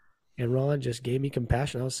 and Ron just gave me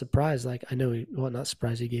compassion. I was surprised. Like, I know, not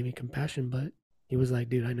surprised he gave me compassion, but he was like,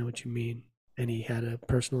 dude, I know what you mean. And he had a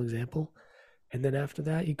personal example. And then after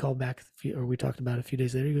that, he called back, or we talked about it a few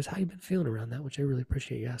days later. He goes, how you been feeling around that? Which I really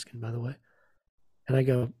appreciate you asking, by the way. And I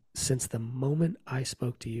go, since the moment I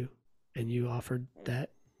spoke to you and you offered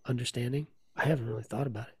that understanding, I haven't really thought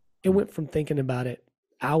about it. It went from thinking about it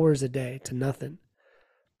hours a day to nothing.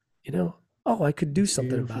 You know, oh, I could do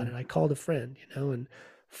something about it. I called a friend, you know, and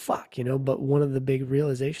fuck, you know, but one of the big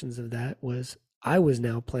realizations of that was I was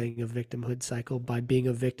now playing a victimhood cycle by being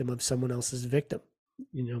a victim of someone else's victim,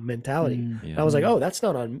 you know, mentality. And I was like, oh, that's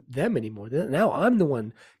not on them anymore. Now I'm the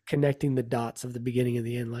one connecting the dots of the beginning and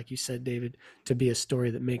the end, like you said, David, to be a story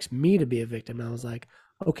that makes me to be a victim. And I was like,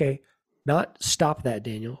 okay, not stop that,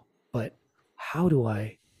 Daniel, but how do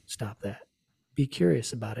I stop that? Be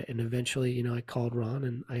curious about it. And eventually, you know, I called Ron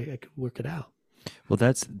and I could work it out. Well,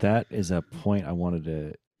 that is a point I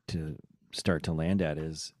wanted to start to land at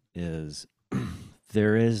is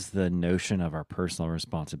there is the notion of our personal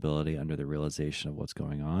responsibility under the realization of what's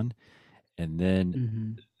going on. And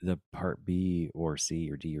then the part B or C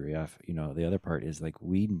or D or F, you know, the other part is like,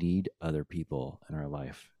 we need other people in our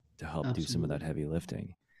life to help do some of that heavy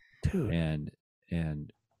lifting. Dude.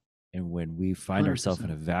 And when we find 100%. ourselves in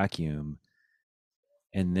a vacuum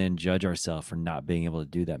and then judge ourselves for not being able to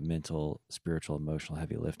do that mental, spiritual, emotional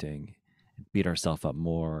heavy lifting, beat ourselves up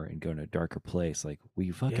more and go in a darker place, like we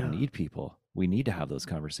fucking need people. We need to have those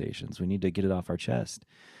conversations. We need to get it off our chest.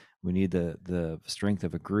 We need the strength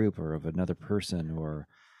of a group or of another person or,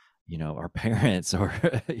 you know, our parents or,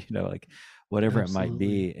 you know, like whatever it might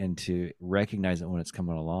be, and to recognize it when it's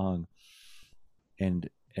coming along. And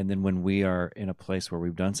then when we are in a place where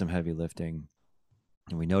we've done some heavy lifting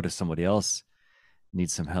and we notice somebody else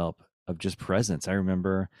needs some help, of just presence. I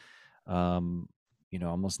remember, you know,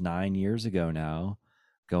 almost 9 years ago now,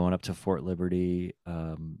 going up to Fort Liberty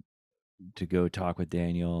to go talk with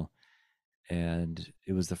Daniel. And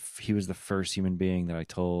he was the first human being that I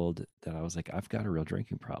told that I was like, I've got a real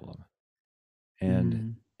drinking problem.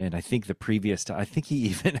 And I think the previous time, I think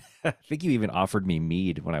he even offered me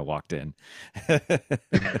mead when I walked in.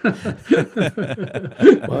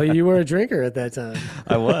 Well, you were a drinker at that time.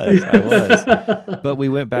 I was. But we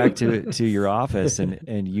went back to your office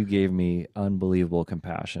and you gave me unbelievable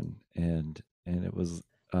compassion. And it was,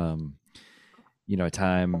 you know, a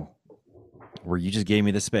time where you just gave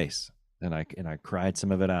me the space. And I cried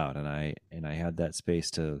some of it out, and I had that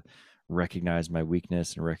space to recognize my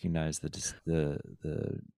weakness and recognize the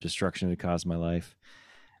destruction it caused my life,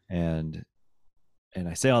 and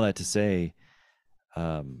I say all that to say,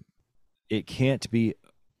 it can't be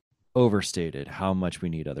overstated how much we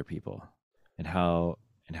need other people, and how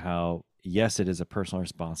yes, it is a personal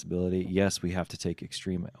responsibility. Yes, we have to take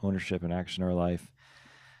extreme ownership and action in our life,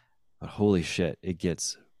 but holy shit, it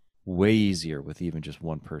gets way easier with even just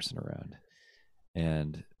one person around.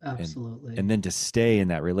 And absolutely. And then to stay in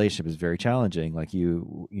that relationship is very challenging. Like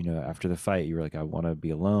you know, after the fight, you were like, I want to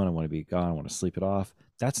be alone. I want to be gone. I want to sleep it off.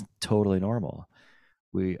 That's totally normal.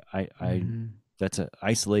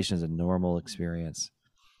 Isolation is a normal experience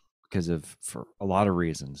for a lot of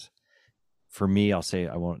reasons. For me, I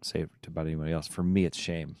won't say it about anybody else. For me, it's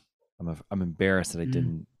shame. I'm embarrassed that I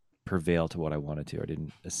didn't prevail to what I wanted to. I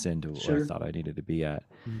didn't ascend to where I thought I needed to be at.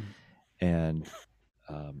 And,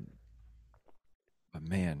 but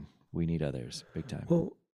man, we need others big time.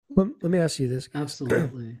 Well, let me ask you this.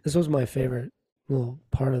 Absolutely. This was my favorite little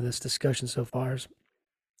part of this discussion so far.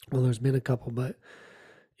 Well, there's been a couple, but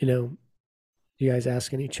you know, you guys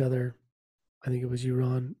asking each other, I think it was you,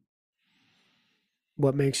 Ron,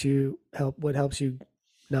 what makes you what helps you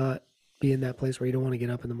not be in that place where you don't want to get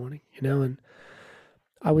up in the morning, you know? And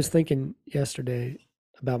I was thinking yesterday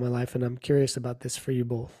about my life, and I'm curious about this for you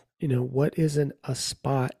both. You know, what isn't a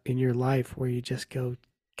spot in your life where you just go,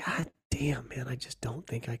 God damn, man, I just don't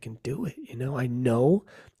think I can do it. You know, I know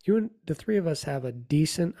you and the three of us have a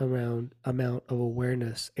decent amount of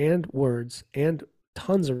awareness and words and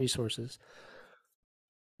tons of resources.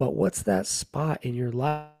 But what's that spot in your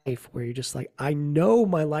life where you're just like, I know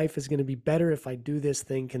my life is going to be better if I do this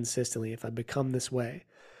thing consistently, if I become this way.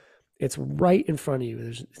 It's right in front of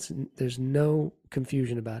you. There's no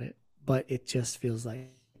confusion about it, but it just feels like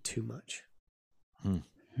too much.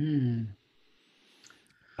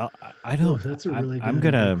 I don't. That's a really I'm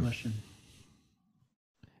good gonna. question.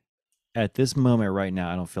 At this moment right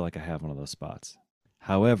now, I don't feel like I have one of those spots.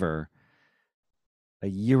 However, a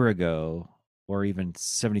year ago, or even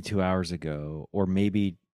 72 hours ago, or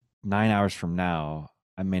maybe 9 hours from now,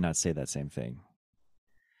 I may not say that same thing.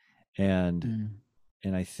 And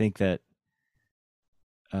I think that,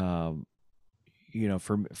 you know,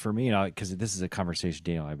 for me, because this is a conversation,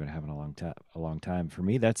 Daniel, I've been having a long time. For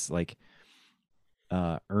me, that's like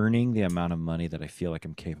earning the amount of money that I feel like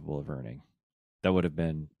I'm capable of earning. That would have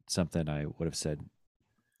been something I would have said,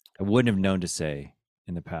 I wouldn't have known to say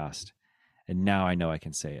in the past. And now I know I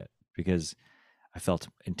can say it because I felt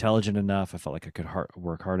intelligent enough. I felt like I could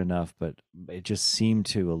work hard enough, but it just seemed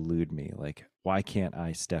to elude me. Like, why can't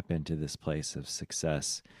I step into this place of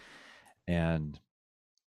success? And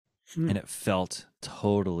it felt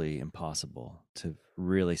totally impossible to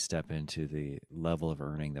really step into the level of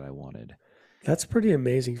earning that I wanted. That's a pretty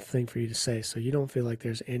amazing thing for you to say. So you don't feel like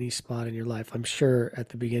there's any spot in your life. I'm sure at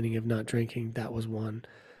the beginning of not drinking, that was one.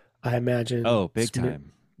 I imagine. Oh, big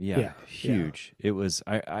time. Yeah, huge. Yeah. It was,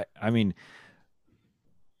 I mean,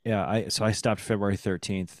 yeah, so I stopped February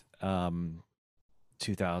 13th,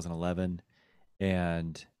 2011.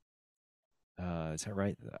 And is that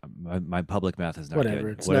right? My public math is not Whatever.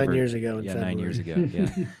 good. It's 9 years ago. Yeah, February. 9 years ago.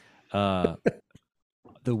 Yeah.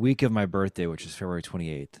 The week of my birthday, which is February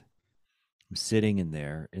 28th, I'm sitting in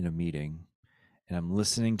there in a meeting, and I'm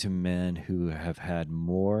listening to men who have had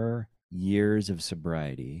more years of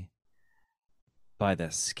sobriety by the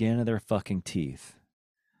skin of their fucking teeth,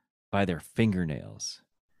 by their fingernails,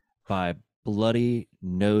 by bloody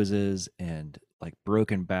noses and like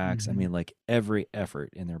broken backs. I mean, like every effort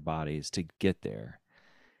in their bodies to get there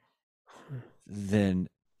than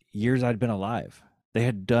years I'd been alive. They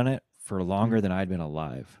had done it for longer than I'd been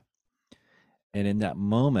alive. And in that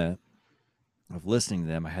moment of listening to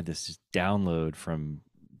them, I had this download from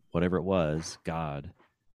whatever it was, God,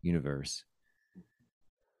 universe,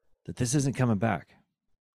 that this isn't coming back.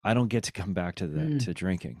 I don't get to come back to to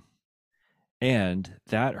drinking. And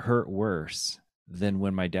that hurt worse than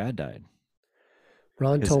when my dad died.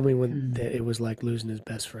 Ron told me that it was like losing his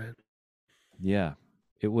best friend. Yeah.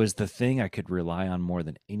 It was the thing I could rely on more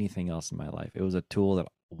than anything else in my life. It was a tool that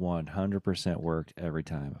 100% worked every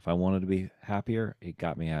time. If I wanted to be happier, it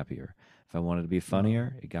got me happier. If I wanted to be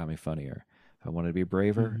funnier, it got me funnier. If I wanted to be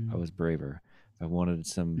braver, I was braver. If I wanted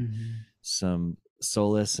some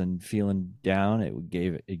solace and feeling down, it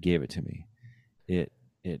gave it to me. It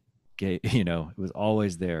gave, you know, it was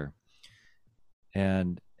always there.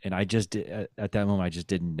 And I just at that moment, I just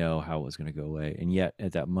didn't know how it was going to go away. And yet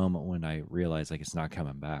at that moment when I realized like it's not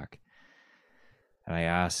coming back, and I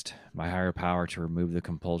asked my higher power to remove the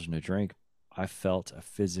compulsion to drink, I felt a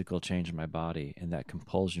physical change in my body, and that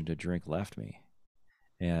compulsion to drink left me.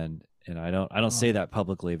 And I don't say that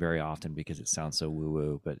publicly very often because it sounds so woo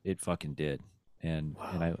woo, but it fucking did. And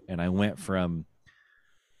I went from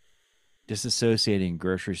disassociating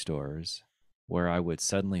grocery stores where I would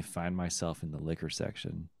suddenly find myself in the liquor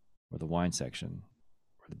section or the wine section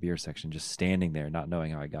or the beer section, just standing there, not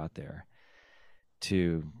knowing how I got there,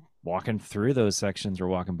 to walking through those sections or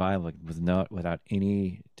walking by like without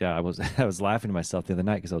any doubt. I was laughing to myself the other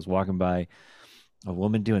night because I was walking by a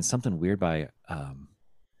woman doing something weird by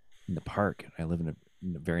in the park. I live in a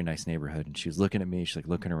very nice neighborhood, and she was looking at me. She's like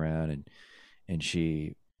looking around, and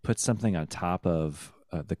she put something on top of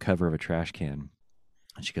the cover of a trash can,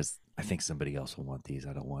 and she goes, "I think somebody else will want these.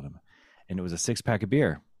 I don't want them." And it was a 6-pack of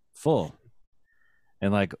beer, full.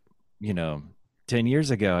 And like, you know, 10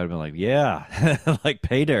 years ago, I'd been like, yeah, like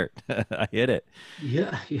pay dirt. I hit it.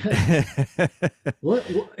 Yeah. What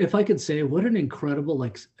if I could say, what an incredible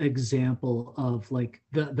like example of like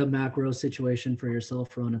the macro situation for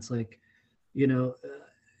yourself, Ron. It's like, 9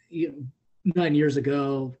 years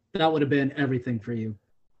ago, that would have been everything for you.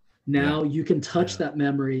 Now you can touch that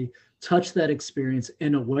memory, touch that experience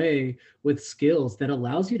in a way with skills that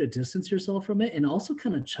allows you to distance yourself from it and also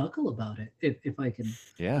kind of chuckle about it. If I can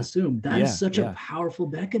assume that is such a powerful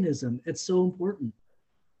mechanism. It's so important.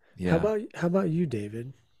 Yeah. How about you,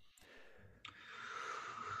 David?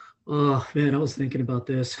 Oh man, I was thinking about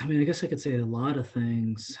this. I mean, I guess I could say a lot of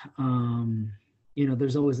things.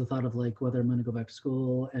 There's always the thought of like whether I'm going to go back to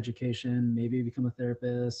school, education, maybe become a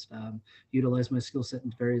therapist, utilize my skill set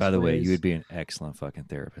in various ways. By the way, you would be an excellent fucking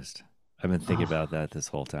therapist. I've been thinking about that this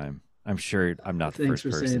whole time. I'm sure I'm not the Thanks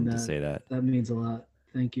first for saying person to that. say that. That means a lot.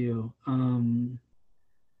 Thank you.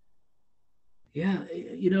 Yeah,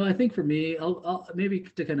 I think for me, I'll maybe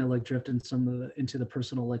to kind of like drift in into the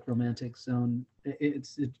personal, like romantic zone.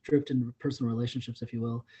 It's drift in personal relationships, if you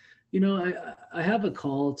will. I have a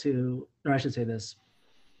call to, or I should say this.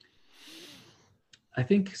 I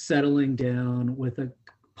think settling down with a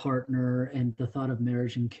partner and the thought of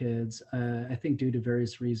marriage and kids, I think due to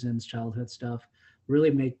various reasons, childhood stuff, really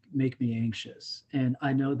make me anxious. And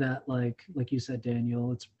I know that, like you said,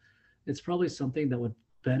 Daniel, it's probably something that would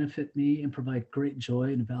benefit me and provide great joy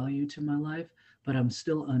and value to my life, but I'm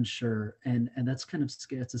still unsure. And that's kind of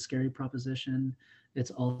scary. It's a scary proposition.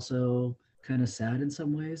 It's also kind of sad in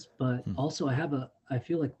some ways, but also I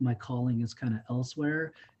feel like my calling is kind of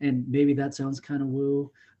elsewhere. And maybe that sounds kind of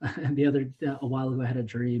woo. And a while ago, I had a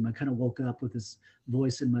dream. I kind of woke up with this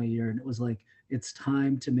voice in my ear, and it was like, it's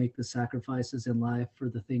time to make the sacrifices in life for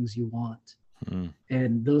the things you want.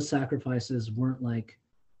 And those sacrifices weren't like,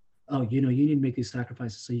 oh, you need to make these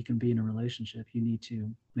sacrifices so you can be in a relationship. You need to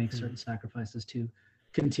make certain sacrifices to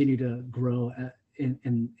continue to grow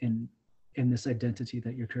in this identity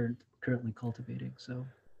that you're currently cultivating. So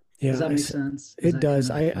does that make sense? It does.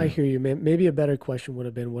 I hear you, man. Maybe a better question would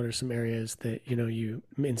have been, what are some areas that, you,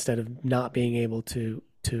 instead of not being able to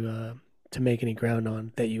make any ground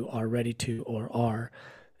on, that you are ready to or are?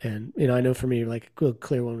 And, I know for me, like a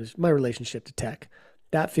clear one was my relationship to tech.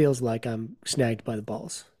 That feels like I'm snagged by the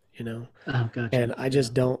balls, Oh, gotcha. And I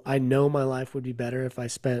just I know my life would be better if I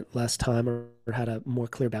spent less time or had a more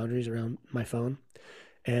clear boundaries around my phone.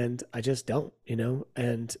 And I just don't,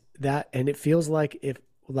 and it feels like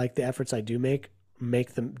the efforts I do make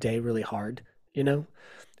the day really hard,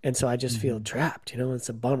 and so I just feel trapped, it's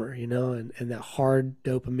a bummer, and that hard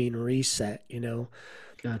dopamine reset,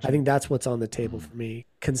 Gotcha. I think that's what's on the table for me.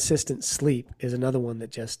 Consistent sleep is another one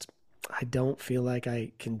that just, I don't feel like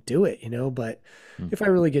I can do it, but if I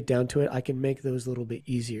really get down to it, I can make those a little bit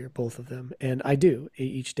easier, both of them. And I do.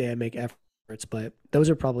 Each day I make efforts, but those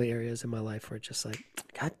are probably areas in my life where it's just like,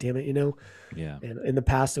 God damn it, Yeah. And in the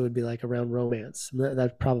past, it would be like around romance.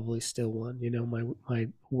 That's probably still one, my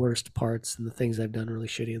worst parts and the things I've done really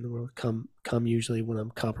shitty in the world come usually when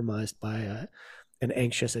I'm compromised by an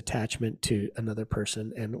anxious attachment to another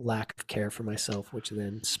person and lack of care for myself, which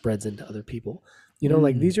then spreads into other people.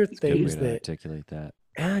 Like these are things that articulate that.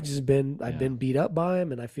 I've been beat up by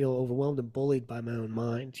them, and I feel overwhelmed and bullied by my own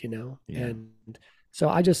mind, and so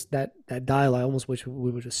I just, that dialogue, I almost wish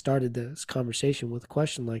we would have started this conversation with a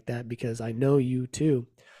question like that, because I know you too,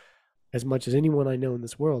 as much as anyone I know in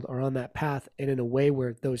this world, are on that path, and in a way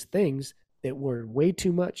where those things that were way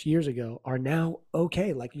too much years ago are now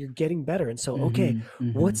okay. Like you're getting better. And so,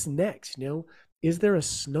 what's next? Is there a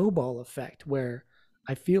snowball effect where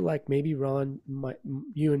I feel like maybe Ron,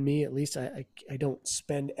 you and me, at least I don't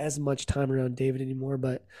spend as much time around David anymore,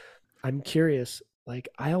 but I'm curious. Like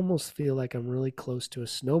I almost feel like I'm really close to a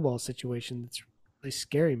snowball situation that's really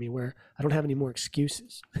scaring me, where I don't have any more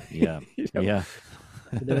excuses. Yeah. Yeah.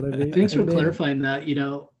 You know what I mean? Thanks for clarifying that.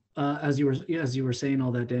 As you were saying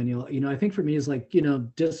all that, Daniel, I think for me is like,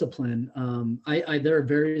 discipline. There are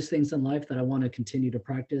various things in life that I want to continue to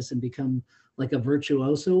practice and become like a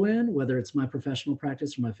virtuoso in, whether it's my professional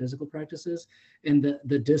practice or my physical practices, and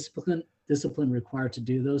the discipline required to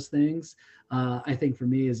do those things, I think for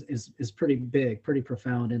me is pretty big, pretty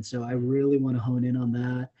profound. And so I really want to hone in on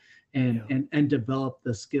that and develop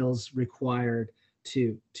the skills required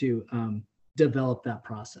to develop that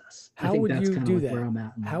process. How I think would that's you kind do of like that? where I'm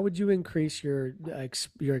at. How would you increase your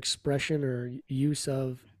expression or use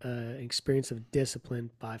of experience of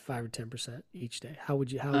discipline by 5 or 10% each day? How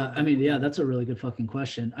would you? That's a really good fucking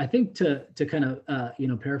question. I think to kind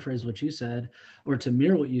of paraphrase what you said, or to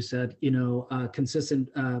mirror what you said,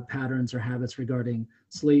 consistent patterns or habits regarding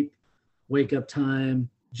sleep, wake up time,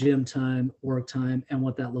 gym time, work time, and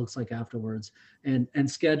what that looks like afterwards, and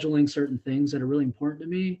scheduling certain things that are really important to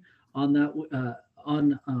me on that,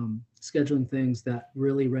 scheduling things that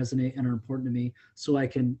really resonate and are important to me, so I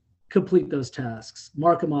can complete those tasks,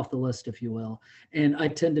 mark them off the list, if you will. And I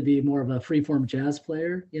tend to be more of a freeform jazz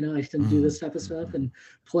player. I tend to do this type of stuff and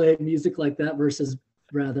play music like that versus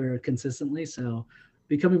rather consistently. So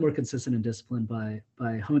becoming more consistent and disciplined by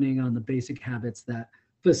honing on the basic habits that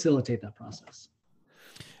facilitate that process.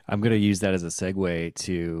 I'm going to use that as a segue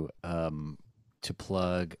to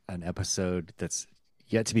plug an episode that's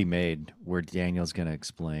yet to be made, where Daniel's going to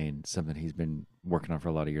explain something he's been working on for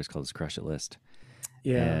a lot of years called his Crush It list.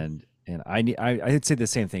 Yeah. And I'd say the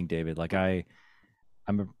same thing, David. Like I'm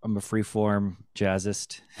a freeform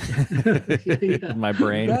jazzist in my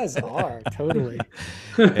brain. You guys are totally.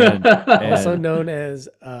 and also known as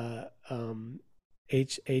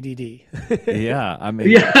HADD. Yeah, I mean,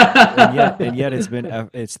 Yeah. and yet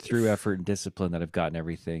it's through effort and discipline that I've gotten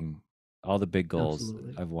everything. All the big goals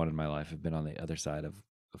Absolutely. I've won in my life have been on the other side of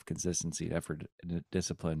consistency, effort, and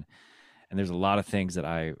discipline. And there's a lot of things that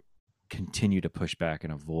I continue to push back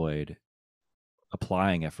and avoid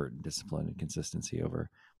applying effort and discipline and consistency over,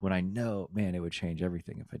 when I know, man, it would change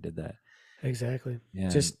everything if I did that. Exactly. Yeah.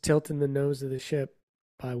 Just tilting the nose of the ship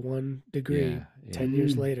by 1 degree. Yeah, yeah. 10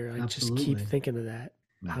 years Mm, later, I just keep absolutely. thinking of that.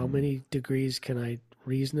 How Mhm. many degrees can I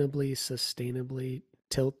reasonably, sustainably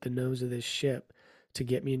tilt the nose of this ship to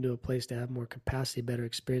get me into a place to have more capacity, better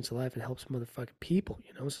experience of life, and help some motherfucking people?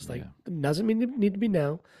 You know, it's just like, Yeah. it doesn't mean it need to be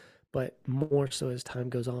now, but more so as time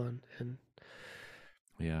goes on. And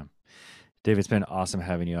Yeah. Dave, it's been awesome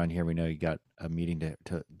having you on here. We know you got a meeting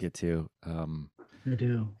to get to. I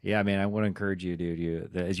do. Yeah, man, I want to encourage you,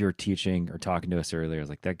 dude. As you were teaching or talking to us earlier, I was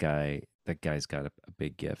like, that guy's got a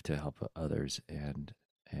big gift to help others, and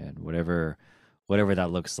whatever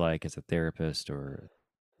that looks like as a therapist or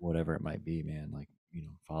whatever it might be, man. Like,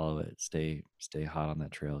 follow it, stay hot on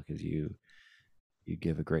that trail, because you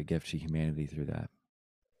give a great gift to humanity through that.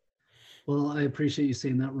 Well, I appreciate you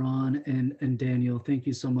saying that, Ron and Daniel. Thank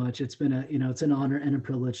you so much. It's been it's an honor and a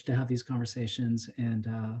privilege to have these conversations, and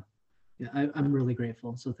yeah, I'm really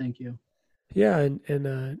grateful. So thank you. yeah,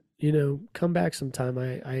 and come back sometime.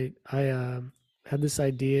 I had this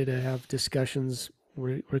idea to have discussions,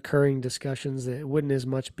 recurring discussions, that wouldn't as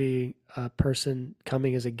much be a person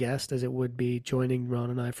coming as a guest as it would be joining Ron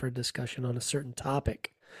and I for a discussion on a certain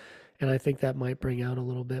topic. And I think that might bring out a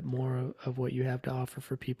little bit more of what you have to offer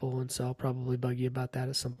for people. And so I'll probably bug you about that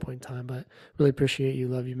at some point in time. But really appreciate you.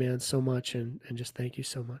 Love you, man, so much. And just thank you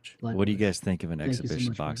so much. What do you guys think of an Thank you so exhibition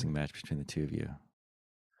much, boxing match between the two of you?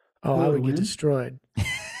 Oh, Who I would would get win? destroyed.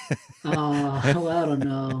 Oh, well, I don't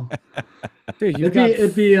know. Dude, you've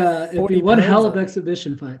It'd be got 40 one hell pounds of on.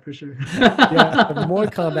 exhibition fight for sure. Yeah, more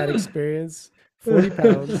combat experience, 40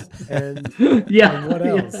 pounds, and yeah, and what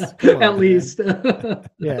else? yeah, Come on, at man. least.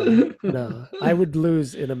 Yeah, no, I would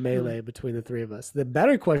lose in a melee between the three of us. The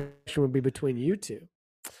better question would be between you two.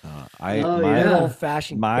 Oh, My yeah.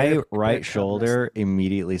 Old-fashioned my bare right cup shoulder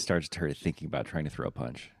immediately starts to hurt thinking about trying to throw a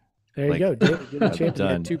punch. There you like, go, David. You're the I'm champion. You done.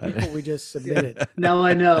 had two people we just submitted. Now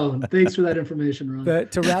I know. Thanks for that information, Ron.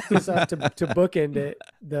 To wrap this up, to bookend it,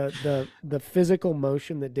 the physical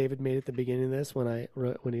motion that David made at the beginning of this, when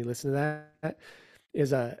he listened to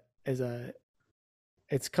that,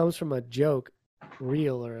 it comes from a joke,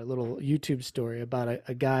 reel, or a little YouTube story about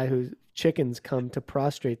a guy whose chickens come to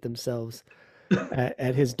prostrate themselves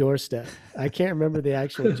at his doorstep. I can't remember the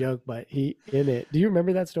actual joke, but do you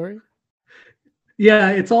remember that story? Yeah,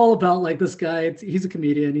 it's all about like this guy. He's a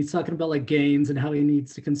comedian. He's talking about like gains and how he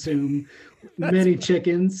needs to consume many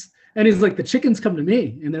chickens. And he's like, the chickens come to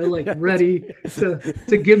me and they're like ready to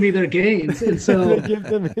give me their gains. And so,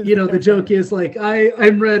 the joke is like,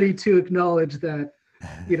 I'm ready to acknowledge that,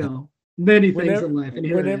 many things in life. And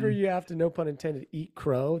here whenever you have to, no pun intended, eat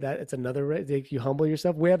crow, that it's another, you humble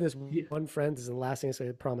yourself. We have this one friend, this is the last thing I say,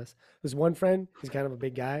 I promise. There's one friend, he's kind of a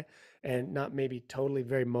big guy and not maybe totally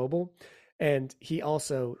very mobile. And he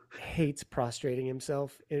also hates prostrating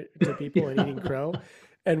himself to people and eating crow.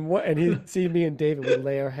 And he'd see me and David would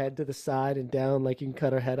lay our head to the side and down like you can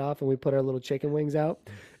cut our head off, and we put our little chicken wings out.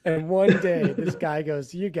 And one day this guy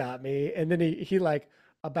goes, "You got me." And then he like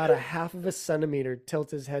about a half of a centimeter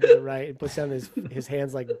tilts his head to the right and puts down his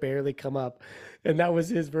hands like barely come up. And that was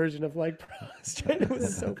his version of like prostrate. It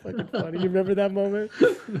was so fucking funny. You remember that moment?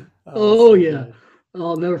 Oh yeah. Good.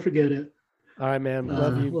 I'll never forget it. All right, man.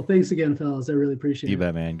 Love you. Well, thanks again, fellas. I really appreciate it. You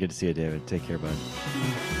bet, man. Good to see you, David. Take care, bud.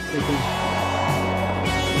 Take care.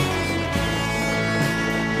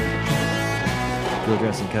 Field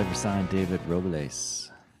dressing cover sign, David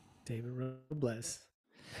Robles. David Robles.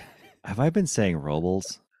 Have I been saying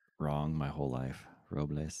Robles wrong my whole life?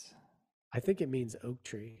 Robles. I think it means oak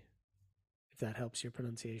tree, if that helps your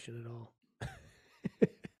pronunciation at all.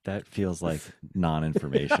 That feels like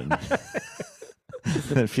non-information.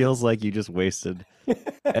 It feels like you just wasted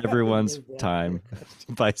everyone's time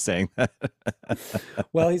by saying that.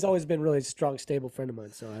 Well, he's always been really a strong, stable friend of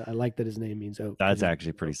mine, so I like that his name means oak. That's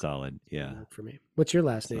actually pretty solid. Yeah. For me. What's your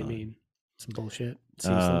last name mean? Some bullshit.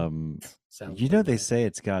 They say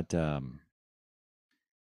it's got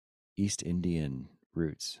East Indian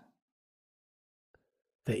roots.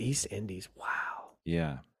 The East Indies. Wow.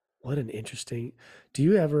 Yeah. What an interesting. Do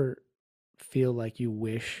you ever feel like you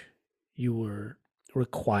wish you were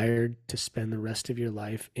required to spend the rest of your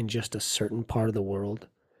life in just a certain part of the world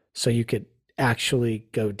so you could actually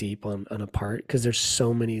go deep on a part? Because there's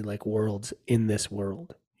so many like worlds in this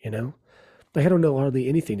world, Like I don't know hardly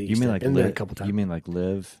anything to You mean like been there a live? couple times. You mean like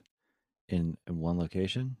live in one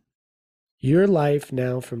location? Your life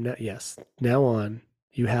now from now, yes, now on,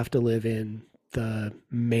 you have to live in the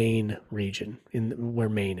Maine region, where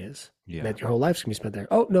Maine is. Yeah. That your whole life's gonna be spent there.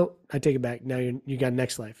 Oh no, I take it back. Now you got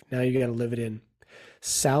next life. Now you got to live it in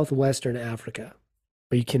southwestern Africa,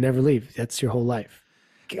 but you can never leave. That's your whole life.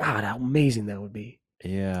 God, how amazing that would be.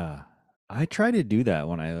 Yeah. I try to do that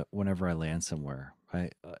whenever I land somewhere. I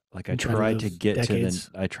You try to live decades?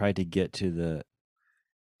 I tried to get to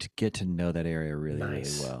know that area really,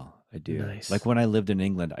 Nice. really well. I do. Nice. Like when I lived in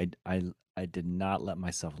England, I did not let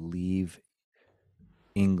myself leave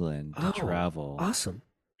England to travel. Awesome.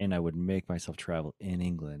 And I would make myself travel in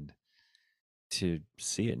England to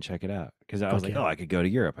see it and check it out. Because I was like, yeah. oh, I could go to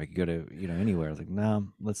Europe. I could go to, anywhere. I was like, no,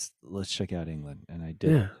 let's check out England. And I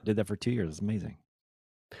did that for 2 years. It's amazing.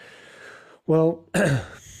 Well,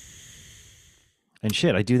 and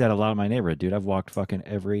shit, I do that a lot in my neighborhood, dude. I've walked fucking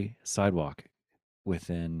every sidewalk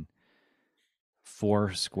within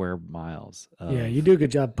 4 square miles. yeah, you do a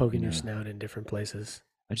good job poking your snout in different places.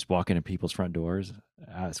 I just walk into people's front doors,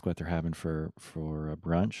 ask what they're having for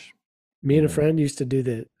brunch. Me and a friend used to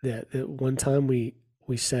do that. One time we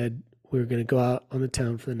said we were going to go out on the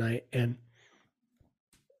town for the night, and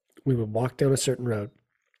we would walk down a certain road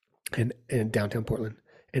in downtown Portland,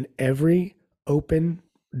 and every open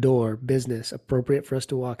door business appropriate for us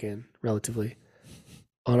to walk in relatively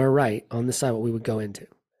on our right on the sidewalk we would go into.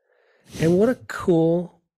 And what a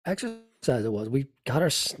cool exercise it was. We got our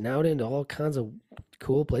snout into all kinds of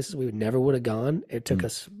cool places we never would have gone. It took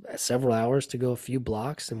us several hours to go a few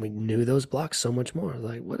blocks, and we knew those blocks so much more.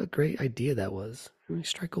 Like, what a great idea that was. We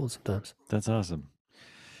strike gold sometimes. That's awesome.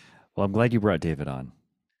 Well, I'm glad you brought David on.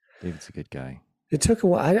 David's a good guy. It took a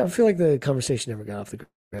while. I feel like the conversation never got off the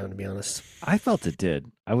ground, to be honest. I felt it did.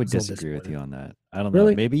 I would disagree with you on that. I don't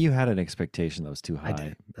Really? know. Maybe you had an expectation that was too high. I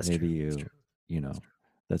did. That's Maybe true. you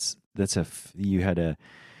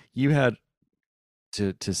had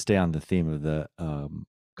to stay on the theme of the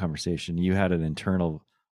conversation. You had an internal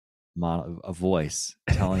a voice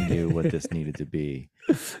telling you what this needed to be,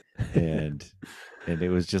 and it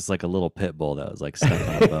was just like a little pit bull that was like stuck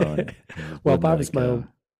on a bone. Well, probably it's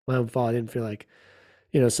my own fault. I didn't feel like,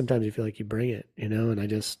 sometimes you feel like you bring it, and I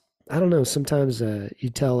don't know. Sometimes you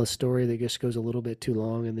tell a story that just goes a little bit too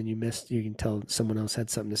long, and then you can tell someone else had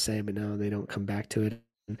something to say, but no, they don't come back to it.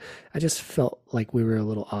 And I just felt like we were a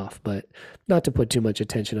little off, but not to put too much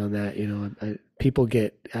attention on that. People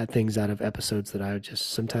get things out of episodes that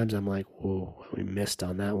sometimes I'm like, whoa, we missed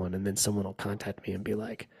on that one. And then someone will contact me and be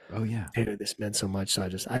like, oh yeah, dude, this meant so much. So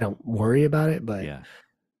I don't worry about it, but yeah,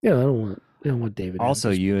 I don't want David.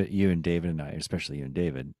 Also, you and David and I, especially you and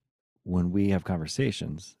David, when we have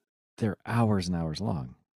conversations, they're hours and hours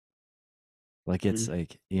long. Like it's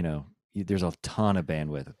like, there's a ton of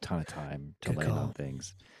bandwidth, a ton of time to land on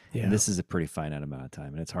things. Yeah. And this is a pretty finite amount of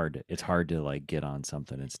time. And it's hard to like get on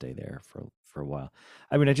something and stay there for a while.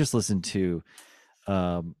 I mean, I just listened to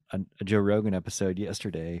a Joe Rogan episode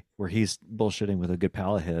yesterday where he's bullshitting with a good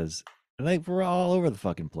pal of his. And like we're all over the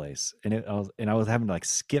fucking place. And I was having to like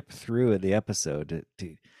skip through the episode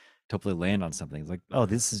to hopefully land on something. It's like, oh,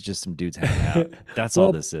 this is just some dudes hanging out. That's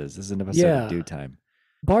all this is. This is an episode of Dude Time.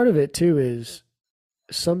 Part of it too is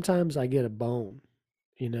sometimes I get a bone,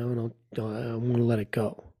 and I want to let it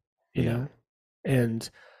go, you know, and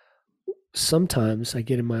sometimes I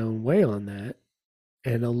get in my own way on that.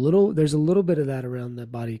 And there's a little bit of that around the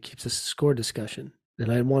body keeps a score discussion.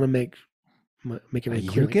 And I want to make it really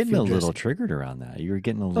clear. You're getting a little triggered around that. You're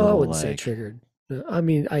getting a little. I wouldn't say triggered. I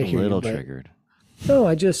mean, I hear you. A little triggered. No,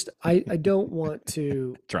 I don't want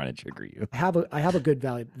to trying to trigger you. I have a good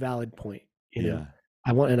valid point, know.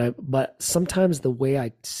 But sometimes the way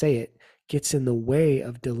I say it gets in the way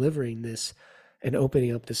of delivering this and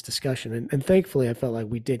opening up this discussion. And thankfully I felt like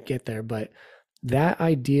we did get there, but that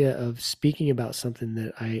idea of speaking about something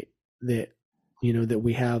that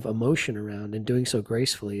we have emotion around and doing so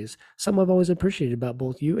gracefully is something I've always appreciated about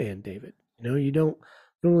both you and David. You don't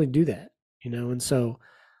really do that, and so,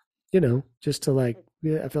 just to I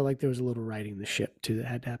felt like there was a little riding the ship too that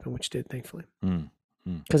had to happen, which did, thankfully.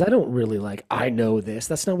 Because I don't really I know this.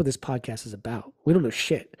 That's not what this podcast is about. We don't know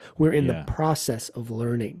shit. We're in the process of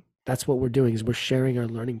learning. That's what we're doing, is we're sharing our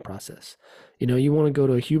learning process. You want to go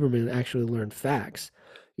to a Huberman and actually learn facts,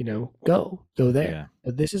 go there. Yeah.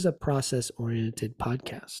 But this is a process-oriented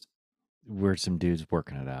podcast. We're some dudes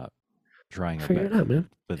working it out, trying our best. Figure it out, man.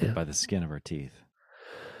 By the skin of our teeth,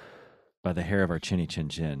 by the hair of our chinny chin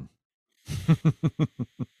chin.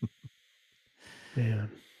 Yeah,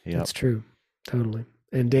 that's true. Totally.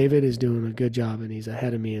 And David is doing a good job, and he's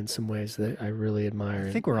ahead of me in some ways that I really admire.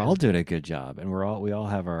 I think we're all doing a good job, and we all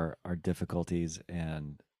have our difficulties,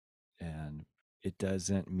 and it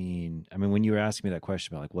doesn't mean, I mean, when you were asking me that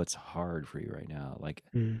question about like what's hard for you right now, like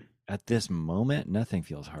at this moment, nothing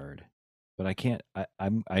feels hard, but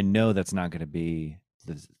I know that's not going to be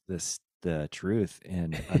the truth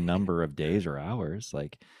in a number of days or hours.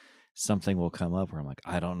 Like something will come up where I'm like,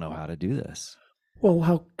 I don't know how to do this. Well,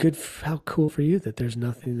 how cool for you that there's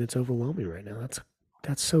nothing that's overwhelming right now.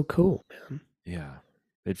 That's so cool, man. Yeah,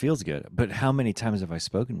 it feels good. But how many times have I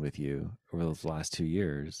spoken with you over those last 2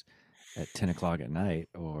 years at 10 o'clock at night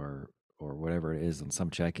or whatever it is on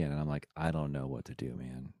some check-in, and I'm like, I don't know what to do,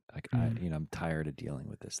 man. Like I'm tired of dealing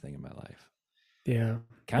with this thing in my life. Yeah,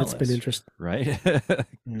 countless, that's been interesting, right?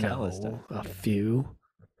 Countless no, a few.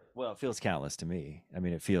 Well, it feels countless to me. I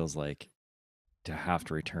mean, it feels like to have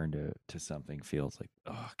to return to something feels like,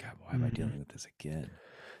 oh God, why am I dealing with this again?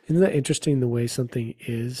 Isn't that interesting, the way something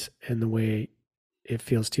is and the way it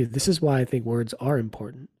feels to you? This is why I think words are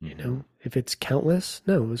important. You know, if it's countless,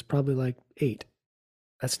 no, it was probably like 8.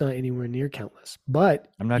 That's not anywhere near countless. But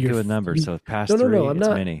I'm not good with numbers, so past no, 3, I'm it's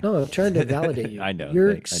not. many. No, I'm trying to validate you. I know. Your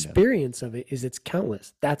experience of it is it's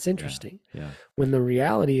countless. That's interesting. Yeah. When the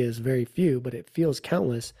reality is very few, but it feels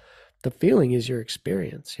countless, the feeling is your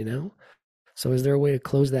experience, you know? So is there a way to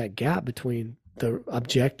close that gap between the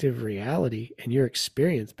objective reality and your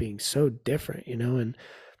experience being so different, you know, and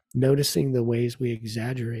noticing the ways we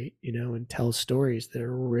exaggerate, you know, and tell stories that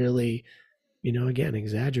are really, you know, again,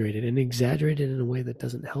 exaggerated in a way that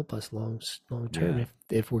doesn't help us long term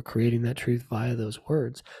if we're creating that truth via those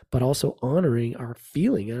words, but also honoring our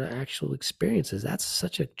feeling and our actual experiences. That's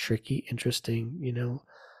such a tricky, interesting, you know,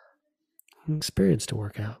 experience to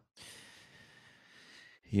work out.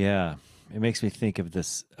 Yeah. It makes me think of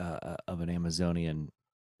this, of an Amazonian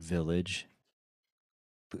village,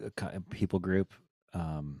 people group,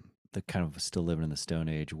 that kind of still living in the Stone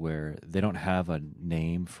Age, where they don't have a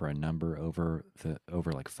name for a number over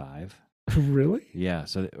like 5. Really? Yeah.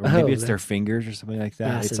 So, or maybe it's their fingers or something like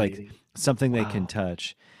that. It's like something they can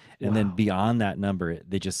touch. And then beyond that number,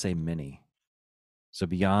 they just say many. So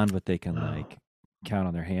beyond what they can like count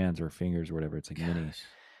on their hands or fingers or whatever, it's like many.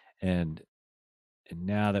 And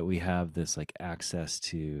now that we have this like access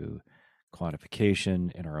to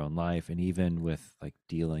quantification in our own life, and even with like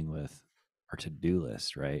dealing with our to-do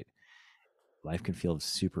list, right? Life can feel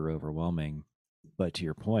super overwhelming. But to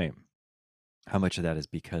your point, how much of that is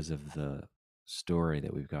because of the story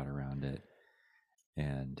that we've got around it?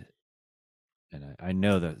 And I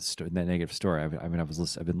know that negative story.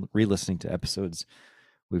 I've been re-listening to episodes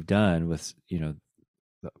we've done with, you know,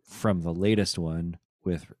 from the latest one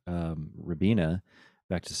with Rabina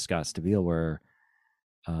back to Scott Stabile, where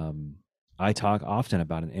I talk often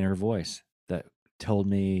about an inner voice that told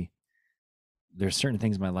me there's certain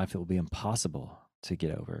things in my life that will be impossible to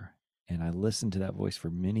get over. And I listened to that voice for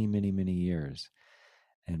many, many, many years.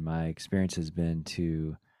 And my experience has been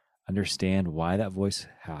to understand why that voice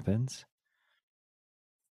happens,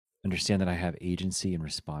 understand that I have agency in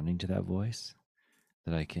responding to that voice,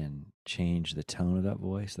 that I can change the tone of that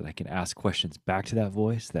voice, that I can ask questions back to that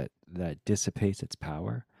voice that dissipates its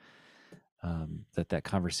power, that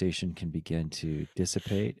conversation can begin to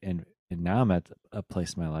dissipate. And now I'm at a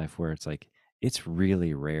place in my life where it's like, it's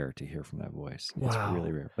really rare to hear from that voice. Wow. It's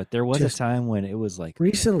really rare. But there was a time when it was like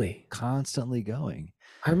recently constantly going.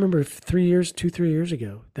 I remember 3 years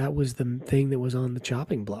ago, that was the thing that was on the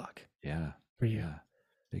chopping block. Yeah. For you. Yeah.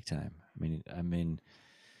 Big time. I mean,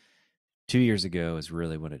 2 years ago is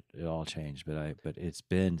really when it all changed, but it's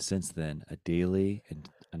been since then a daily and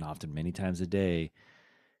often many times a day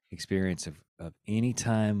experience of any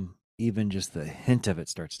time, even just the hint of it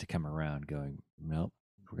starts to come around, going, nope,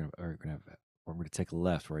 we're gonna take a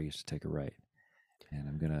left where I used to take a right, and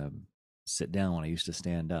I'm gonna sit down when I used to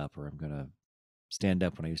stand up, or I'm gonna stand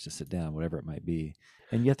up when I used to sit down, whatever it might be.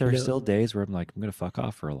 And yet there are still days where I'm like, I'm gonna fuck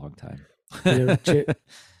off for a long time.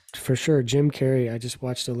 For sure, Jim Carrey. I just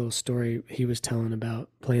watched a little story he was telling about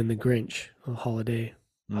playing the Grinch, a little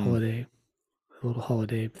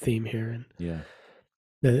holiday theme here, and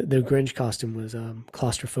the Grinch costume was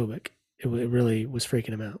claustrophobic. It really was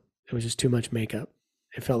freaking him out. It was just too much makeup.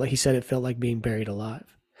 It felt like being buried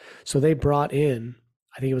alive. So they brought in,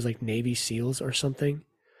 I think it was like Navy SEALs or something,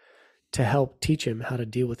 to help teach him how to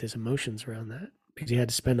deal with his emotions around that, because he had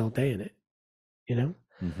to spend all day in it, you know?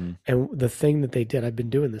 Mm-hmm. And the thing that they did, I've been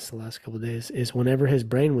doing this the last couple of days, is whenever his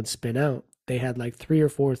brain would spin out, they had like 3 or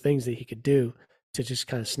 4 things that he could do to just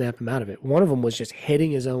kind of snap him out of it. One of them was just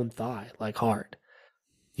hitting his own thigh like hard,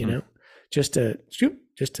 you know, just to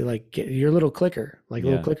just to like get your little clicker, like a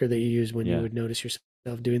Yeah. little clicker that you use when Yeah. you would notice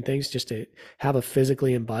yourself doing things, just to have a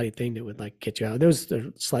physically embodied thing that would like get you out. Those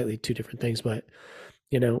are slightly two different things, but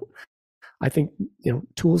you know, I think, you know,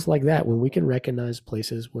 tools like that, when we can recognize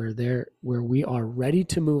places where we are ready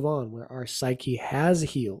to move on, where our psyche has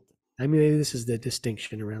healed. I mean, maybe this is the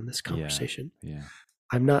distinction around this conversation. Yeah.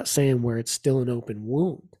 I'm not saying where it's still an open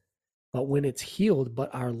wound, but when it's healed,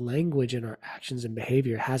 but our language and our actions and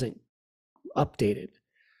behavior hasn't updated.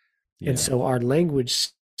 Yeah. And so our language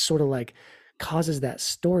sort of like causes that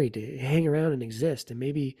story to hang around and exist. And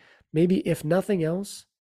maybe if nothing else,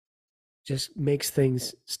 just makes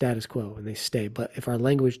things status quo and they stay. But if our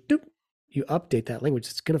language, you update that language,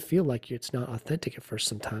 it's going to feel like it's not authentic at first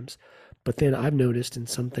sometimes. But then I've noticed in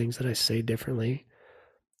some things that I say differently,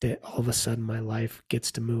 that all of a sudden my life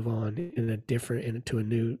gets to move on in a different and to a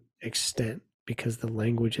new extent, because the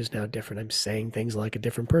language is now different. I'm saying things like a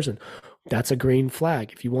different person. That's a green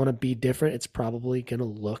flag. If you want to be different, it's probably going to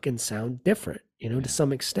look and sound different, you know, to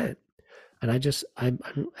some extent. And I'm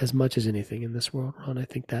as much as anything in this world, Ron, I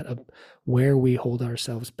think that where we hold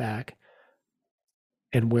ourselves back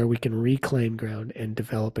and where we can reclaim ground and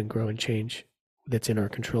develop and grow and change that's in our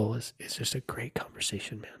control is just a great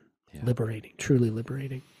conversation, man. Yeah. Liberating, truly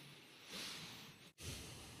liberating.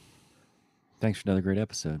 Thanks for another great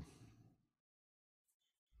episode.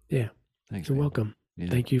 Yeah. Thanks. You're welcome. Yeah.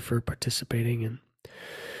 Thank you for participating,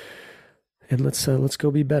 and let's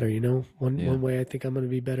go be better. You know, one way I think I'm going to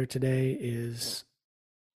be better today is,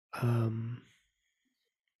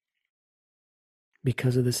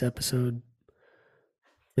 because of this episode,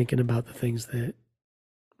 thinking about the things that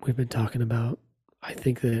we've been talking about. I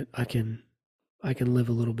think that I can live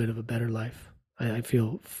a little bit of a better life. I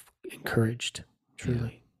feel encouraged, truly.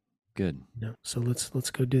 Yeah. Good. You know, so let's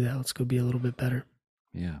go do that. Let's go be a little bit better.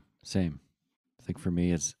 Yeah, same. I think for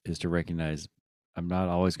me is to recognize I'm not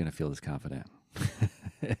always going to feel this confident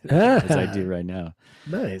as I do right now.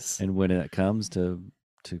 Nice. And when it comes to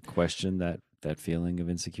question that feeling of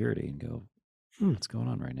insecurity and go, what's going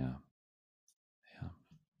on right now? Yeah.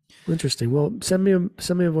 Interesting. Well, send me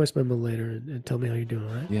a voice memo later and tell me how you're doing.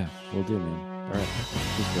 All right. Yeah, we'll do, man. All right.